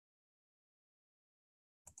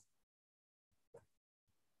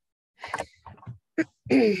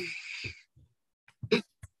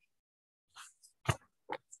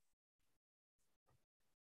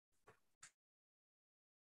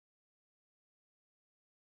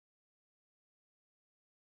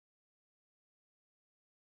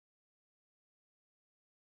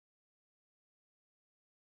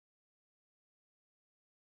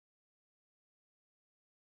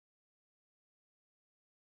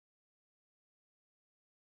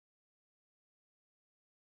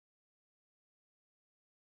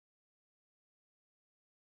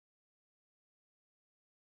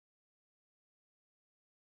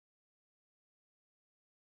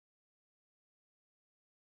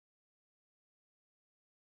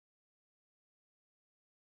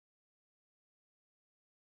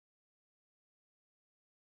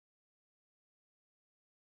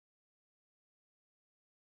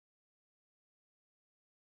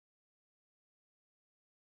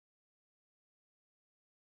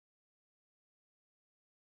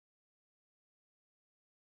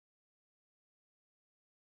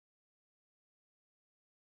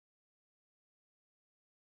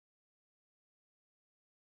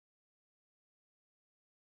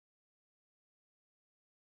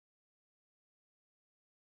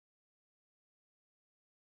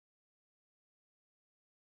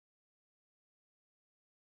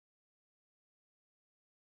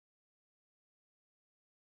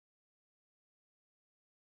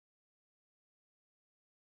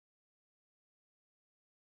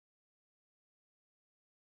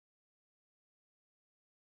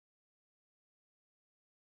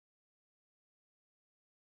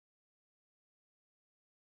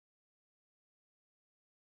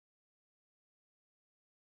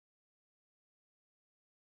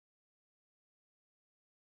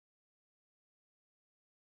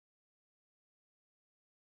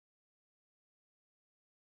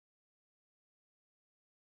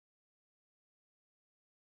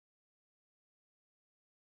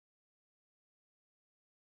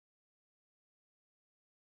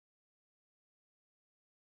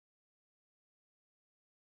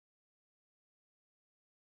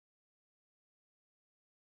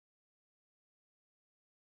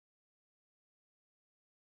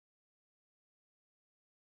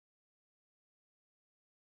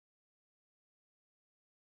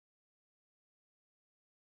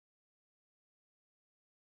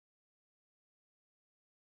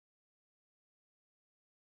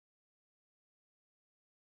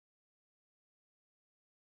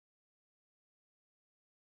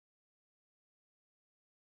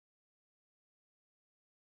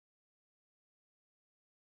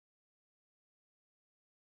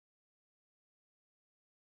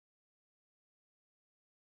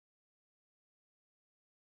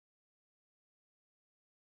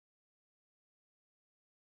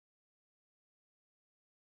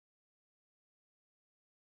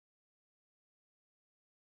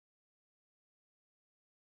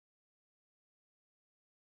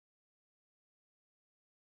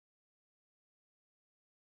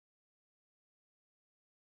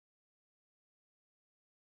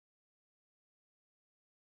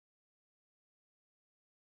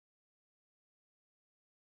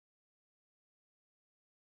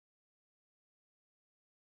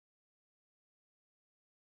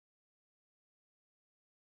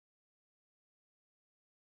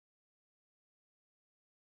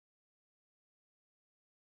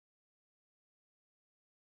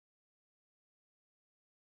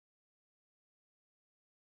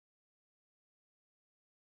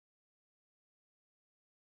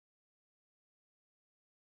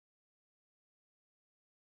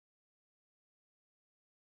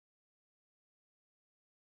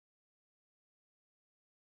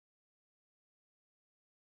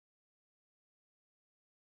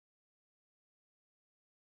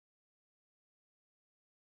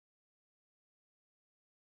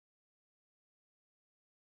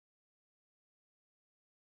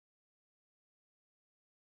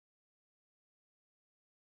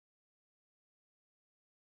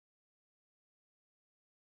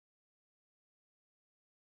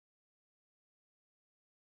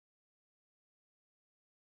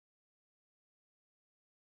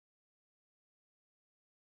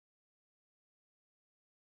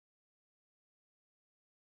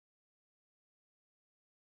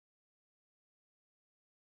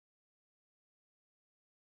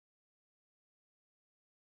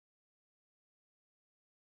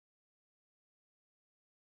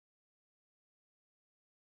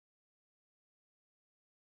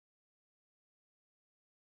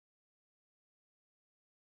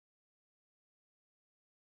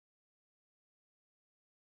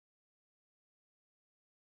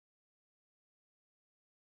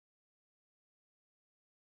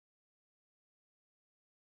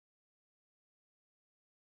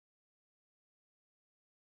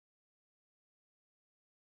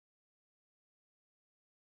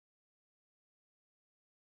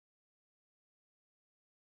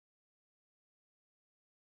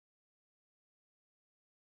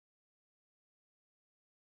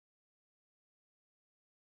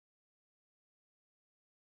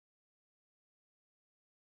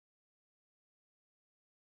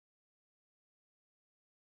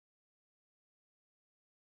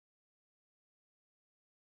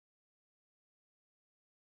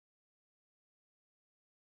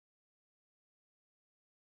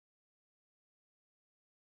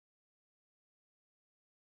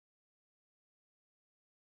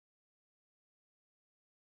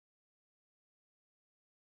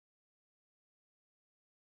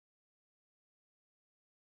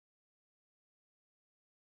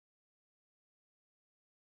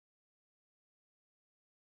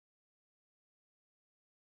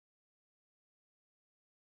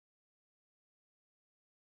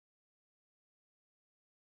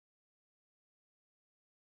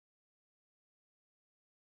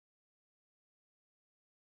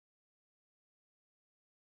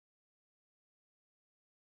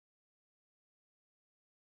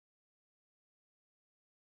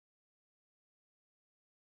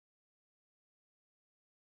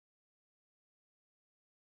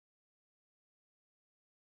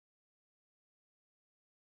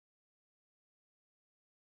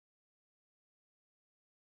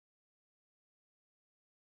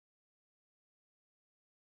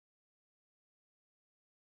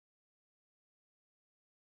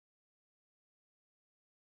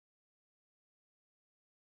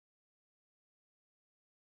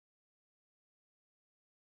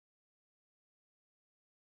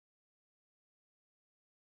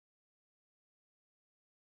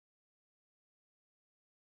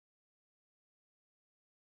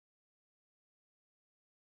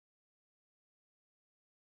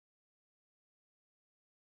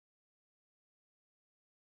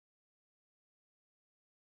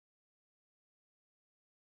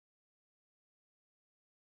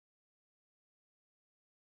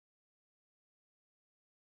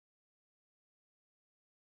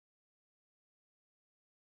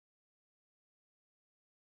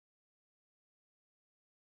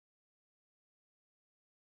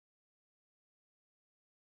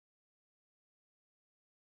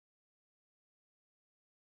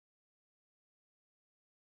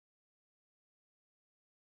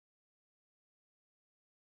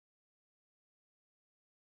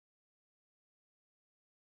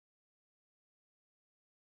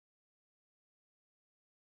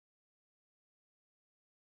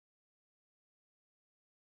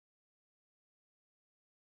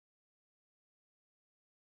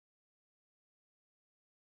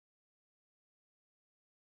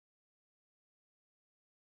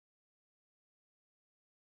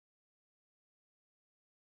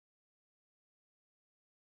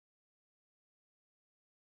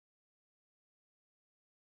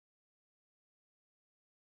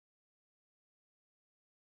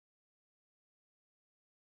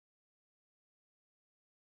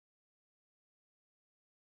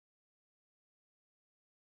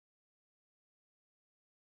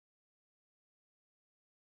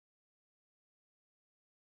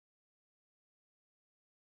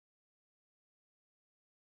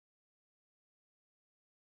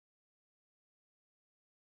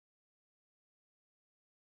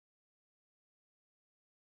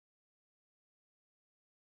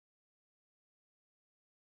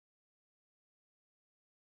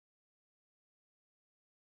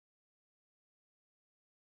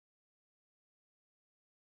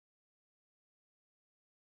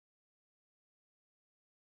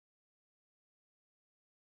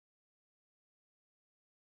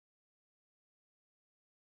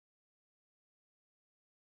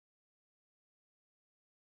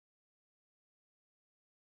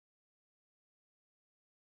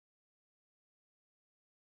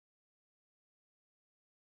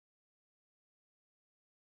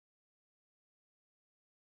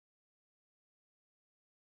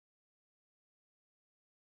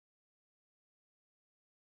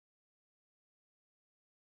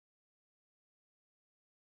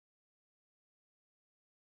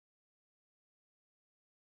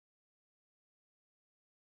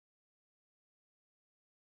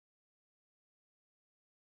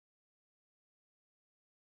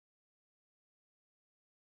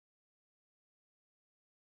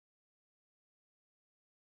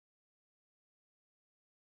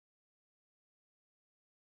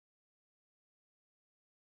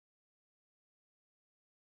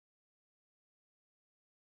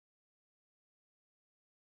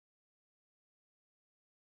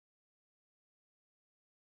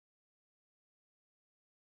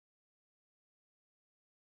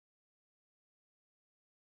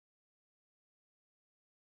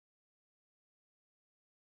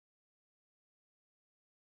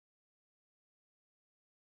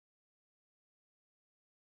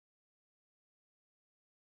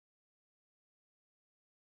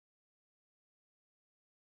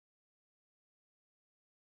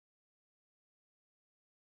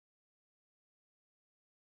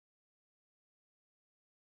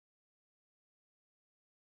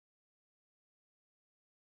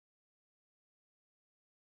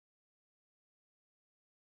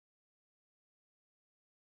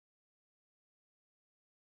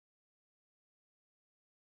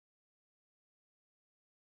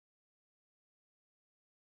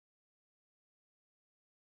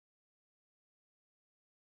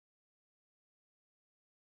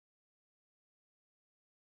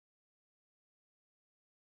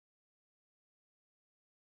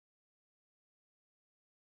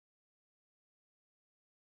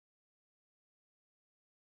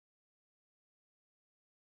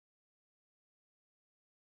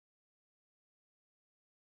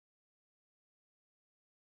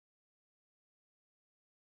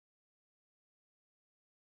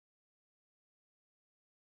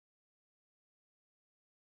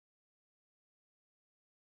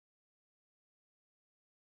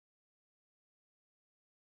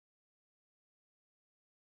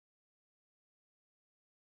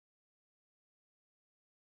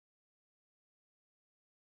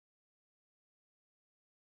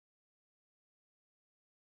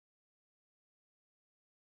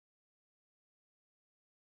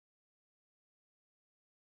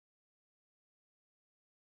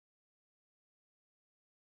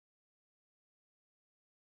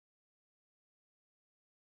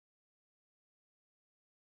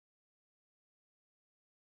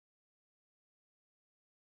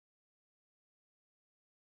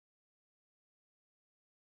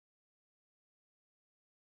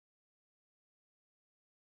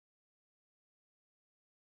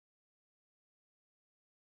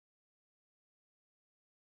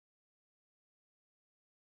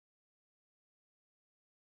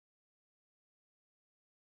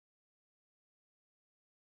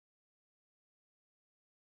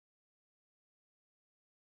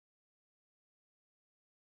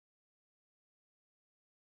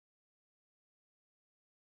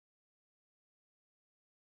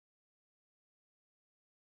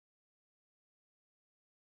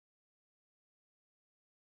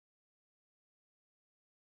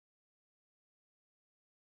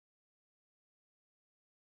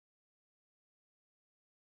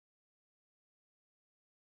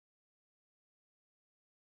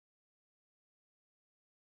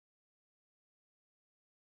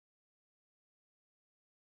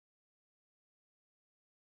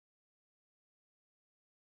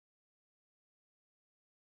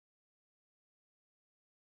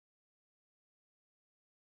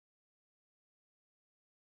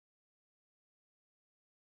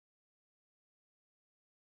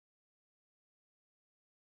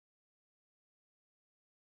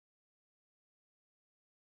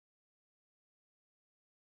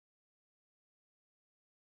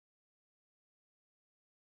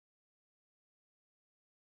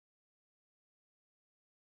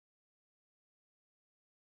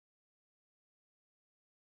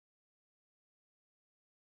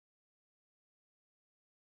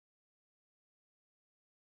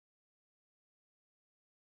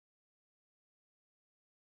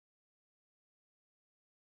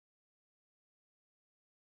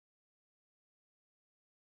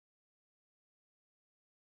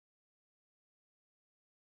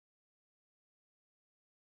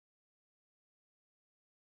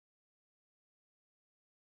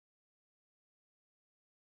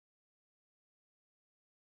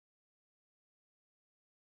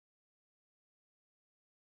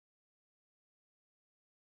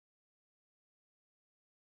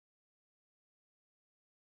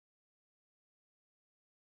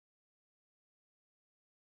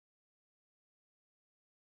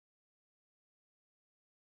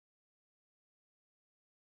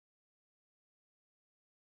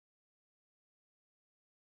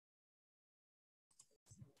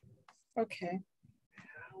 Okay.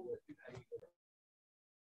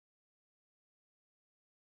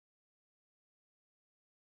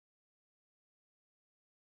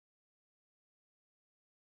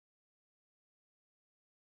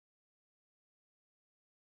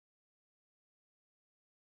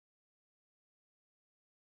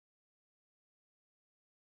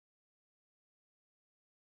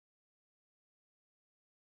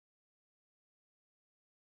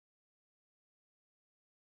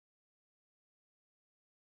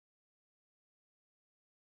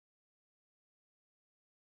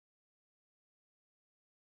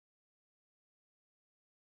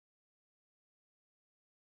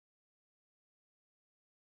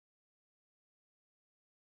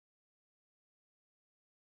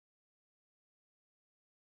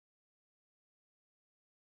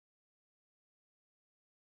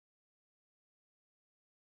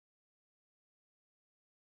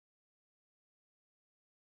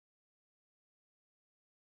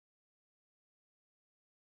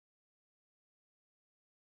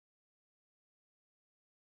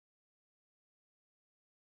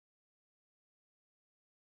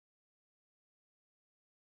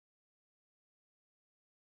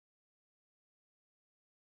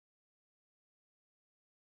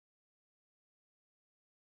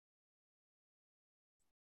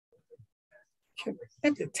 I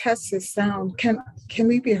had to test the sound. Can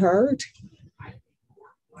we be heard?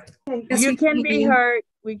 Yes, you can be heard.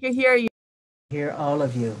 We can hear you. Hear all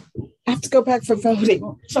of you. I have to go back for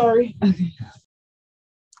voting. Sorry. Okay.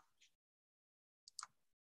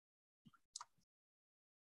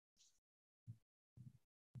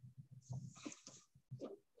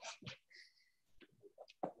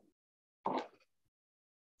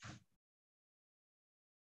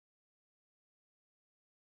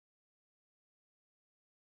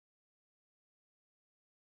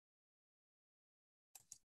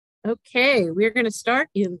 Okay, we're going to start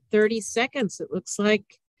in 30 seconds. It looks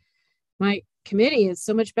like my committee is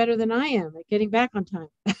so much better than I am at getting back on time.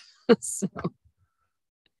 So.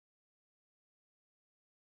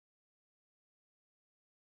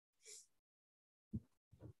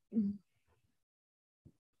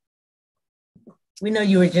 We know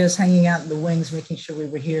you were just hanging out in the wings, making sure we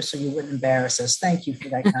were here so you wouldn't embarrass us. Thank you for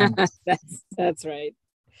that comment. That's right.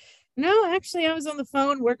 No, actually, I was on the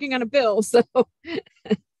phone working on a bill, so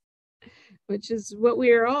which is what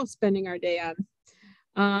we are all spending our day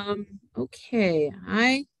on. Okay,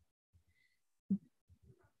 I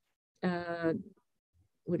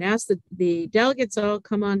would ask that the delegates all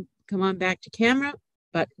come on back to camera,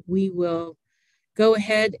 but we will go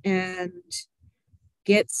ahead and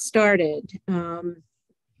get started. And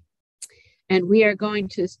we are going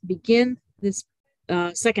to begin this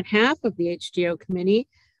second half of the HGO committee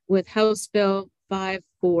with House Bill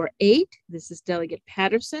 548. This is Delegate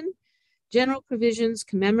Patterson. General Provisions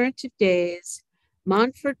Commemorative Days,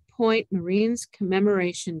 Montford Point Marines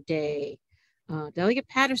Commemoration Day. Delegate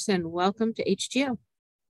Patterson, welcome to HGO.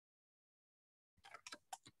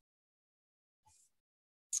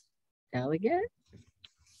 Delegate,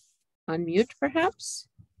 unmute perhaps.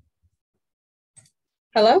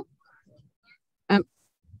 Hello?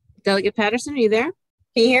 Delegate Patterson, are you there?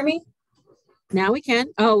 Can you hear me? Now we can.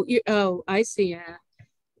 Oh, I see.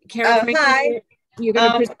 Karen, hi. You're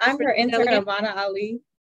gonna I'm her intern, Ivana Ali.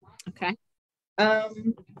 Okay.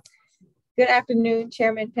 Good afternoon,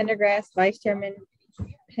 Chairman Pendergrass, Vice Chairman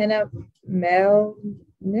Penna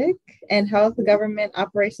Melnick, and Health Government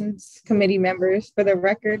Operations Committee members. For the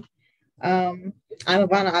record, I'm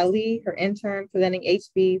Ivana Ali, her intern, presenting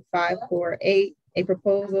HB 548, a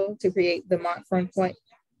proposal to create the Montford Point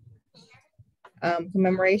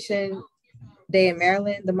Commemoration Day in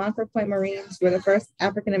Maryland. The Montford Point Marines were the first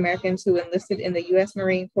African Americans who enlisted in the U.S.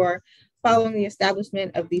 Marine Corps following the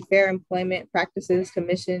establishment of the Fair Employment Practices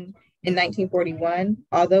Commission in 1941.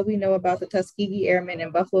 Although we know about the Tuskegee Airmen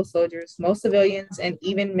and Buffalo Soldiers, most civilians and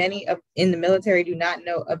even many in the military do not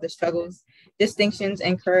know of the struggles, distinctions,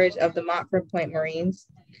 and courage of the Montford Point Marines.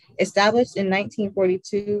 Established in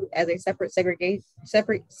 1942 as a separate segregated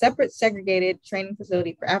training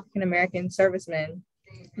facility for African American servicemen,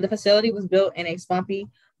 the facility was built in a swampy,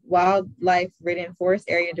 wildlife-ridden forest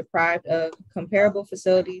area deprived of comparable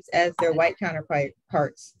facilities as their white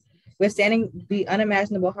counterparts. Withstanding the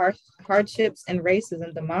unimaginable hardships and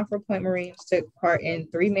racism, the Montford Point Marines took part in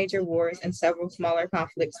 3 major wars and several smaller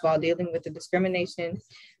conflicts while dealing with the discrimination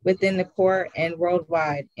within the Corps and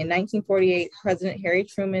worldwide. In 1948, President Harry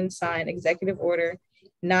Truman signed Executive Order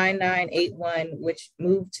 9981, which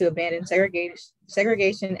moved to abandon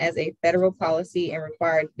segregation as a federal policy and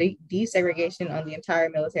required desegregation on the entire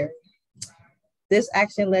military. This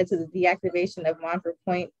action led to the deactivation of Montford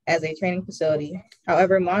Point as a training facility.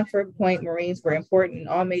 However, Montford Point Marines were important in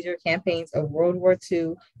all major campaigns of World War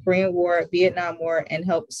II, Korean War, Vietnam War, and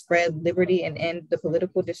helped spread liberty and end the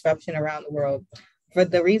political disruption around the world. For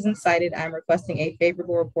the reasons cited, I'm requesting a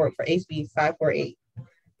favorable report for HB 548.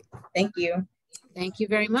 Thank you. Thank you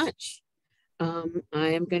very much. I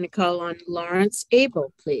am going to call on Lawrence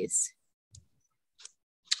Abel, please.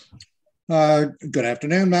 Good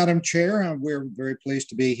afternoon, Madam Chair. We're very pleased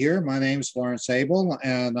to be here. My name is Lawrence Abel,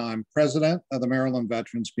 and I'm president of the Maryland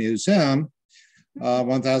Veterans Museum,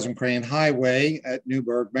 1000 Crane Highway at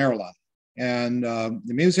Newburgh, Maryland. And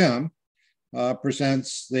the museum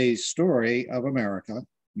presents the story of America,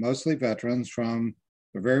 mostly veterans from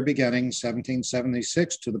the very beginning,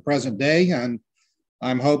 1776 to the present day. And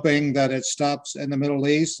I'm hoping that it stops in the Middle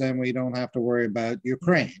East and we don't have to worry about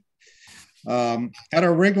Ukraine. At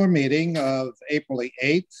our regular meeting of April the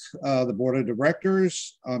 8th, the Board of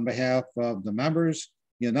Directors, on behalf of the members,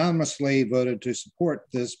 unanimously voted to support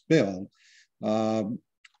this bill,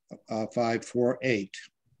 548.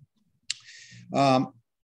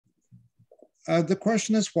 The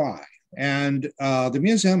question is why? And the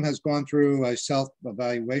museum has gone through a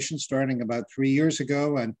self-evaluation starting about 3 years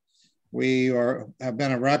ago, and we have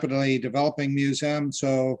been a rapidly developing museum.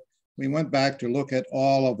 So we went back to look at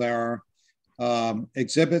all of our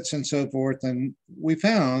exhibits and so forth, and we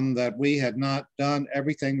found that we had not done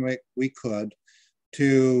everything we could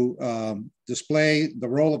to display the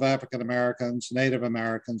role of African Americans, Native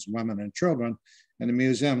Americans, women, and children in the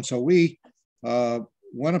museum. So we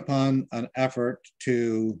went upon an effort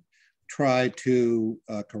to try to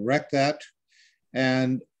correct that.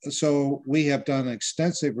 And so we have done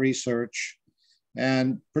extensive research,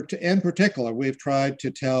 and in particular, we've tried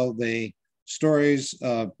to tell the stories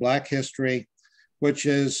of Black history, which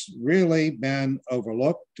has really been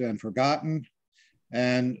overlooked and forgotten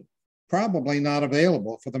and probably not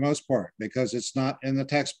available for the most part because it's not in the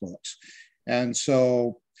textbooks. And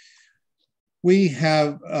so we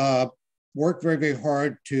have worked very, very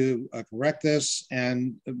hard to correct this,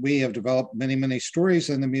 and we have developed many, many stories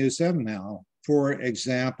in the museum now. For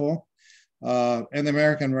example, in the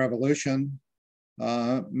American Revolution,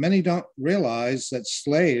 many don't realize that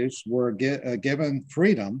slaves were given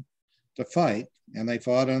freedom to fight, and they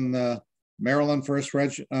fought in the Maryland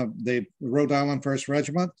the Rhode Island 1st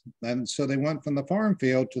Regiment, and so they went from the farm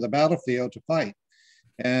field to the battlefield to fight,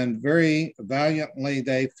 and very valiantly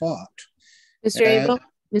they fought. Mr. Abel,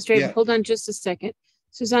 yeah. Hold on just a second.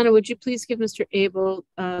 Susanna, would you please give Mr. Abel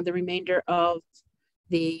the remainder of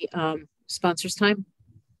the sponsors' time?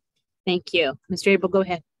 Thank you. Mr. Abel, go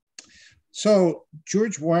ahead. So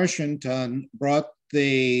George Washington brought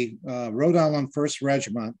the Rhode Island 1st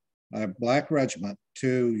Regiment, a Black regiment,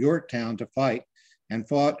 to Yorktown to fight, and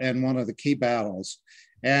fought in one of the key battles.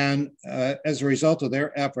 And as a result of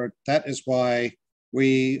their effort, that is why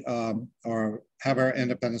we have our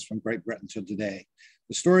independence from Great Britain to today.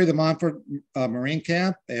 The story of the Montford Marine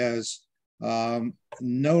Camp is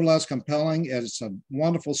no less compelling. It's a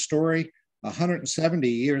wonderful story. 170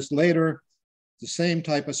 years later, the same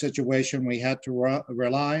type of situation, we had to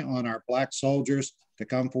rely on our Black soldiers to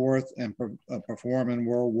come forth and perform in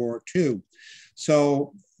World War II.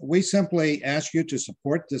 So we simply ask you to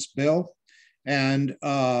support this bill. And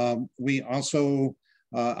we also,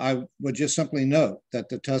 I would just simply note that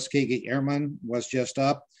the Tuskegee Airmen was just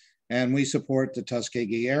up, and we support the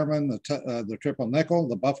Tuskegee Airmen, the Triple Nickel,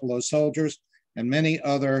 the Buffalo Soldiers, and many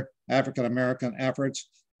other African-American efforts.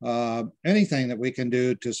 Anything that we can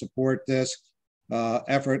do to support this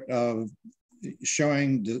effort of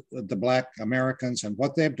showing the Black Americans and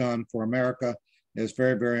what they've done for America is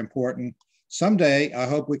very, very important. Someday, I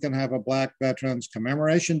hope we can have a Black Veterans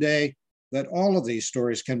Commemoration Day that all of these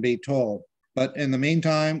stories can be told. But in the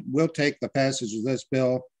meantime, we'll take the passage of this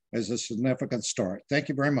bill as a significant start. Thank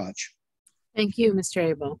you very much. Thank you, Mr.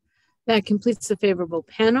 Abel. That completes the favorable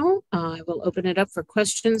panel. I will open it up for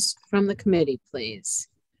questions from the committee, please.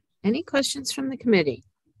 Any questions from the committee?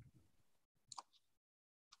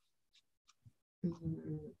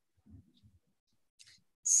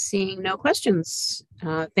 Seeing no questions,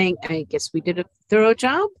 I guess we did a thorough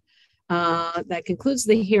job. That concludes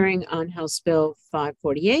the hearing on House Bill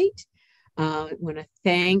 548. I want to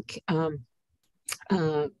thank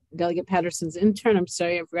Delegate Patterson's intern, I'm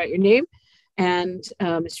sorry I forgot your name, and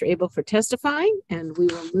Mr. Abel for testifying. And we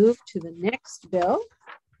will move to the next bill,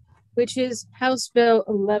 which is House Bill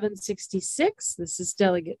 1166. This is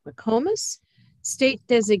Delegate McComas. State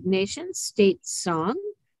designation, state song,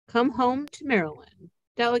 Come Home to Maryland.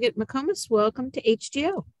 Delegate McComas, welcome to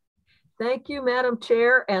HGO. Thank you, Madam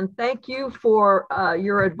Chair, and thank you for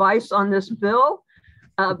your advice on this bill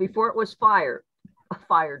before it was before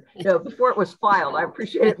it was filed. I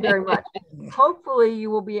appreciate it very much. Hopefully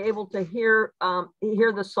you will be able to hear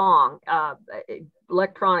the song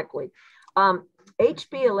electronically. HB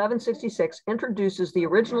 1166 introduces the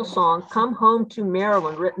original song, Come Home to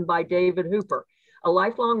Maryland, written by David Hooper, a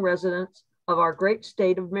lifelong resident of our great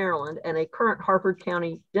state of Maryland and a current Harford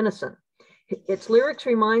County denizen. Its lyrics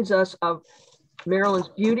reminds us of Maryland's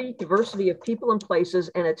beauty, diversity of people and places,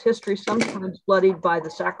 and its history sometimes bloodied by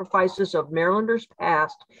the sacrifices of Marylanders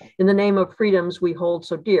past in the name of freedoms we hold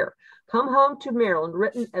so dear. Come Home to Maryland,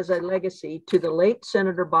 written as a legacy to the late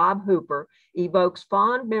Senator Bob Hooper, evokes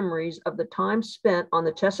fond memories of the time spent on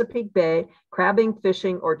the Chesapeake Bay, crabbing,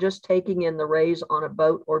 fishing, or just taking in the rays on a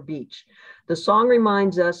boat or beach. The song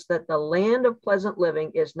reminds us that the land of pleasant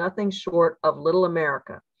living is nothing short of little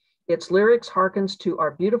America. Its lyrics harkens to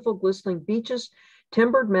our beautiful glistening beaches,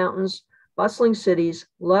 timbered mountains, bustling cities,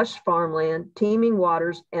 lush farmland, teeming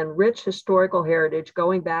waters, and rich historical heritage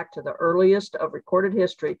going back to the earliest of recorded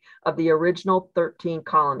history of the original 13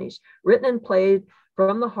 colonies. Written and played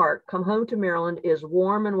from the heart, Come Home to Maryland is a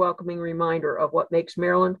warm and welcoming reminder of what makes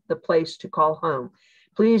Maryland the place to call home.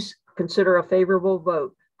 Please consider a favorable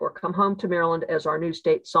vote for Come Home to Maryland as our new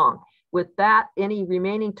state song. With that, any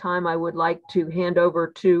remaining time, I would like to hand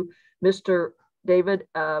over to Mr. David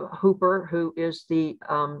Hooper, who is the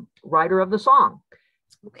writer of the song.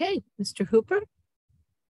 Okay, Mr. Hooper.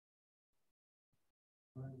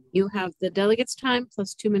 You have the delegates' time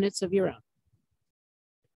plus 2 minutes of your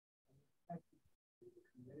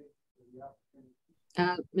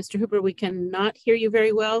own. Mr. Hooper, we cannot hear you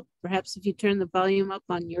very well. Perhaps if you turn the volume up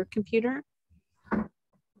on your computer. I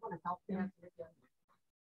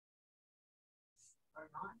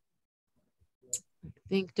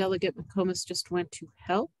think Delegate McComas just went to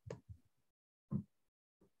help.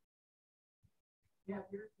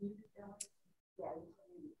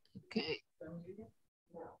 Okay.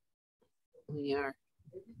 We are.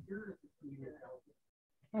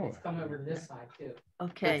 Oh, it's come over to this side too.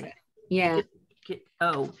 Okay. Yeah.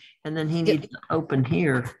 Oh, and then he needs to open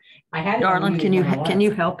here. I had Darlin, can you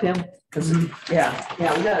help him? Because yeah, we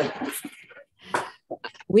got it.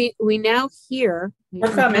 We now hear. We're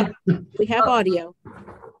coming. We have audio.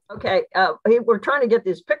 Okay, we're trying to get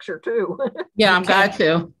this picture too. Yeah, I've got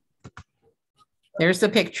to. There's the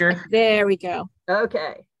picture. There we go.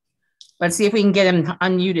 Okay. Let's see if we can get him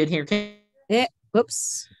unmuted here.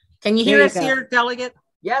 Whoops. Can you hear us here, Delegate?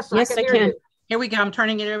 Yes, I can. You. Here we go. I'm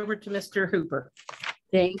turning it over to Mr. Hooper.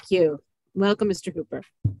 Thank you. Welcome, Mr. Hooper.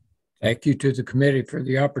 Thank you to the committee for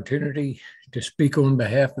the opportunity to speak on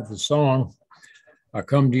behalf of the song. I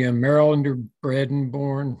come to you, Marylander, bred and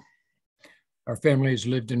born. Our family has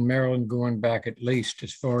lived in Maryland going back at least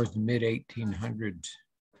as far as the mid-1800s.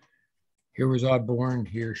 Here was I born,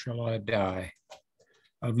 here shall I die.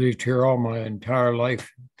 I've lived here all my entire life,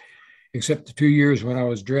 except the 2 years when I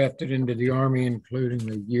was drafted into the Army, including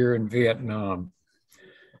the year in Vietnam.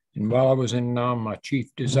 And while I was in Nam, my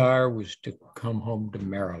chief desire was to come home to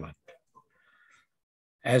Maryland.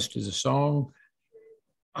 As to the song,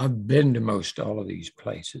 I've been to most all of these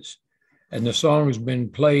places, and the song has been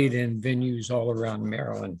played in venues all around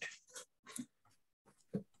Maryland.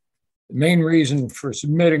 The main reason for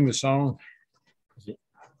submitting the song is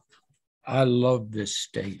I love this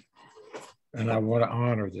state, and I want to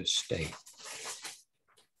honor this state.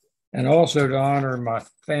 And also to honor my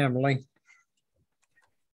family,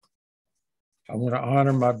 I want to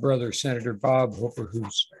honor my brother, Senator Bob Hooper,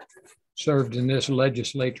 who's served in this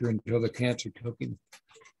legislature until the cancer took him.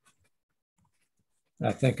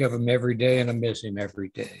 I think of him every day and I miss him every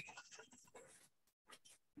day.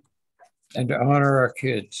 And to honor our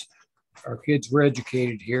kids. Our kids were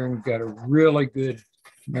educated here and got a really good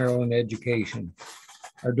Maryland education.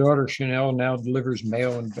 Our daughter Chanel now delivers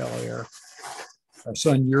mail in Bel Air. Our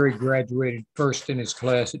son Yuri graduated first in his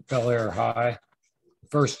class at Bel Air High,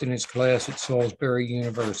 first in his class at Salisbury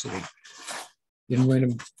University. Then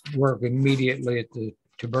went to work immediately at the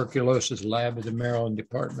tuberculosis lab of the Maryland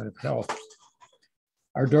Department of Health.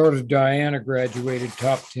 Our daughter Diana graduated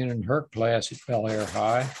top 10 in her class at Bel Air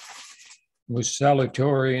High, was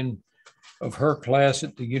salutatorian of her class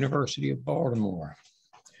at the University of Baltimore.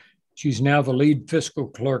 She's now the lead fiscal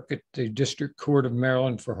clerk at the District Court of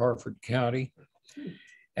Maryland for Harford County.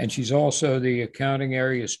 And she's also the accounting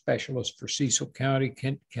area specialist for Cecil County,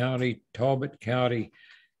 Kent County, Talbot County,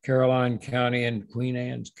 Caroline County, and Queen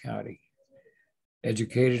Anne's County.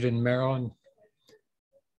 Educated in Maryland,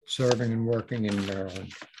 serving and working in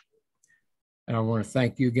Maryland. And I want to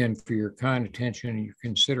thank you again for your kind attention and your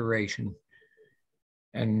consideration.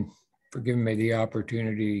 And for giving me the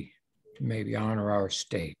opportunity to maybe honor our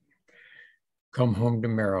state. Come home to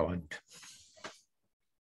Maryland.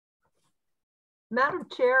 Madam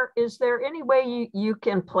Chair, is there any way you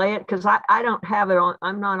can play it? Because I don't have it on,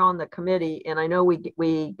 I'm not on the committee, and I know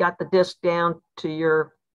we got the disc down to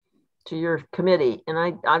your committee, and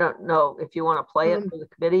I don't know if you want to play it for the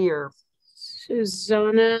committee or.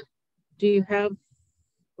 Susanna, do you have,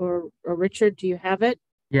 or Richard, do you have it?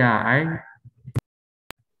 Yeah, I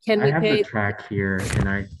have play the track here and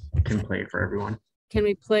I can play it for everyone. Can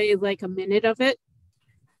we play like a minute of it?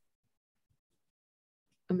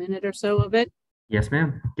 A minute or so of it? Yes,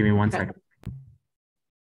 ma'am. Give me 1 second.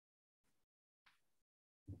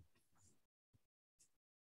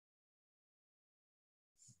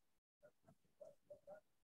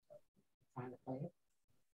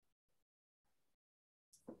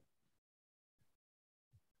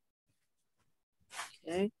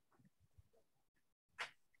 Okay.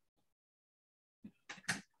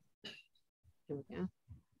 Here we go.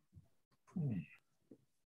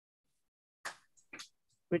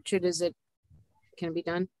 Richard, can it be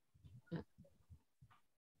done?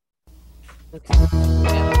 Okay.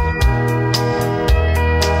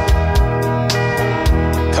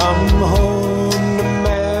 Come home to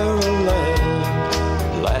Maryland,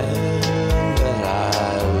 land that I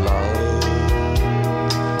love.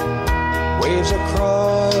 Waves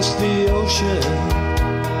across the ocean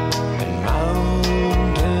and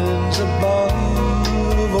mountains above.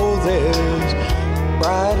 Oh, there's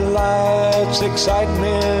bright lights,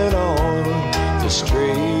 excitement on the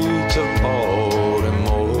streets of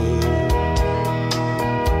Baltimore.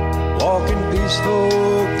 Walking peaceful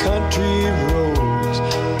country roads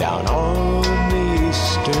down on the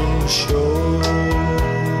eastern shore.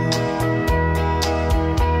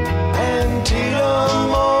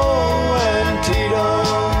 Antietam, oh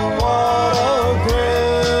Antietam, what a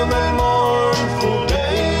grim and mournful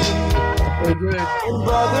day. And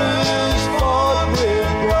brothers fought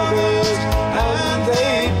with brothers, and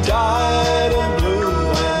they died in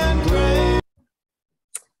blue and gray.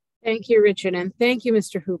 Thank you, Richard, and thank you,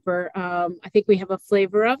 Mr. Hooper. I think we have a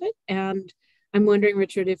flavor of it, and I'm wondering,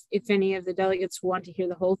 Richard, if any of the delegates want to hear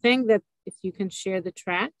the whole thing, that if you can share the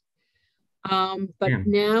track. But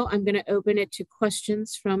now I'm going to open it to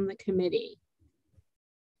questions from the committee.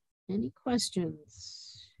 Any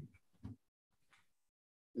questions?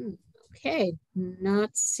 Okay,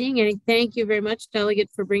 not seeing any. Thank you very much,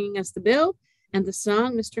 Delegate, for bringing us the bill and the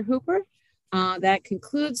song, Mr. Hooper. That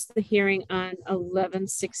concludes the hearing on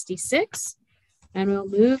 1166. And we'll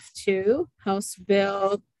move to House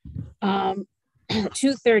Bill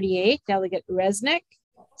 238, Delegate Resnick,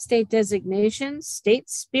 State Designation, State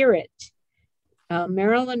Spirit,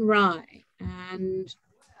 Marilyn Rye. And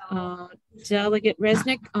Delegate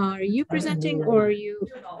Resnick, are you presenting or are you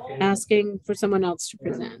asking for someone else to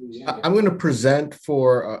present? I'm going to present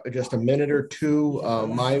for just a minute or two.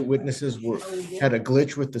 My witnesses had a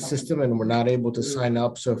glitch with the system and were not able to sign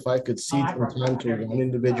up. So if I could cede some time to one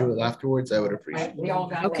individual afterwards, I would appreciate it.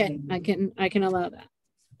 Okay, I can allow that.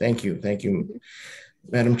 Thank you. Thank you,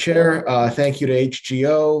 Madam Chair. Thank you to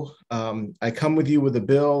HGO. I come with you with a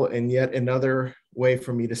bill and yet another way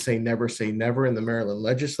for me to say never in the Maryland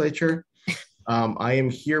legislature. I am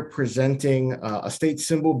here presenting a state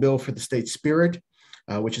symbol bill for the state spirit,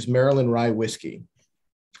 which is Maryland Rye whiskey.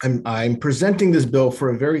 I'm presenting this bill for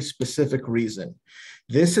a very specific reason.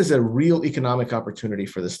 This is a real economic opportunity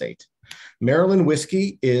for the state. Maryland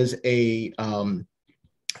whiskey is a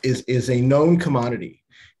known commodity.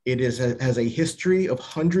 It has a history of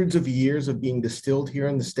hundreds of years of being distilled here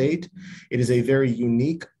in the state. It is a very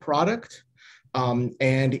unique product. And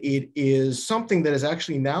it is something that is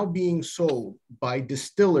actually now being sold by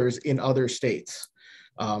distillers in other states.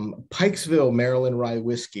 Pikesville, Maryland Rye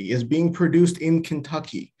whiskey is being produced in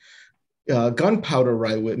Kentucky. Gunpowder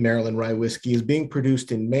Maryland Rye whiskey is being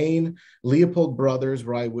produced in Maine. Leopold Brothers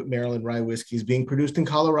Maryland Rye whiskey is being produced in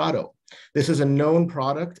Colorado. This is a known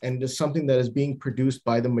product and it is something that is being produced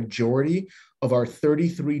by the majority of our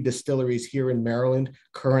 33 distilleries here in Maryland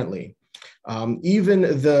currently. Even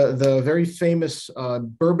the very famous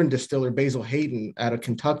bourbon distiller Basil Hayden out of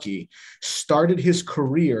Kentucky started his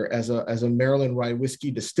career as a Maryland Rye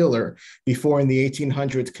whiskey distiller before in the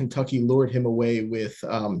 1800s Kentucky lured him away with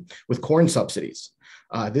corn subsidies.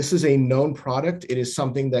 This is a known product. It is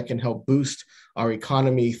something that can help boost our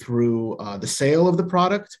economy through the sale of the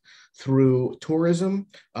product, through tourism.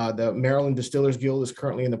 The Maryland Distillers Guild is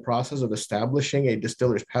currently in the process of establishing a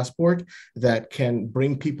distiller's passport that can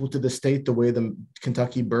bring people to the state the way the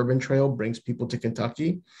Kentucky Bourbon Trail brings people to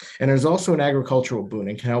Kentucky. And there's also an agricultural boon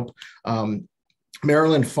and can help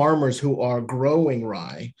Maryland farmers who are growing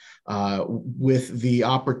rye with the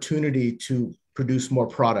opportunity to produce more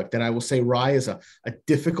product. And I will say rye is a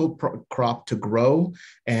difficult crop to grow.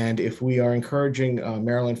 And if we are encouraging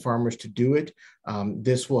Maryland farmers to do it,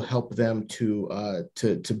 this will help them to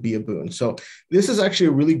be a boon. So this is actually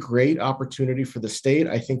a really great opportunity for the state.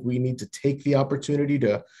 I think we need to take the opportunity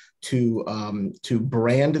to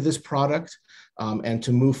brand this product and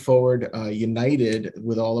to move forward united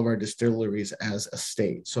with all of our distilleries as a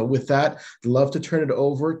state. So with that, I'd love to turn it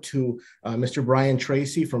over to Mr. Brian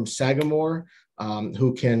Tracy from Sagamore,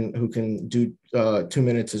 who can do 2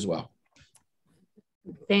 minutes as well.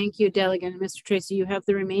 Thank you, Delegate. Mr. Tracy, you have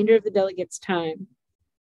the remainder of the delegate's time.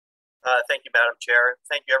 Thank you, Madam Chair.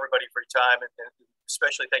 Thank you, everybody, for your time, and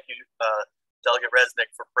especially thank you, Delegate Resnick,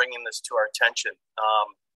 for bringing this to our attention.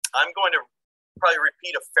 I'm going to probably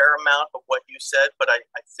repeat a fair amount of what you said, but I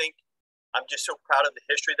think I'm just so proud of the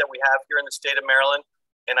history that we have here in the state of Maryland,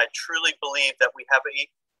 and I truly believe that we have an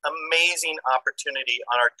amazing opportunity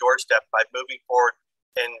on our doorstep by moving forward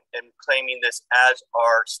and claiming this as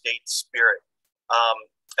our state spirit.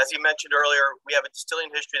 As you mentioned earlier, we have a distilling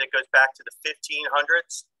history that goes back to the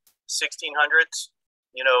 1500s, 1600s.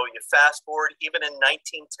 You know, you fast forward, even in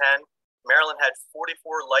 1910, Maryland had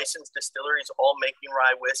 44 licensed distilleries, all making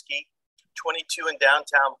rye whiskey, 22 in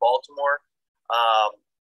downtown Baltimore.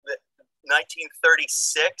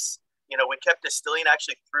 1936, you know, we kept distilling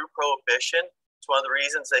actually through Prohibition. It's one of the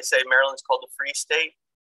reasons they say Maryland's called the Free State.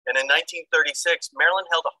 And in 1936, Maryland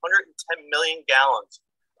held 110 million gallons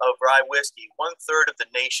of rye whiskey, 1/3 of the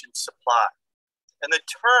nation's supply. And the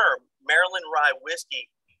term Maryland rye whiskey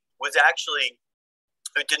was actually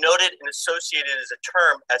denoted and associated as a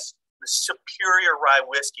term as the superior rye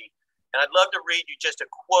whiskey. And I'd love to read you just a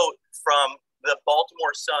quote from the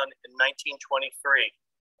Baltimore Sun in 1923.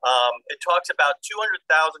 It talks about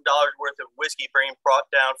 $200,000 worth of whiskey being brought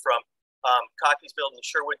down from Cockeysville and the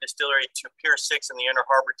Sherwood Distillery to Pier 6 in the Inner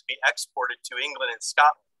Harbor to be exported to England and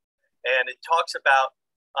Scotland. And it talks about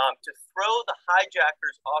to throw the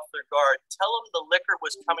hijackers off their guard, tell them the liquor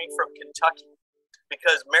was coming from Kentucky,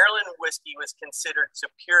 because Maryland whiskey was considered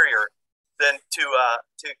superior than to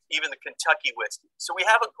even the Kentucky whiskey. So we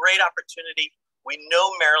have a great opportunity. We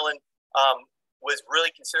know Maryland was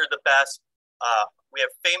really considered the best. We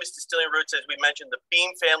have famous distilling roots, as we mentioned. The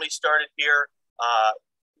Beam family started here.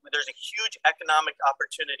 There's a huge economic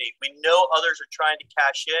opportunity. We know others are trying to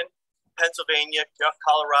cash in. Pennsylvania,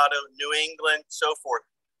 Colorado, New England, so forth.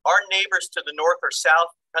 Our neighbors to the north or south,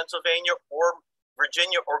 Pennsylvania or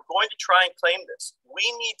Virginia, are going to try and claim this. We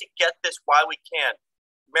need to get this while we can.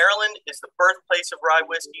 Maryland is the birthplace of rye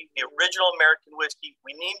whiskey, the original American whiskey.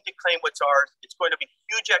 We need to claim what's ours. It's going to be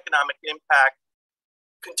huge economic impact.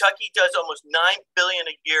 Kentucky does almost $9 billion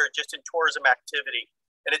a year just in tourism activity.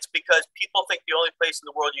 And it's because people think the only place in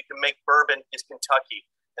the world you can make bourbon is Kentucky,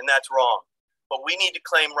 and that's wrong. But we need to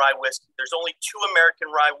claim rye whiskey. There's only two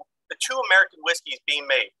American whiskeys being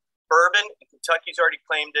made. Bourbon, and Kentucky's already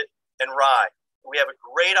claimed it, and rye. We have a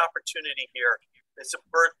great opportunity here. It's a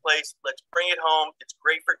birthplace. Let's bring it home. It's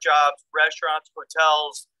great for jobs, restaurants,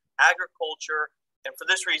 hotels, agriculture. And for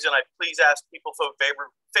this reason, I please ask people to vote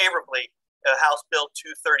favorably House Bill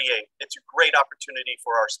 238. It's a great opportunity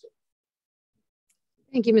for our state.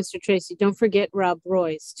 Thank you, Mr. Tracy. Don't forget Rob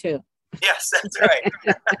Royce, too. Yes, that's right.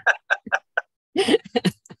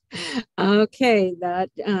 Okay, that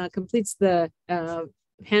completes the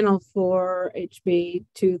panel for HB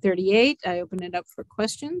 238. I open it up for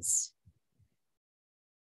questions.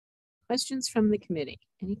 Questions from the committee.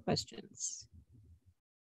 Any questions?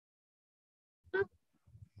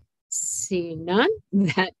 Seeing none,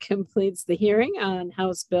 that completes the hearing on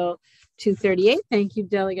House Bill 238. Thank you,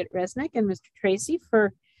 Delegate Resnick and Mr. Tracy,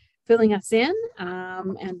 for filling us in.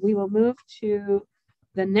 And we will move to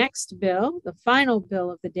the next bill, the final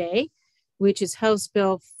bill of the day, which is House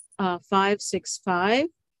Bill 565.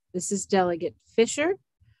 This is Delegate Fisher.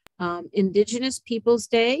 Indigenous Peoples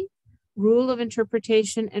Day, Rule of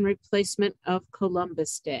Interpretation and Replacement of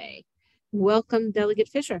Columbus Day. Welcome, Delegate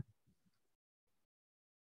Fisher.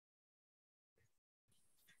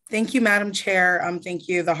 Thank you, Madam Chair. Thank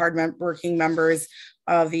you, the hard-working members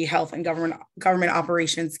of the Health and Government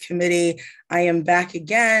Operations Committee. I am back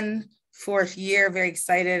again, 4th year, very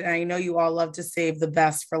excited. And I know you all love to save the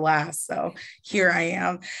best for last. So here I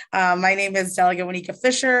am. My name is Delegate Wanika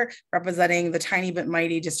Fisher, representing the tiny but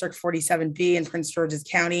mighty District 47B in Prince George's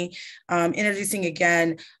County. Introducing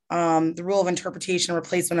again the Rule of Interpretation and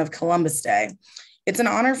Replacement of Columbus Day. It's an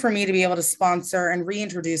honor for me to be able to sponsor and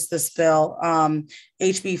reintroduce this bill,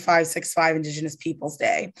 HB 565, Indigenous Peoples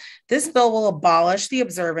Day. This bill will abolish the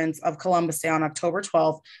observance of Columbus Day on October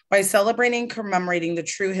 12th by celebrating and commemorating the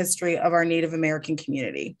true history of our Native American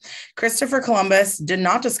community. Christopher Columbus did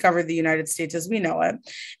not discover the United States as we know it,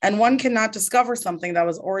 and one cannot discover something that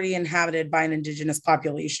was already inhabited by an Indigenous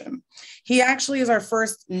population. He actually is our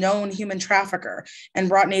first known human trafficker and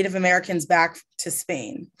brought Native Americans back to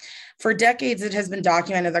Spain. For decades, it has been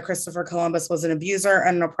documented that Christopher Columbus was an abuser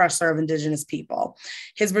and an oppressor of Indigenous people.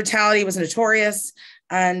 His brutality was notorious,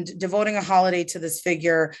 and devoting a holiday to this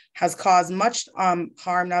figure has caused much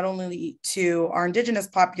harm, not only to our Indigenous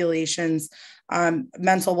populations'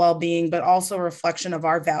 mental well-being, but also a reflection of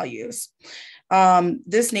our values.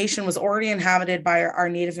 This nation was already inhabited by our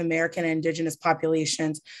Native American and Indigenous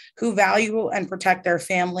populations who value and protect their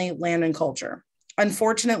family, land, and culture.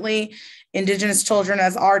 Unfortunately, Indigenous children,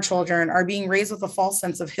 as our children, are being raised with a false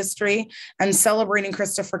sense of history and celebrating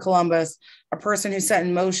Christopher Columbus, a person who set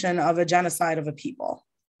in motion of a genocide of a people.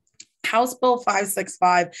 House Bill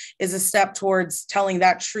 565 is a step towards telling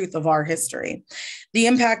that truth of our history. The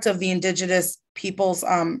impact of the Indigenous peoples'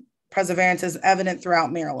 perseverance is evident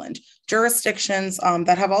throughout Maryland. Jurisdictions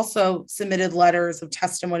that have also submitted letters of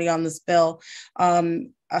testimony on this bill,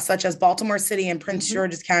 such as Baltimore City and Prince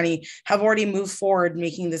George's County, have already moved forward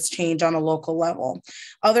making this change on a local level.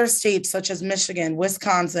 Other states such as Michigan,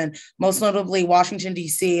 Wisconsin, most notably Washington,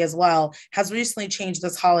 D.C. as well, has recently changed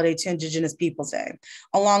this holiday to Indigenous Peoples Day,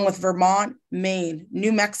 along with Vermont, Maine,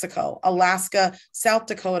 New Mexico, Alaska, South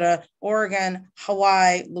Dakota, Oregon,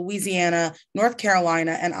 Hawaii, Louisiana, North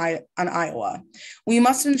Carolina, and Iowa. We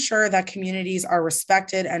must ensure that communities are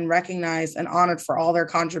respected and recognized and honored for all their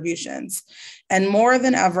contributions. And more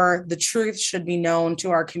than ever, the truth should be known to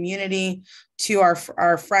our community, to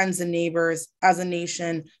our friends and neighbors, as a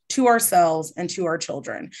nation, to ourselves, and to our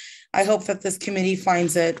children. I hope that this committee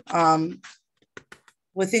finds it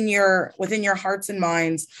within your hearts and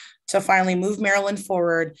minds to finally move Maryland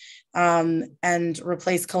forward and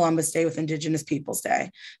replace Columbus Day with Indigenous Peoples Day.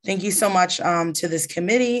 Thank you so much to this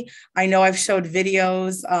committee. I know I've showed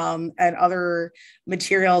videos and other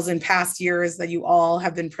materials in past years that you all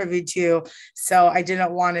have been privy to, so I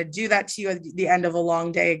didn't want to do that to you at the end of a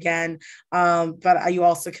long day again, but you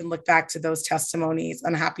also can look back to those testimonies.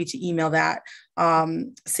 I'm happy to email that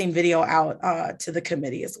same video out to the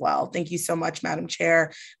committee as well. Thank you so much, Madam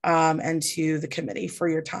Chair, and to the committee for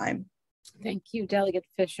your time. Thank you, Delegate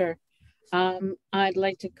Fisher. I'd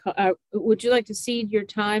like to would you like to cede your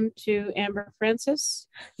time to Amber Francis?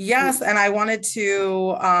 Yes, and I wanted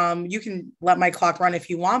to, you can let my clock run if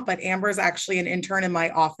you want, but Amber is actually an intern in my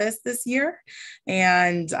office this year.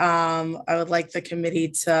 And I would like the committee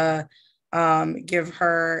to give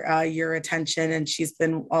her your attention, and she's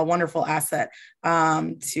been a wonderful asset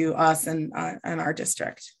to us and our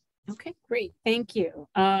district. Okay, great, thank you.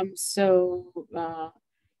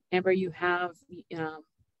 Amber, you have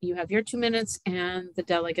your 2 minutes and the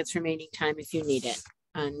delegate's remaining time if you need it.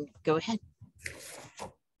 And go ahead.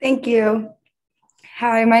 Thank you.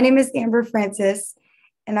 Hi, my name is Amber Francis,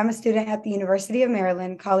 and I'm a student at the University of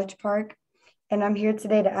Maryland, College Park. And I'm here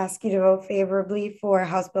today to ask you to vote favorably for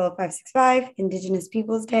House Bill 565, Indigenous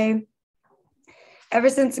Peoples Day. Ever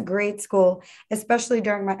since grade school, especially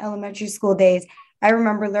during my elementary school days, I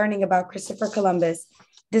remember learning about Christopher Columbus,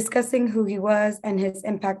 discussing who he was and his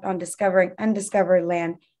impact on discovering undiscovered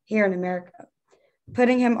land here in America.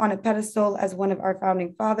 Putting him on a pedestal as one of our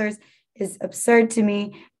founding fathers is absurd to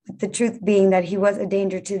me, with the truth being that he was a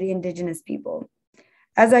danger to the Indigenous people.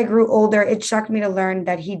 As I grew older, it shocked me to learn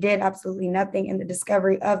that he did absolutely nothing in the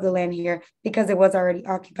discovery of the land here because it was already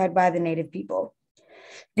occupied by the Native people.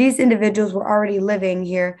 These individuals were already living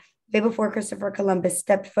here way before Christopher Columbus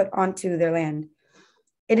stepped foot onto their land.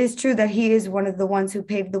 It is true that he is one of the ones who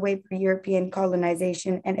paved the way for European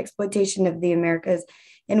colonization and exploitation of the Americas,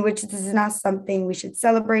 in which this is not something we should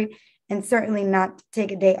celebrate, and certainly not take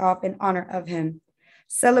a day off in honor of him.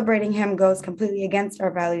 Celebrating him goes completely against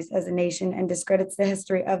our values as a nation and discredits the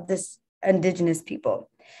history of this Indigenous people.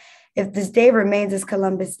 If this day remains as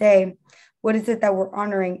Columbus Day, what is it that we're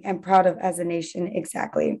honoring and proud of as a nation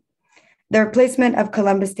exactly? The replacement of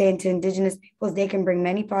Columbus Day into Indigenous Peoples Day can bring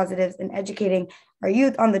many positives in educating our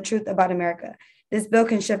youth on the truth about America. This bill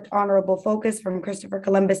can shift honorable focus from Christopher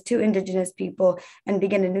Columbus to Indigenous people and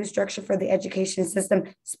begin a new structure for the education system,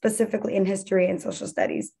 specifically in history and social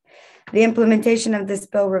studies. The implementation of this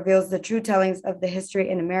bill reveals the true tellings of the history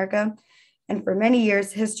in America. And for many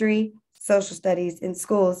years, history, social studies in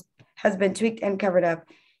schools has been tweaked and covered up.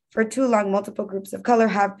 For too long, multiple groups of color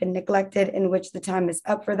have been neglected, in which the time is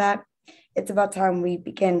up for that. It's about time we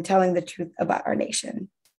begin telling the truth about our nation.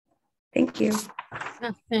 Thank you.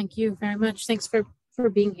 Oh, thank you very much. Thanks for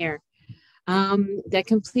being here. That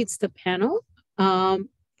completes the panel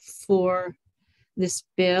for this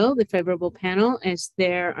bill, the favorable panel.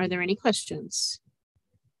 Are there any questions?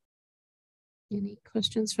 Any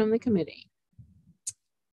questions from the committee?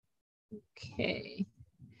 Okay.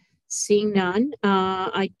 Seeing none,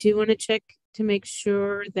 I do want to check to make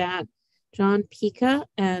sure that John Pika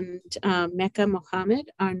and Mecca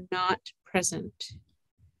Mohammed are not present.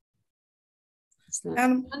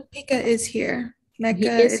 John Pika is here.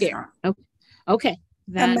 Mecca is here. Not. Okay.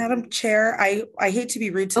 Madam Chair, I hate to be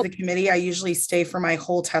rude to the committee. I usually stay for my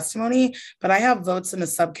whole testimony, but I have votes in the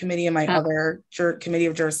subcommittee in my other committee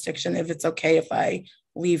of jurisdiction, if it's okay if I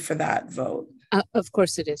leave for that vote. Of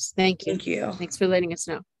course it is. Thank you. Thank you. Thanks for letting us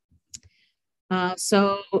know.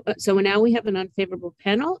 So now we have an unfavorable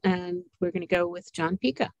panel, and we're going to go with John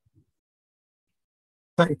Pika.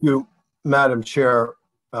 Thank you, Madam Chair.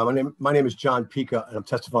 My name is John Pika, and I'm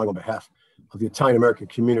testifying on behalf of the Italian American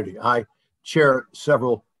community. I chair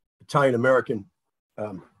several Italian American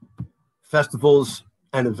festivals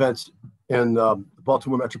and events in the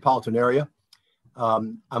Baltimore metropolitan area.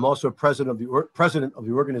 I'm also president of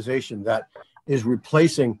the organization that is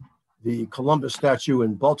replacing the Columbus statue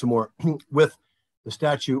in Baltimore with the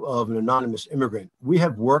statue of an anonymous immigrant. We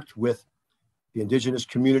have worked with the indigenous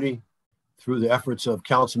community through the efforts of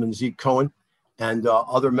Councilman Zeke Cohen and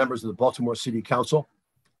other members of the Baltimore City Council.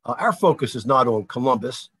 Our focus is not on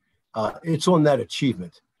Columbus, it's on that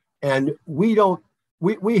achievement. And we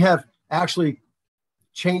have actually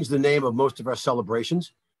changed the name of most of our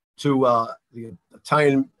celebrations to the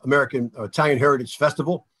Italian Heritage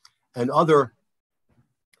Festival and other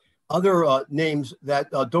names that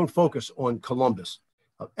don't focus on Columbus.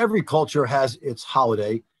 Every culture has its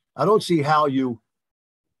holiday. I don't see how you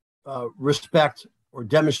respect or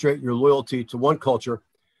demonstrate your loyalty to one culture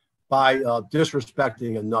by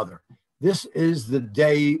disrespecting another. This is the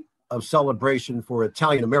day of celebration for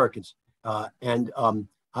Italian Americans. And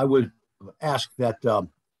I would ask that,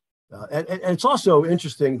 and it's also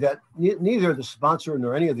interesting that neither the sponsor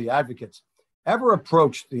nor any of the advocates ever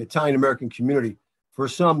approached the Italian American community for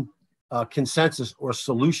some consensus or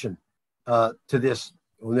solution to this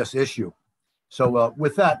issue. So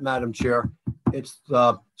with that, Madam Chair, it's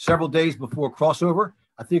several days before crossover.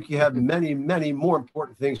 I think you have many, many more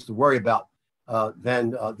important things to worry about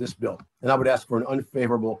than this bill. And I would ask for an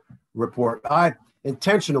unfavorable report. I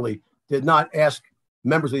intentionally did not ask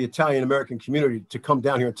members of the Italian American community to come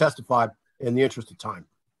down here and testify in the interest of time.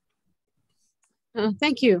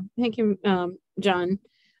 Thank you. Thank you, John.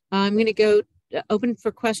 I'm going to go open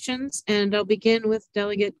for questions, and I'll begin with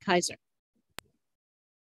Delegate Kaiser.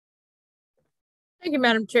 Thank you,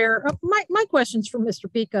 Madam Chair. My question's for Mr.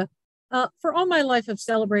 Pika. For all my life of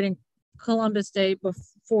celebrating Columbus Day,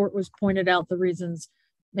 before it was pointed out the reasons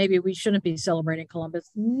maybe we shouldn't be celebrating Columbus,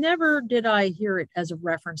 never did I hear it as a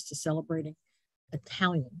reference to celebrating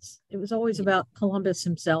Italians. It was always about Columbus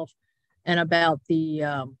himself and about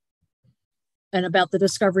the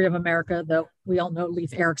discovery of America, though we all know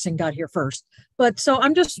Leif Erikson got here first. But so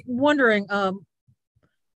I'm just wondering, I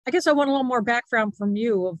guess I want a little more background from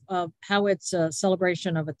you of how it's a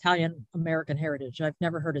celebration of Italian American heritage. I've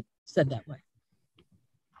never heard it said that way.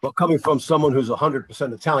 Well, coming from someone who's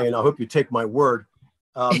 100% Italian, I hope you take my word.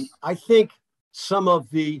 I think some of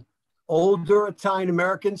the older Italian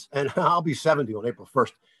Americans, and I'll be 70 on April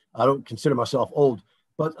 1st. I don't consider myself old,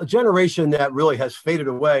 but a generation that really has faded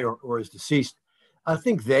away or is deceased, I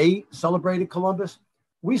think they celebrated Columbus.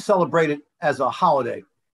 We celebrate it as a holiday.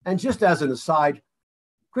 And just as an aside,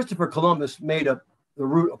 Christopher Columbus made the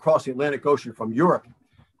route across the Atlantic Ocean from Europe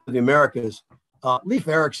to the Americas. Leif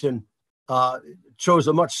Erikson chose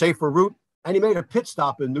a much safer route, and he made a pit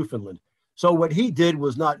stop in Newfoundland. So what he did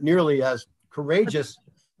was not nearly as courageous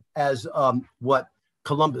as what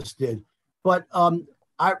Columbus did. But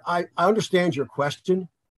I understand your question.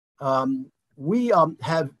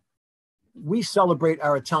 We celebrate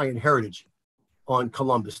our Italian heritage on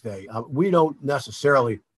Columbus Day. We don't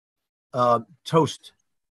necessarily toast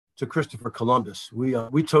to Christopher Columbus.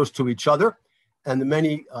 We toast to each other and the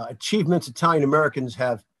many achievements Italian Americans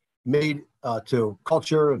have made to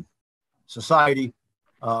culture and society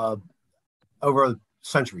over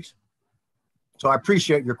centuries. So I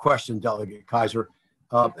appreciate your question, Delegate Kaiser,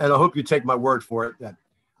 and I hope you take my word for it that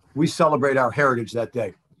we celebrate our heritage that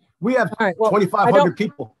day. We have 2,500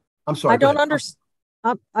 people. I'm sorry. I don't understand.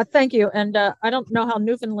 Thank you, and I don't know how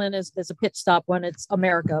Newfoundland is a pit stop when it's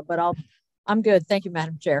America, but I'm good. Thank you,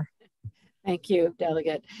 Madam Chair. Thank you,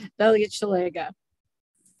 Delegate. Delegate Szeliga.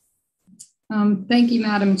 Thank you,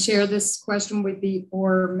 Madam Chair. This question would be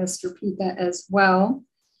for Mr. Pika as well.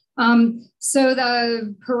 So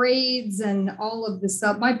the parades and all of the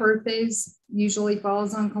stuff, my birthday's usually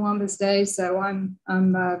falls on Columbus Day. So I'm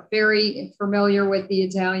very familiar with the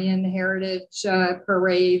Italian heritage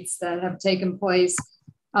parades that have taken place.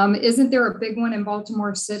 Isn't there a big one in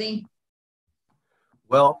Baltimore City?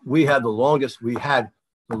 Well, we had the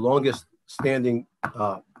longest standing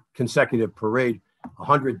consecutive parade,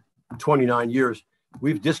 129 years.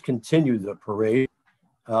 We've discontinued the parade,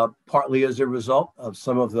 partly as a result of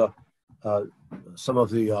some of the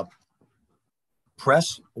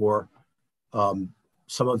press or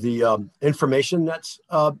some of the information that's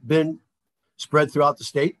been spread throughout the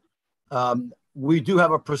state. We do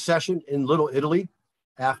have a procession in Little Italy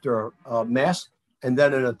after Mass, and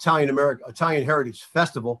then an Italian Heritage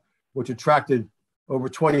Festival, which attracted over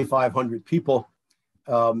 2,500 people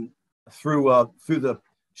through the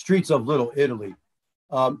streets of Little Italy.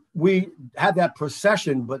 We had that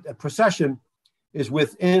procession, but the procession is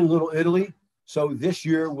within Little Italy. So this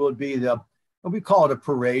year will be we call it a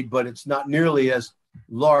parade, but it's not nearly as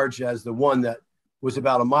large as the one that was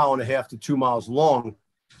about 1.5 miles to 2 miles long.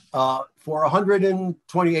 For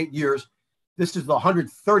 128 years, this is the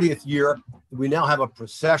 130th year that we now have a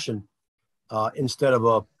procession instead of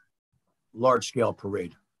a large-scale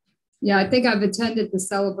parade. Yeah, I think I've attended the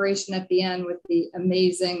celebration at the end with the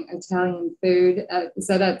amazing Italian food.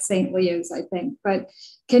 So that's St. Leo's, I think. But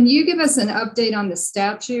can you give us an update on the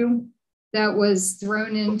statue that was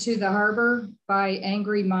thrown into the harbor by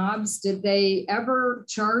angry mobs? Did they ever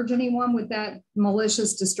charge anyone with that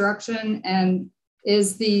malicious destruction? And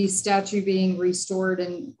is the statue being restored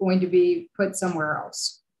and going to be put somewhere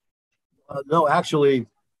else? No, actually,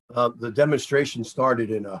 the demonstration started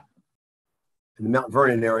in the Mount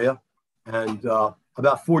Vernon area, and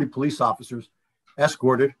about 40 police officers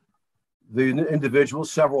escorted the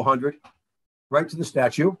individuals, several hundred, right to the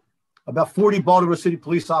statue. About 40 Baltimore City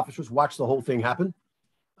police officers watched the whole thing happen.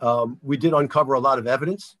 We did uncover a lot of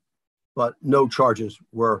evidence, but no charges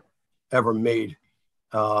were ever made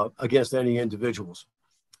against any individuals.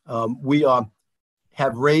 We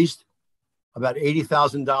have raised about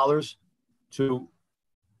 $80,000 to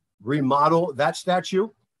remodel that statue,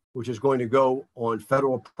 which is going to go on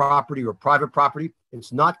federal property or private property.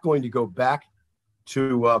 It's not going to go back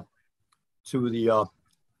to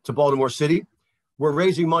Baltimore City. We're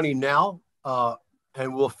raising money now,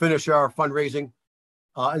 and we'll finish our fundraising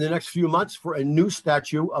in the next few months for a new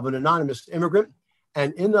statue of an anonymous immigrant.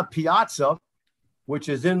 And in the piazza, which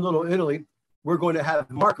is in Little Italy, we're going to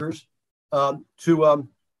have markers to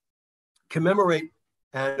commemorate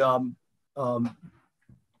and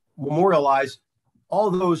memorialize all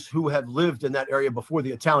those who have lived in that area before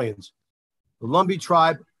the Italians, the Lumbee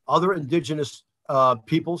tribe, other indigenous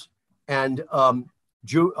peoples, and the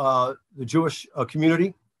Jewish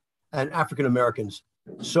community and African Americans.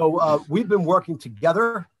 So we've been working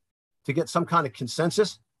together to get some kind of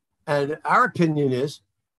consensus. And our opinion is,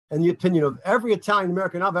 and the opinion of every Italian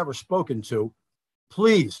American I've ever spoken to,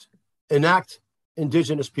 please enact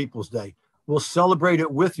Indigenous Peoples Day. We'll celebrate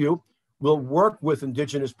it with you. We'll work with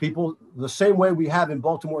Indigenous people the same way we have in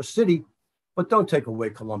Baltimore City, but don't take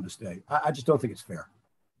away Columbus Day. I just don't think it's fair.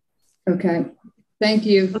 Okay, thank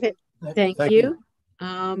you. Okay, thank you.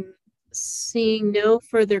 Seeing no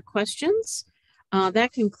further questions,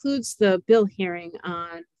 that concludes the bill hearing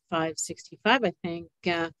on 565. I thank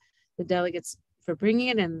the delegates for bringing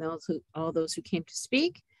it and all those who came to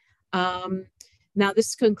speak. Now,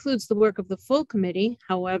 this concludes the work of the full committee.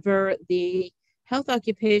 However, the Health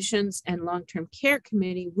Occupations and Long-Term Care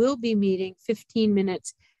Committee will be meeting 15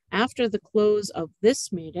 minutes after the close of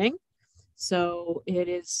this meeting. So it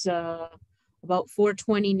is about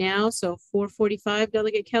 4:20 now, so 4:45,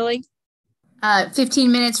 Delegate Kelly?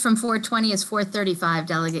 15 minutes from 4:20 is 4:35,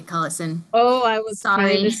 Delegate Cullison. Oh, I was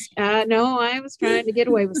sorry. No, I was trying to get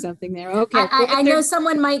away with something there. Okay. I know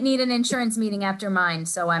someone might need an insurance meeting after mine,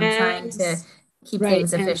 so I'm trying to keep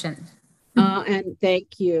things efficient. And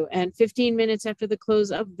thank you. And 15 minutes after the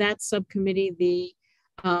close of that subcommittee, the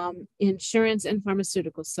Insurance and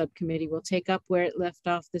Pharmaceutical Subcommittee will take up where it left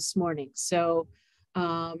off this morning. So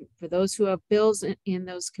for those who have bills in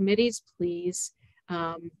those committees, please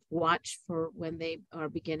watch for when they are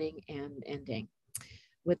beginning and ending.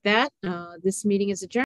 With that, this meeting is adjourned.